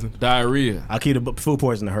food poison. Diarrhea. I keep the food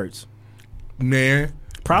poison that hurts. Nah.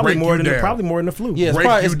 Probably Break more you than down. the flu. Yeah, it's, Break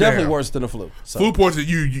probably, you it's definitely down. worse than the flu. So. Food poison,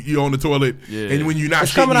 you on the toilet, and when you're not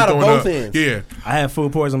It's shitting, coming you out of throwing both up. ends. Yeah. I had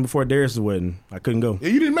food poisoning before Darius' wedding. I couldn't go. Yeah,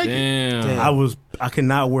 you didn't make Damn. it. I could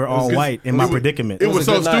not wear all white in my predicament. It was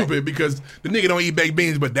so a good night. stupid because the nigga don't eat baked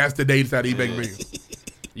beans, but that's the day he decided to eat baked beans.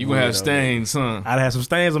 You gonna have stains, huh? I'd have some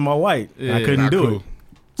stains on my white. Yeah. I couldn't Not do cool. it.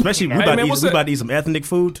 Especially we Hey, about man, to what's eat, we that? about to eat some ethnic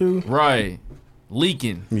food too. Right.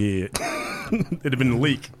 Leaking. Yeah. It'd have been a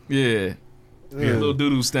leak. Yeah. Little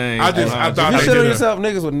doo-doo stain. I thought You they shit on did yourself,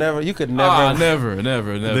 niggas would never. You could never.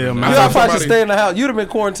 Never. The You amount all of- probably should stay in the house. You'd have been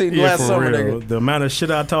quarantined Yeah, last for summer, real. nigga. The amount of shit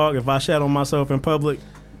I talk, if I shat on myself in public,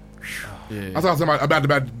 Yeah. I saw somebody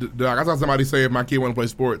I saw somebody say if my kid want to play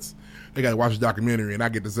sports, they got to watch a documentary, and I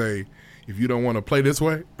get to say, if you don't want to play this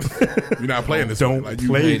way, you're not playing this Don't way.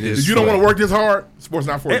 play this If you don't way. want to work this hard, sports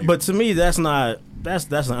not for you. But to me, that's an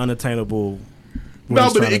unattainable. what No,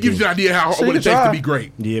 he's but trying it to gives do. you an idea how So what you it takes try. to be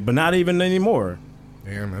great. Yeah, but not even anymore.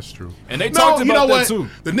 Damn, that's true. And they talked about that too.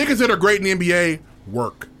 The niggas that are great in the NBA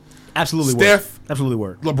work. Absolutely Steph, work. Absolutely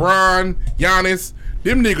work. LeBron, Giannis,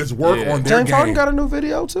 them niggas work on their James Harden game. got a new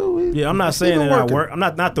video too. Yeah, I'm not He's saying been that I working. work. I'm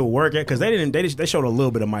not the work ethic because they showed a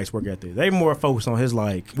little bit of Mike's work ethic. They more focused on his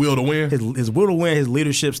like will to win, his will to win, his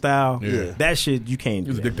leadership style. Yeah. That shit you can't.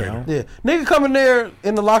 He's do a that, dictator. bro. Yeah, nigga coming there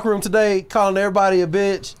in the locker room today, calling everybody a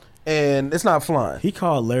bitch, and it's not flying. He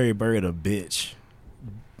called Larry Bird a bitch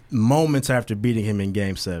moments after beating him in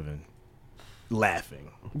Game 7, laughing.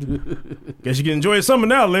 Guess you can enjoy your summer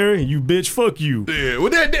now, Larry. You bitch, fuck you. Yeah, well,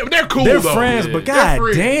 they're cool. They're though. friends, Yeah. but They're god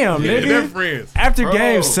friends. damn, Yeah, nigga. they're friends. After Bro.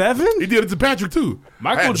 Game 7, He did it to Patrick too.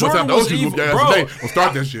 Michael I had to Jordan bust out the was OG group evil, the bro. other day. We'll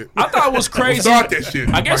start that shit. I thought it was crazy. We'll start that shit.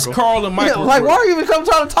 I guess Michael. Carl and Mike Yeah, were like, why are you even come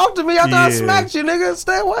trying to talk to me after I Yeah. smacked you, nigga?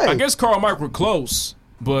 Stay away. I guess Carl and Mike were close,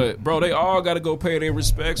 but bro, they all got to go pay their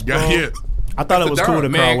respects, bro. Got hit. I thought it was cool that Carl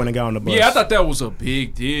Man, went and got on the bus. Yeah, I thought that was a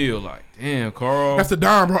big deal. Like, damn, Carl. That's the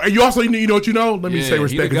dime, bro. And you also, you know what you know? Let me Yeah, say he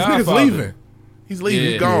respect. the This nigga's godfather. leaving. He's leaving.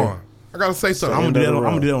 Yeah. He's gone. I gotta say I'm something.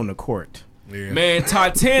 gonna do that on the court. Yeah. Man,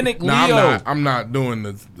 Titanic Nah, Leo. I'm not doing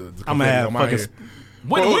the I'm gonna have on my fucking. head.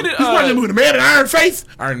 When did Who's watching the movie? The Man in Iron Face?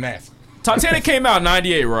 Iron Mask. Titanic came out in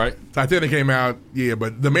 98, right? Titanic came out, yeah,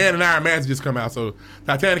 but the Man in Iron Mask just come out. So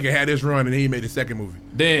Titanic had this run, and then he made the second movie.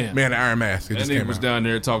 Damn. Man in Iron Mask. It That just nigga came was out. down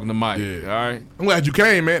there talking to Mike. Yeah. All right. I'm glad you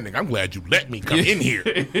came, man. Nigga, I'm glad you let me come in here.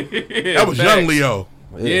 Yeah, That was facts. young Leo.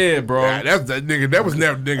 Yeah, bro. Nah, that's that nigga. That was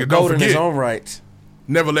never nigga. Don't Gold in his forget. own right.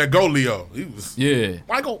 Never let go, Leo. He was Yeah.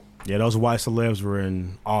 Michael. Yeah, those white celebs were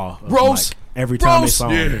in awe. Of Roast. Mike. Every time Roast. they saw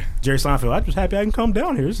him. Yeah. Jerry Seinfeld, I'm just happy I can come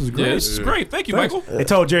down here. This is great. Yeah, this is great. Thank you, Thanks. Michael. They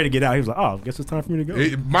told Jerry to get out. He was like, "Oh, I guess it's time for me to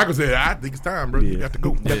go." Michael said, "I think it's time, bro. You got to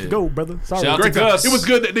go. Got to go, brother. Sorry. Shout out Great to time. Gus. It was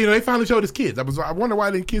good that they finally showed his kids. I wonder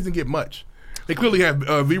why the kids didn't get much. They clearly have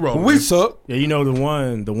V-roll. We suck. Yeah, you know the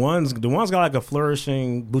one's got like a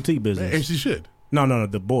flourishing boutique business. And she should. No,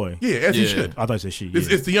 the boy. Yeah, as he Yeah. should. I thought you said she. It's,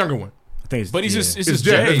 yeah. it's the younger one. I think it's, But he's yeah. just, it's It's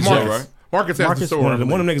just Jeff. Jay, It's Joe, Marcus. right? Marcus has the store. one of them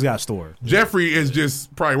niggas got a store. Jeffrey is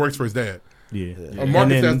just probably works for his dad. Yeah. Marcus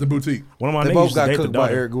And then has the boutique. One of my They niggas both used to got date the cooked by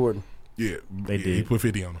daughter. Eric Gordon. Yeah, They He did. put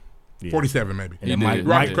 50 on him. Yeah. 47 maybe. And He then did.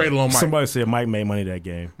 Mike, Rock the did. cradle on Mike. somebody said Mike made money that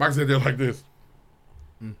game. Mike said they're like this.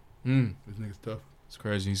 This nigga's tough. It's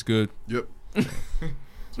crazy. He's good. Yep.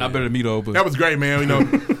 Not better than me, though, but. That was great, man. You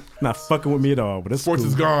know, Not fucking with me at all, but it's sports cool.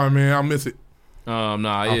 is gone, man. I'll miss it. Nah, yeah,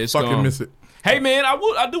 I'll it's fucking gone. miss it. Hey, man, I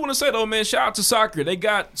do want to say, though, man, shout out to soccer. They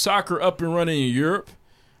got soccer up and running in Europe.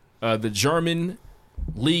 The German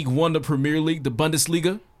League One, the Premier League, the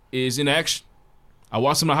Bundesliga, is in action. I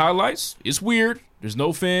watched some of the highlights. It's weird. There's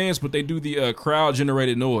no fans, but they do the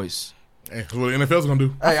crowd-generated noise. Hey, that's what the NFL's going to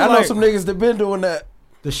do. Hey, I know some niggas that been doing that.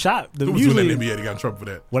 The shot. Who was doing that in the NBA? They got in trouble for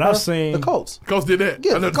that. What I've seen. The Colts. Colts did that.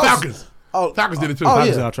 Yeah, Oh, no, the the Colts. Falcons. Oh, Falcons did it too. Oh, Falcons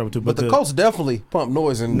yeah. got in trouble too, But the Colts definitely pump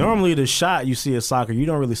noise. And Normally, the shot you see at soccer, you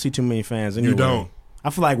don't really see too many fans anyway. You don't.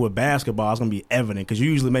 I feel like with basketball, it's gonna be evident because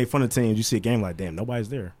you usually make fun of teams. You see a game like, damn, nobody's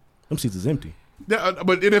there. Them seats is empty.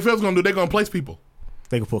 But NFL's gonna do. They're gonna place people.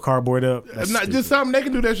 They can put cardboard up. That's Not stupid. just something they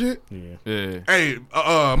can do that shit. Yeah. Hey,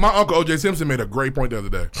 my uncle O.J. Simpson made a great point the other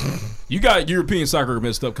day. You got European soccer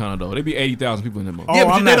messed up kind of though. They be 80,000 people in them. Oh, Yeah,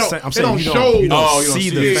 but I'm they not don't- saying. I'm they saying don't you show- don't, you don't Oh, you don't see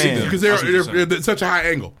see the it. fans Because I see what you're they're at such a high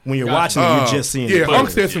angle. when you're watching it. You're just seeing. Yeah, the players. Unc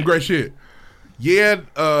said some great shit. Yeah,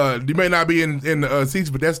 you may not be in the seats,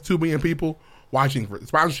 but that's 2 million people watching. For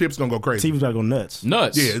sponsorships gonna go crazy. TV's gotta go nuts.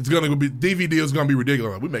 Nuts. Yeah, it's gonna be DVD is gonna be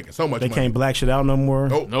ridiculous. We're making so much They money. can't black shit out no more.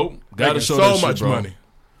 Nope. Gotta Making show so that shit, much bro. money.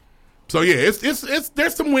 So yeah, it's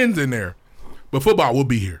there's some wins in there, but football will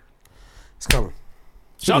be here. It's coming.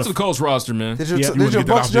 Shout out to the Colts roster, man. Did your, You did wanna your get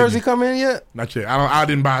that Bucks off, didn't jersey you? come in yet? Not yet. I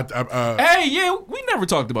didn't buy. Hey, yeah, we never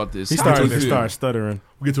talked about this. He How you started feel? stuttering.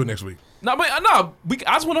 We'll get to it next week. No, but I just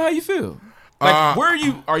want to know how you feel. Like, where are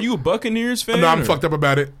you? Are you a Buccaneers fan? No, I'm or- fucked up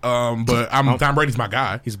about it. But Tom Brady's my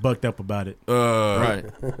guy. He's bucked up about it. Right.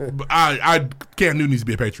 But I Cam Newton needs to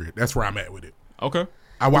be a Patriot. That's where I'm at with it. Okay.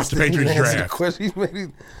 I watched the Patriots draft. He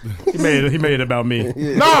made it about me.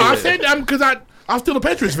 No, I said that because I'm still a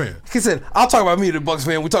Patriots fan. He said, "I'll talk about me, the Bucks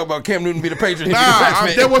fan. We talk about Cam Newton be the Patriots."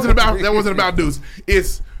 That wasn't about Deuce.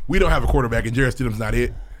 It's we don't have a quarterback and Jarrett Stidham's not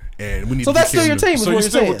it, and we need. So to get that's still Cam your Newton. team. Is So what you're you're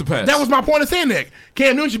still saying. with the pass. That was my point of saying that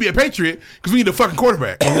Cam Newton should be a Patriot because we need a fucking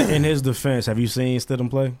quarterback. In his defense, have you seen Stidham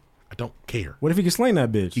play? I don't care. What if he can sling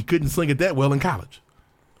that bitch? He couldn't sling it that well in college.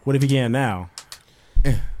 What if he can now?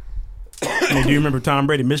 I mean, do you remember Tom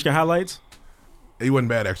Brady Michigan highlights? He wasn't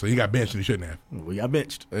bad actually. He got benched and he shouldn't have. We got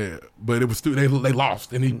benched. Yeah, but it was they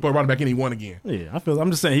lost and he brought it back in. He won again. Yeah,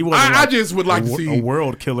 I'm just saying he wasn't. I just would like to see a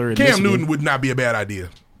world killer. In Cam Michigan. Newton would not be a bad idea.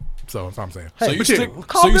 So that's what I'm saying. So you But stick. yeah,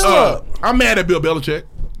 So you stick. I'm mad at Bill Belichick.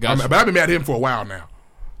 Gotcha. But I've been mad at him for a while now.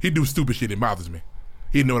 He do stupid shit that bothers me.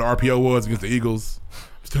 He didn't know what RPO was against the Eagles.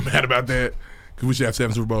 I'm still mad about that because we should have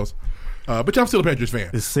 7 Super Bowls. But I'm still a Patriots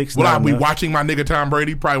fan. Is 6 Will I not be enough? watching my nigga Tom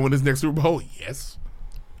Brady probably win his next Super Bowl? Yes.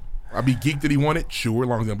 I'll be geeked that he won it. Sure, as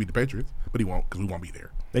long as he don't beat the Patriots. But he won't because we won't be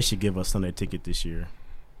there. They should give us Sunday ticket this year.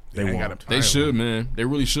 They I ain't won't. got a- They should, man. They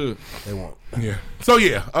really should. They won't. Yeah. So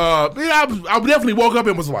yeah, I definitely woke up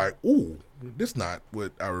and was like, "Ooh, this not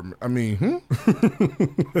what I remember." I mean,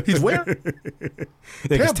 he's where?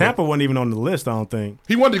 Because Tampa wasn't even on the list. I don't think.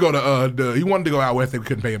 He wanted to go to he wanted to go out west. They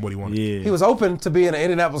couldn't pay him what he wanted. Yeah, He was open to being an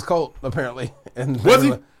Indianapolis Colt, apparently. And Was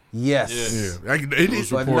he? Yes. Yeah. It is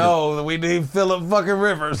But reported. no, we need Phillip fucking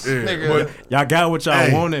Rivers. Yeah, Nigga. but y'all got what y'all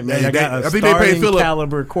Hey, wanted, man. hey, Y'all got I a think they paid starting Phillip-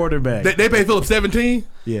 caliber quarterback. They paid Phillips 17.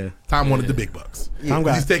 Yeah, Tom wanted the big bucks. Tom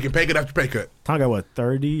got He's taking pay cut after pay cut. Tom got what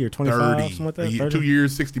 30 or 25, 30, something like that. a year, 30? 2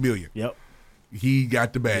 years, 60 million. Yep. He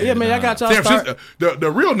got the bag. Yeah, man, I got y'all San start- Francisco,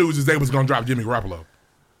 the real news is they was going to drop Jimmy Garoppolo.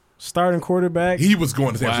 Starting quarterback. He was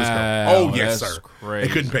going to San Francisco. Wow, Oh yes, that's sir. crazy.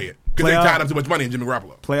 They couldn't pay it because they Playoff- tied up too much money in Jimmy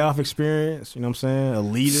Garoppolo. Playoff experience. You know what I'm saying? A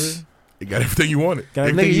leader. He got everything you wanted. Got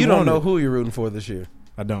everything Nigga, you don't wanted. know who you're rooting for this year.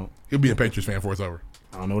 I don't. He'll be a Patriots fan before it's over.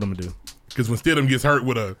 I don't know what I'm gonna do. Because when Stidham gets hurt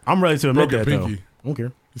with a I'm ready to admit broken that though. pinky, I don't care.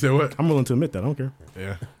 you say what? I'm willing to admit that. I don't care.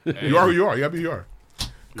 Yeah, you are who you are. You gotta be who you are.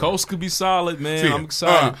 Colts could be solid, man. See, I'm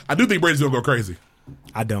excited. I do think Brady's gonna go crazy.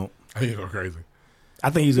 I don't. I think he's gonna go crazy. I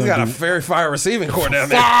think he's He's gonna got a do. very fire receiving core down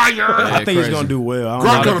there. Fire! I think he's crazy. gonna do well. I don't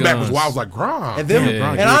Gronk know. coming back was guns. wild. I was like Gronk. And them, Yeah,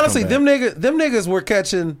 and Gronk honestly, did them niggas were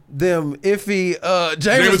catching them iffy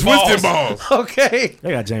Jameis Winston balls. balls. Okay. They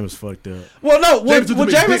got Jameis fucked up. Well, no, when Jameis was the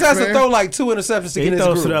big Jameis dicks, has man. to throw like 2 interceptions to He get his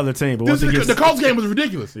throws to group. the other team, but once he gets The Colts game was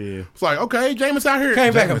ridiculous. Yeah. It's like, okay, Jameis out here.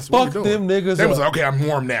 Came back and Jameis, what fucked you doing? them niggas Jameis was up. like, okay, I'm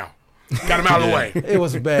warm now. Got him out of the way. It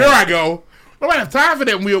was bad. Here I go. Nobody have time for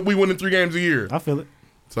that when we win in 3 games a year. I feel it.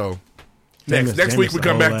 So Jameis- next week Jameis we a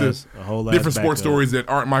come whole back ass- to a whole ass different sports backup. stories that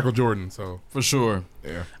aren't Michael Jordan. So For sure.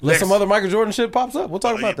 yeah, Unless some other Michael Jordan shit pops up. We'll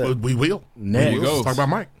talk about that. We will. Next. We will. Let's talk about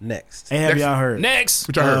Mike. Next. Hey, have Next. y'all heard? Next.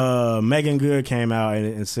 What y'all heard? Megan Good came out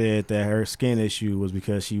and said that her skin issue was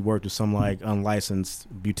because she worked with some like unlicensed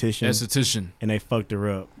beautician, Esthetician. and they fucked her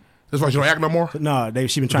up. That's why she don't act no more. No,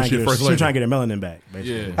 she been trying to She get first her, she been lady. trying to get her melanin back.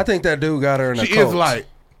 Basically. Yeah. I think that dude got her in a She cult. is like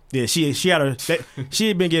Yeah, she had her. She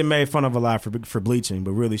had been getting made fun of a lot for bleaching,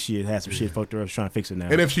 but really she had some shit fucked her up. She's trying to fix it now.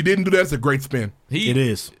 and if she didn't do that, it's a great spin. It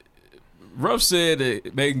is. Ruff said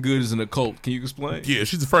that Megan Good is in a cult. Can you explain? Yeah,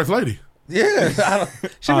 she's the first lady. Yeah.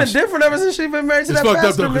 She's been different ever since she's been married to It's that fucked up,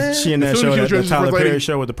 pastor, though, 'cause man. She in that As soon show, as she that was transitioned Tyler first lady- Perry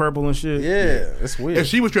show with the purple and shit. Yeah, it's weird. If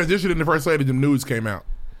she was transitioning to first lady, the news came out.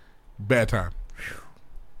 Bad time.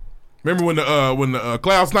 Remember when the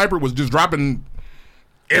Cloud Sniper was just dropping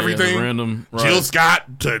everything? Yeah, random. Jill Right. Scott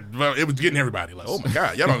it was getting everybody like, oh my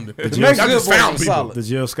god, y'all don't. The y'all Jill just found people. The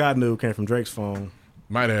Jill Scott news came from Drake's phone.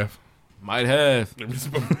 Might have. Might have.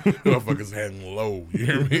 Motherfuckers hang low. You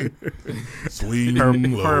hear me? Sweet Her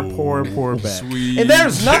low. poor back. Sweet. And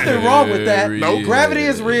there's nothing wrong with that. Nope. Gravity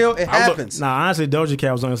is real. It happens. Nah, honestly, Doja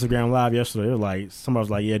Cat was on Instagram Live yesterday. It was like somebody was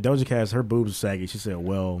like, "Yeah, Doja Cat's her boobs are saggy." She said,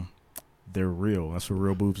 "Well, they're real. That's what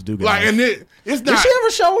real boobs do." Guys. Like, and it's not. Did she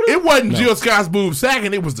ever show it? It wasn't Jill Scott's boobs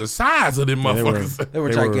sagging. It was the size of them motherfuckers. They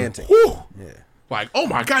were gigantic. Whew. Like, oh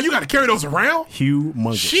my God, you got to carry those around?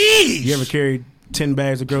 Humongous. Jeez. You ever carried 10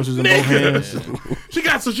 bags of groceries in both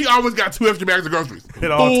hands? She always got 2 extra bags of groceries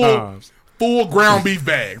At all times. Full ground beef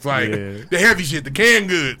bags, like the heavy shit, the canned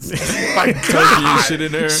goods. Like, God, shit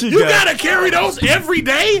in there. you gotta carry those every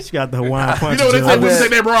day. She got the Hawaiian punch. You know they say when they take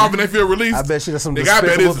their bra off and they feel released. I bet she does some Nigga, I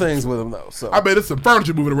bet despicable it's- things with them though. So I bet it's some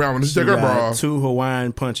furniture moving around when she take her bra got off. 2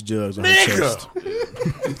 Hawaiian punch jugs on her chest.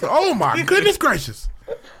 Nigga, oh my goodness gracious!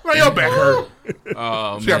 Well, your back hurt.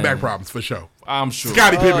 She got back problems for sure. I'm sure.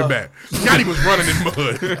 Scotty Pippen back. Scotty was running in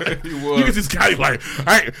mud. He was. You can see Scotty like,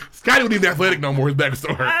 Scotty wasn't even athletic no more. His back was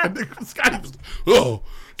so hurt. Scotty was,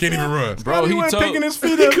 can't even run. Bro, he wasn't told picking his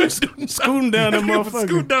feet He up, couldn't scooting down that He was motherfucker.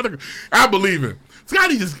 scooting down I believe him.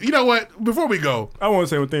 Scotty just, you know what? Before we go, I want to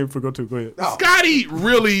say one thing before we go to. Go ahead. Scotty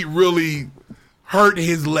really, really hurt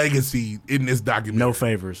his legacy in this documentary. No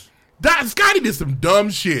favors. Scotty did some dumb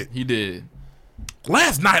shit. He did.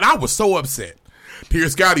 Last night, I was so upset. To hear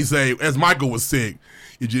Scotty say, as Michael was sick,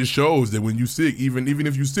 it just shows that when you sick, even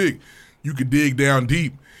if you sick, you could dig down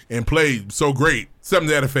deep and play so great. Something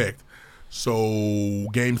to that effect. So,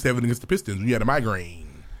 Game 7 against the Pistons, when you had a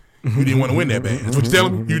migraine, you didn't want to win that bad. That's what you tell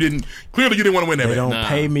him? Clearly you didn't want to win that They bad. don't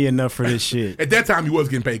pay me enough for this shit. At that time, he was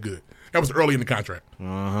getting paid good. That was early in the contract.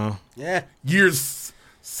 yeah, Years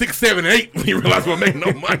 6, 7, 8, when he realized we were making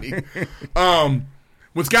no money.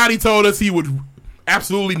 When Scotty told us he would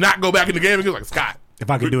absolutely not go back in the game, he was like, Scott. If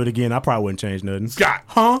I could do it again, I probably wouldn't change nothing. Scott,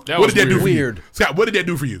 Huh? what did that do for you? Scott, what did that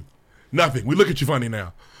do for you? Nothing. We look at you funny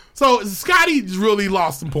now. So Scotty really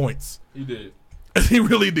lost some points. He did. He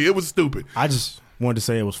really did. It was stupid. I just wanted to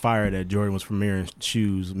say it was fire that Jordan was premiering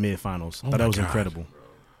shoes mid-finals. Thought that was incredible.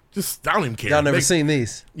 Just, I don't even care. y'all never seen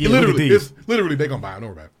these. Yeah, look at these. It's literally, they gonna buy them. Don't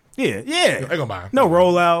worry about it. Yeah. They gonna buy them. No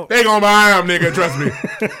rollout. They gonna buy them, nigga. Trust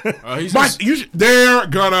me. They're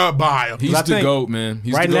gonna buy them. He's the GOAT, man.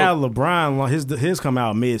 He's right the now, GOAT. LeBron, his come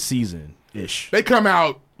out mid-season-ish. They come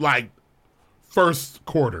out like first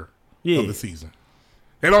quarter of the season.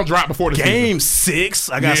 They don't drop before the Game season. 6,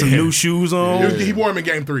 I got some new shoes on. He wore them in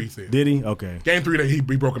Game 3. He said. Did he? Okay. Game 3, he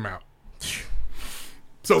broke them out.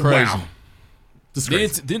 So, Crazy. wow.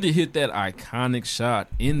 Then to hit that iconic shot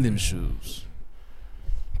in them shoes.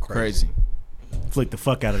 Crazy. Flick the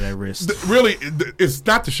fuck out of that wrist. Really, it's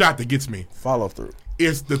not the shot that gets me. Follow through.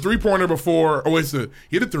 It's the 3-pointer before. Oh, it's hit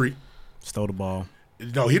the 3. Stole the ball.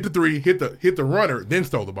 No, hit the 3, hit the runner, then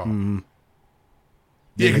stole the ball. Mm-hmm.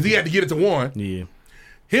 Yeah, because he had to get it to 1. Yeah.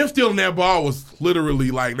 Him stealing that ball was literally,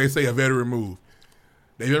 like they say, a veteran move.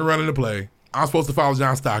 They've been running the play. I'm supposed to follow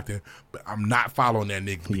John Stockton, but I'm not following that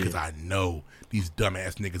nigga because I know these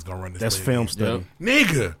dumbass niggas gonna run this That's play film again. study.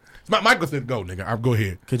 Nigga. Michael said, go, nigga. Go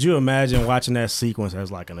ahead. Could you imagine watching that sequence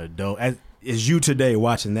as like an adult? As you today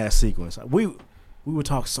watching that sequence? We would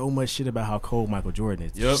talk so much shit about how cold Michael Jordan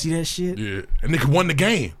is. Did you see that shit? Yeah. And nigga won the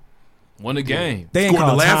game. Won the game. They ain't Scored the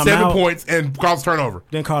called last 7 timeout. points and caused turnover.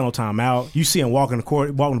 Didn't call no timeout. You see him walking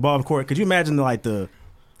the ball in the court. Could you imagine like the?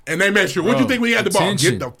 And they made sure. What do you think when he had the ball?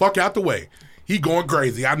 attention. Get the fuck out the way. He going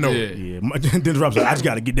crazy. I know. Yeah. Then Rob's like, I just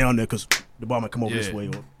got to get down there because the ball might come over this way.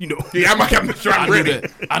 Or, you know. Yeah, I might have to sure I'm ready.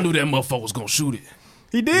 I knew that motherfucker was gonna shoot it.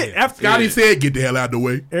 He did. After Scotty said, get the hell out the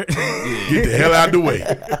way. Get the hell out the way.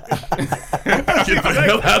 Get the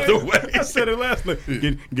hell out the way. I said it last night.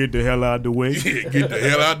 Get the hell out the way. Get the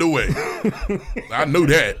hell out the way. I knew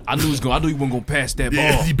that. I knew he wasn't gonna pass that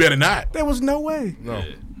Yeah, ball. he better not. There was no way. No.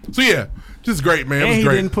 So yeah, just great, man. It And was he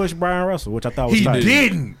great. didn't push Brian Russell, which I thought was He tight.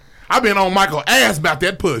 didn't. I've been on Michael ass about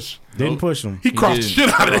that push. Didn't push him. He crossed the shit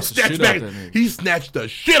out of that Crossed the snatch shit back. out that nigga. He snatched the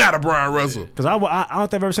shit out of Brian Russell. Because I don't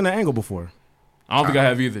think I've ever seen that angle before. I don't think I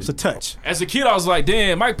have either. It's a touch. As a kid, I was like,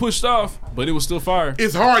 damn, Mike pushed off, but it was still fire.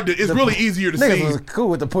 It's hard to. It's really easier to Niggas see. was cool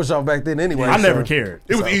with the push off back then anyway. I never so- cared.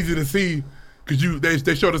 It was easy to see because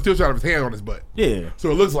they showed a still shot of his hand on his butt. Yeah. So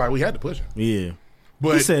it looks like we had to push him. Yeah.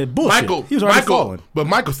 But He said bullshit. Michael, He was already falling. But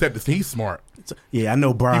Michael said this. He's smart. Yeah, I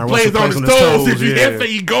know Brian He Russell plays on his toes. If you yeah.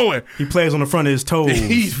 he going. He plays on the front of his toes.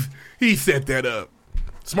 He set that up.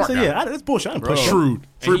 Smart So, guy. yeah, that's bullshit. I didn't push him. Shrewd.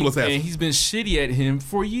 Shrewd And he's been shitty at him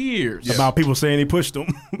for years. About people saying he pushed him.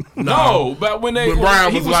 No, but when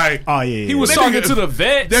Brian he was like, oh yeah, he was That talking nigga- to the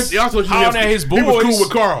vets, That's also hollering at his boys. He was cool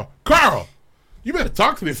with Carl. Carl, you better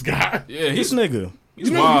talk to this guy. Yeah, this nigga.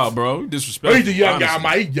 He's wild, bro. Disrespectful. He's a young guy.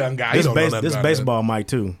 honestly. He's a young guy. This, He don't know nothing this about baseball Mike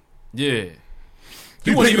too. Yeah.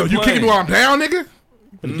 You kicking me while I'm down, nigga?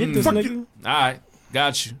 Get this Fuck nigga. you. All right,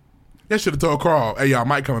 got you. That should have told Carl, hey, y'all,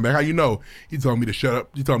 Mike coming back. How you know? He told me to shut up.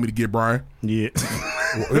 He told me to get Brian. Yeah.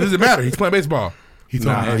 Well, it doesn't matter. He's playing baseball. He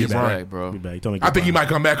told me to he's get Brian. Back, bro. He told me to I get think he Brian. might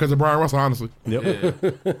come back because of Brian Russell, honestly. Yep.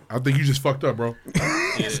 I think you just fucked up, bro.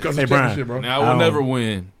 It's because Hey, of Brian. shit, bro. Now I will never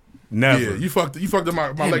win. Never. Yeah, you fucked up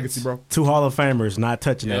my legacy, bro. 2 Hall of Famers not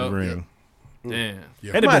touching that ring. Damn.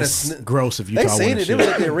 Yeah. That'd have been gross if Utah They won seen the it. They shit. was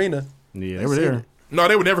at the arena. Yeah, they were there. No,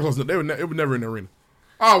 they were never close. They were never in the arena.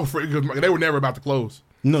 Oh, because they were never about to close.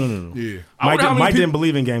 No. Yeah. Mike didn't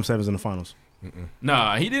believe in Game 7s in the finals.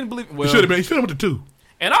 Nah, he didn't believe. Well, He should have been. He should have went to 2.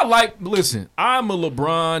 And listen, I'm a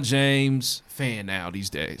LeBron James fan now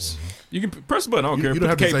these days. You can press the button. I don't care. You Put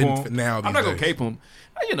don't the have to cape say on. now I'm these not gonna days. cape him.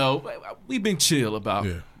 You know, we've been chill about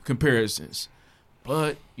comparisons.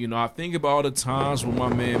 But I think about all the times when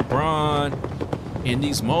my man Bron, in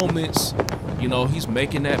these moments, he's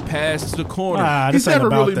making that pass to the corner. Nah, He's this ain't never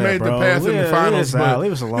about really that, made bro. the pass in the finals. But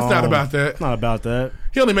leave us alone. It's not about that. It's not about that.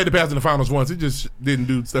 He only made the pass in the finals once. He just didn't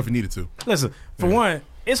do stuff he needed to. Listen, for one,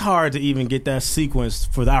 it's hard to even get that sequence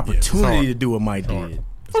for the opportunity to do what Mike did.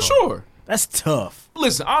 For sure. That's tough.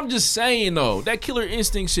 Listen, I'm just saying though, that killer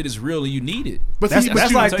instinct shit is real and you need it. But That's you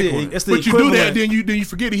like do that, then you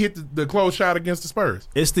forget he hit the close shot against the Spurs.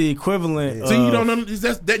 It's the equivalent. So you don't know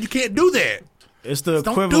that you can't do that. It's the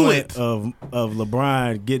Don't equivalent do of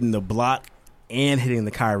LeBron getting the block and hitting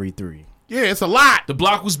the Kyrie 3. Yeah, it's a lot. The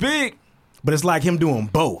block was big. But it's like him doing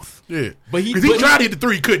both. Yeah, but he tried to hit the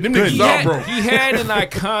 3, couldn't. Them niggas all broke. He had an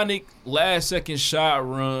iconic last second shot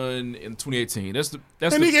run in 2018.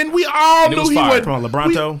 And we all knew he wasn't. Come on,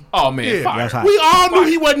 LeBronto. Oh man, Yeah. fire. We all knew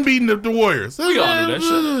he wasn't beating the Warriors. We all knew that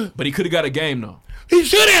shit. But he could have got a game though. He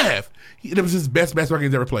should have. It was his best basketball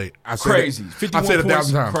he's ever played. I said Crazy. It. 51 I said it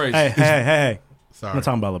 1,000 times. Crazy. Hey. Sorry. I'm not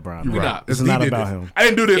talking about LeBron. You're Bro. right. It's He not did about this. him. I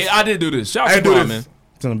didn't do this. Yeah, I didn't do this. Shout I out to didn't do Bron, this. man.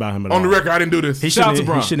 It's not about him at On all. the record, I didn't do this. He Shout out to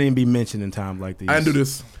shouldn't Bron. even be mentioned in times like these. I didn't do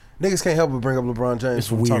this. Niggas can't help but bring up LeBron James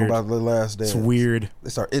It's when we talk weird. about the last dance. It's weird.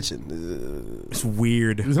 They start itching. It's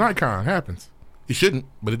weird. It's an icon. It happens. He shouldn't,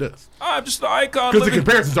 but it does. I'm just the icon. Because the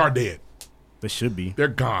comparisons are dead. They should be. They're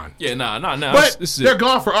gone. Yeah, nah. But This is they're it.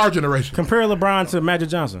 gone for our generation. Compare LeBron to Magic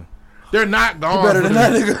Johnson. They're not gone. Better for than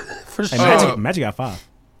that nigga. For Hey, sure. Magic got 5.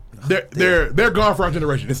 They're gone for our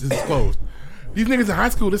generation. This is closed. These niggas in high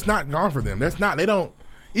school, it's not gone for them. That's not. They don't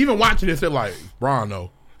even watching this. They're like, Bron,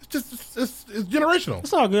 no. It's just it's generational.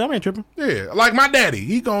 It's all good. I ain't tripping. Yeah, like my daddy,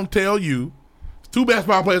 he gonna tell you 2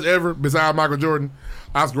 basketball players ever besides Michael Jordan,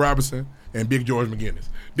 Oscar Robertson, and Big George McGinnis.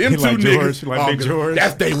 Them He 2 like niggas, George? He like Big George?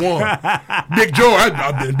 That's day one. Big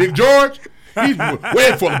George, Big George. He's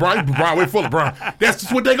way full of LeBron. Way full of LeBron. That's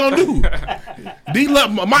just what they gonna do.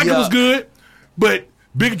 Michael was good, but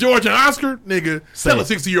Big George and Oscar, nigga, tell a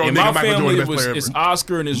 60-year-old In nigga my Michael Jordan family, the best player it's ever.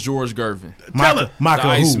 Oscar and it's George Gervin. Tell her, Michael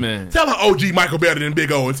the who? Iceman. tell her OG Michael better than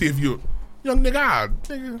Big O and see if you young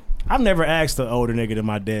nigga. I've never asked the older nigga than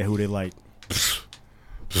my dad who they like.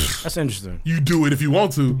 That's interesting. You do it if you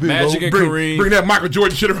want to. Magic and Kareem. Bring that Michael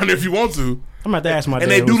Jordan shit around there if you want to. I'm about to ask my dad.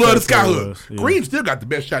 And they do who love the his favorite player skyhook. was. Yeah. Kareem still got the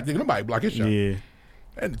best shot. Nigga, nobody block his shot. Yeah.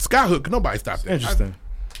 And skyhook, nobody stop that. Interesting.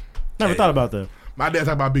 Never thought about that. My dad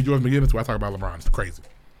talk about Big George McGinnis, so I talk about LeBron. It's crazy.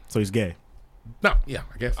 So he's gay. No, yeah,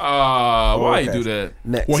 I guess. Why you do that?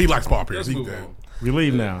 Next. Well, he likes Paul Pierce. Let's He move did. on. We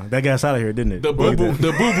leave now. That got us out of here, didn't it? The boo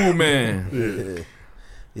boo man.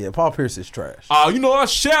 Yeah, Paul Pierce is trash. I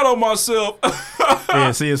shadow myself.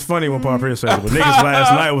 Yeah, see, it's funny when Paul Pierce said it, but niggas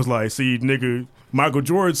last night was like, see, nigga, Michael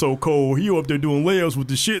Jordan so cold, he up there doing layups with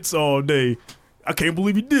the shits all day. I can't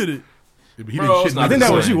believe he did it. Yeah, but he Bro, didn't it's shit not I think the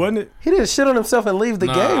that was same. you, wasn't it? He didn't shit on himself and leave the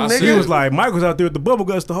Nah, game, I nigga. see He was like, Michael's out there with the bubble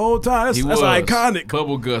guts the whole time. That's, He that's was iconic.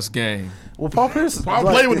 Bubble Gus game. Well, Paul Pierce is Paul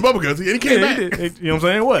like, played with the bubble guts, and he came Yeah, back. he did. You know what I'm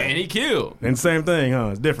saying? What? And he killed. And same thing, huh?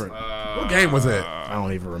 It's different. What game was that? I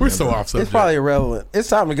don't even remember. We're so off subject. It's probably irrelevant. It's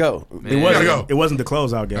time to go. It gotta wasn't. go. It wasn't the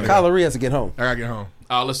closeout game. Kyler Ree has to get home. I gotta get home.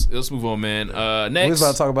 Let's move on, man. We was Next,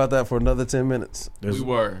 about to talk about that for another 10 minutes. we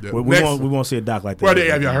were. Yeah. We Next. won't see a doc like that. Well,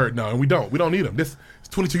 have y'all heard? No, and we don't. We don't need them. This it's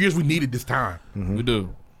 22 years. We needed this time. We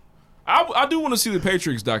do. I do want to see the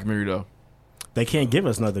Patriots documentary though. They can't give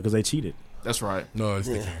us nothing because they cheated. That's right. No,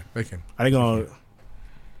 they can. They can. Are they gonna?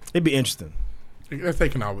 It'd be interesting. They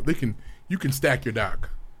can. They can. You can stack your doc.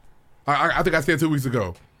 I think I said 2 weeks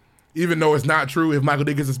ago. Even though it's not true, if Michael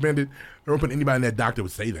did get suspended, they don't put anybody in that doc that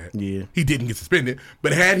would say that. Yeah. He didn't get suspended,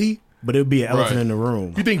 but had he, But it would be an elephant Right. in the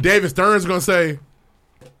room. you think David Stern's gonna say,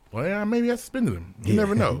 "Well, yeah, maybe I suspended him." You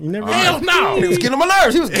never know. You never Hell know. no. He was getting on my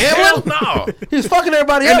nerves. He was Hell gambling. no. He was fucking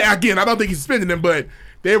everybody And up. again, I don't think he suspended him, but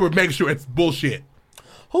they were making sure it's bullshit.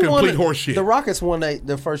 Who complete won? horse shit. The Rockets won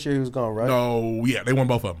the first year he was gone, right? No, yeah, they won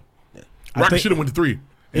both of them. I Rockets think- should have went to 3.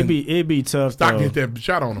 It'd be tough. Stock get that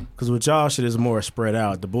shot on him. Because with y'all shit is more spread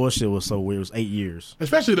out. The bullshit was so weird. It was 8 years.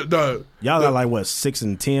 Especially the y'all got like what 6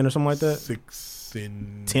 and 10 or something like that. 6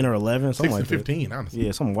 and 10 or 11, something 6 like and that. 15, honestly.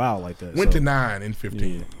 Yeah, something wild like that. Went to 9 and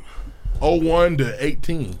 15. Yeah. 01 to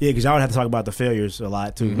 18. Yeah, because y'all would have to talk about the failures a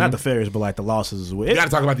lot too. Not the failures, but like the losses as well. You got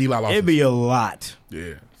to talk about the Eli losses. It'd be a lot.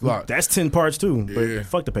 Yeah, it's a lot. That's 10 parts too. Yeah. But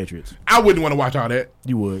fuck the Patriots. I wouldn't want to watch all that.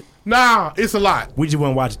 You would. Nah, it's a lot. We just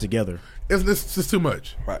want to watch it together. It's just too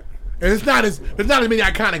much. Right. And there's not as many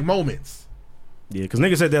iconic moments. Yeah, because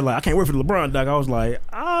niggas said that like I can't wait for the LeBron doc. I was like,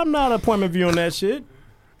 I'm not appointment viewing that shit.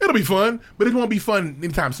 It'll be fun, but it won't be fun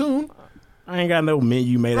anytime soon. I ain't got no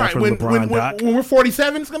menu made out for the LeBron doc. When we're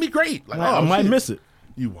 47, it's gonna be great. Like, I might miss it.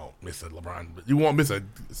 You won't miss a LeBron. You won't miss a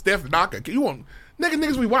Steph doc. You won't.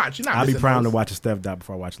 Niggas we watch. You're not. I'll be missing proud those. to watch a Steph doc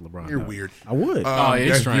before I watch a LeBron. You're doc. weird. I would. Oh,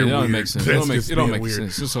 it's strange. It don't weird. make sense. That's It don't just make being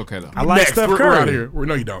sense. It's okay though. I like Next, Steph we're Curry. out of here.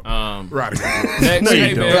 No, you don't. We're out of here. Next, No, you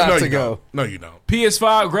hey, don't. man. No, to you go. don't. No, you don't.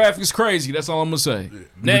 PS5 graphics crazy. That's all I'm gonna say.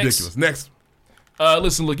 Ridiculous. Next.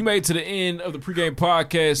 Listen, look, you made it to the end of the pregame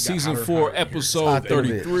podcast, season 4, episode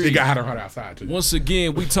 33. It got hotter outside too. Once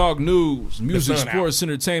again, we talk news, music, sun sports,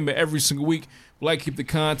 entertainment every single week. We like to keep the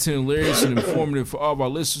content hilarious and informative for all of our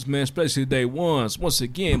listeners, man, especially the day ones. Once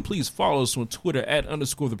again, please follow us on Twitter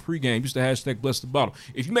 @_the pregame. Use the hashtag bless the bottle.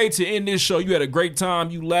 If you made it to end this show, you had a great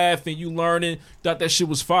time, you laughing, you learning, thought that shit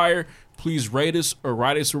was fire, please rate us or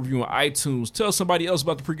write us a review on iTunes. Tell somebody else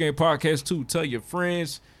about the pregame podcast too. Tell your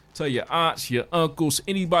friends. Tell your aunts, your uncles,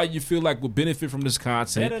 anybody you feel like will benefit from this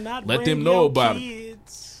content. Let them know about it.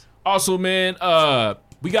 Also, man,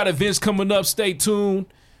 we got events coming up. Stay tuned.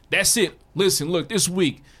 That's it. Listen, look, this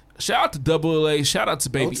week, shout out to Double A. Shout out to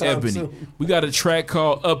Baby Ebony. Soon. We got a track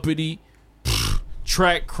called Uppity.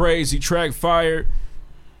 Track crazy, track fire.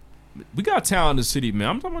 We got talent in the city, man.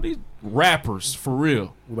 I'm talking about these rappers, for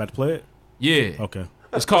real. We about to play it? Yeah. Okay.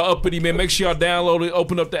 It's called Uppity, man. Make sure y'all download it.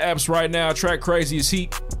 Open up the apps right now. Track crazy is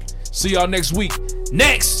heat. See y'all next week.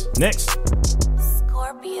 Next. Scorpio.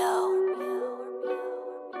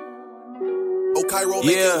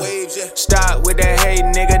 Start with that hate,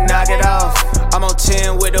 nigga, knock it off. I'm on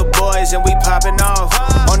 10 with the boys and we popping off.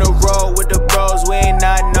 On the road with the bros, we ain't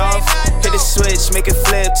nodding off. Hit the switch, make it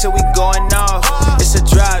flip till we going off. It's a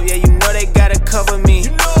drive, yeah, you know they gotta cover me.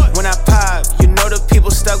 When I pop, you know the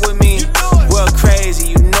people stuck with me. World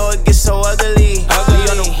crazy, you know it gets so ugly. We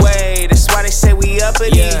on the way, that's why they say we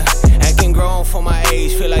uppity. Yeah, acting grown for my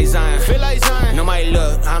age, feel like Zion. No, my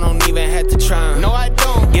look, I don't even have to try. No, I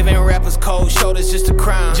don't. Giving rappers cold shoulders, just a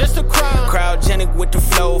crime. Cryogenic with the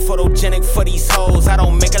flow, photogenic for these hoes. I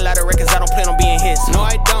don't make a lot of records, I don't plan on being hits. No,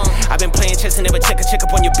 I don't. I've been playing chess and never check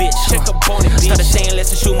up on your bitch. Check up on it, bitch. Started saying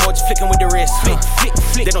less and shoot more, just flicking with the wrist. Flick.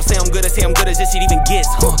 They don't say I'm good, I say I'm good as this shit even gets.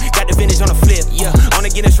 Got the vintage on the flip, yeah. On the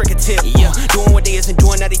Guinness record tip, yeah. Doing what they isn't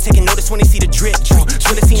doing, now they taking notice when they see the drip.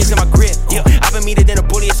 Swing the scenes in my grip, yeah. I've been meted in a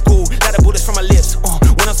bully at school, lot of bullets from my lips.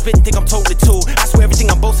 When I'm spitting, think I'm totally too. I swear everything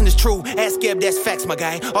I'm boasting is true. Ask Gab, that's facts, my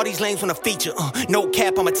guy. All these lanes wanna feature, no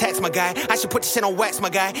cap, I'm a tax, my guy. I should put this shit on wax, my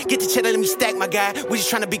guy. Get the cheddar, let me stack, my guy. We just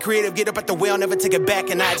trying to be creative, get up at the wheel, never take it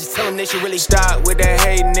back. And I just tell them they should really start with that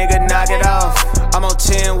hate, nigga, knock it off. I'm on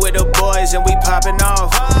 10 with the boys and we popping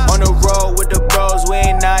off. On the road with the bros, we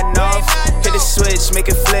ain't nodding off. Hit the switch, make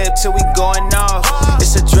it flip till we going off.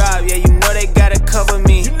 It's a drive, yeah, you know they gotta cover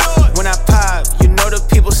me. When I pop, you know the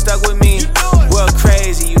people stuck with me. World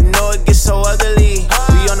crazy, you know it gets so ugly.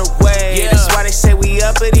 We on the way, that's why they say we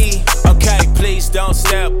uppity. Okay, please don't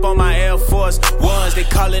step on my Air Force Ones. They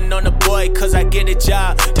calling on the boy cause I get the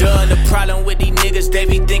job done. The problem with these niggas, they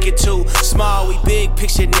be thinking too small. We big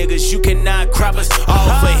picture niggas, you cannot crop us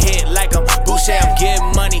off a hit like I'm Boosie, I'm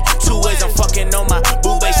getting money. 2 ways, I'm fucking on my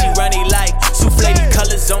boo babe, she running like souffle. These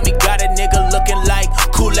colors on me, got a nigga looking like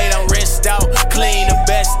Kool-Aid. I'm rinsed out, clean, the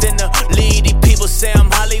best in the league. These people say I'm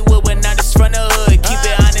Hollywood when I just run the hood. Keep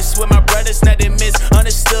it honest with my brothers, nothing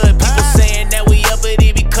misunderstood. People saying that we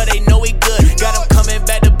uppity because they know we good. Got them coming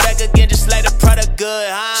back to back again just like the product good,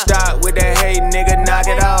 huh? Start with that hate, nigga, knock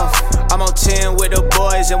it off. I'm on 10 with the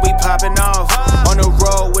boys and we popping off. On the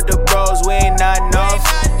road with the bros, we ain't nodding off.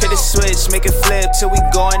 Hit the switch, make it flip till we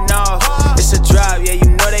going off. It's a drive, yeah, you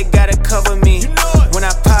know they gotta cover me.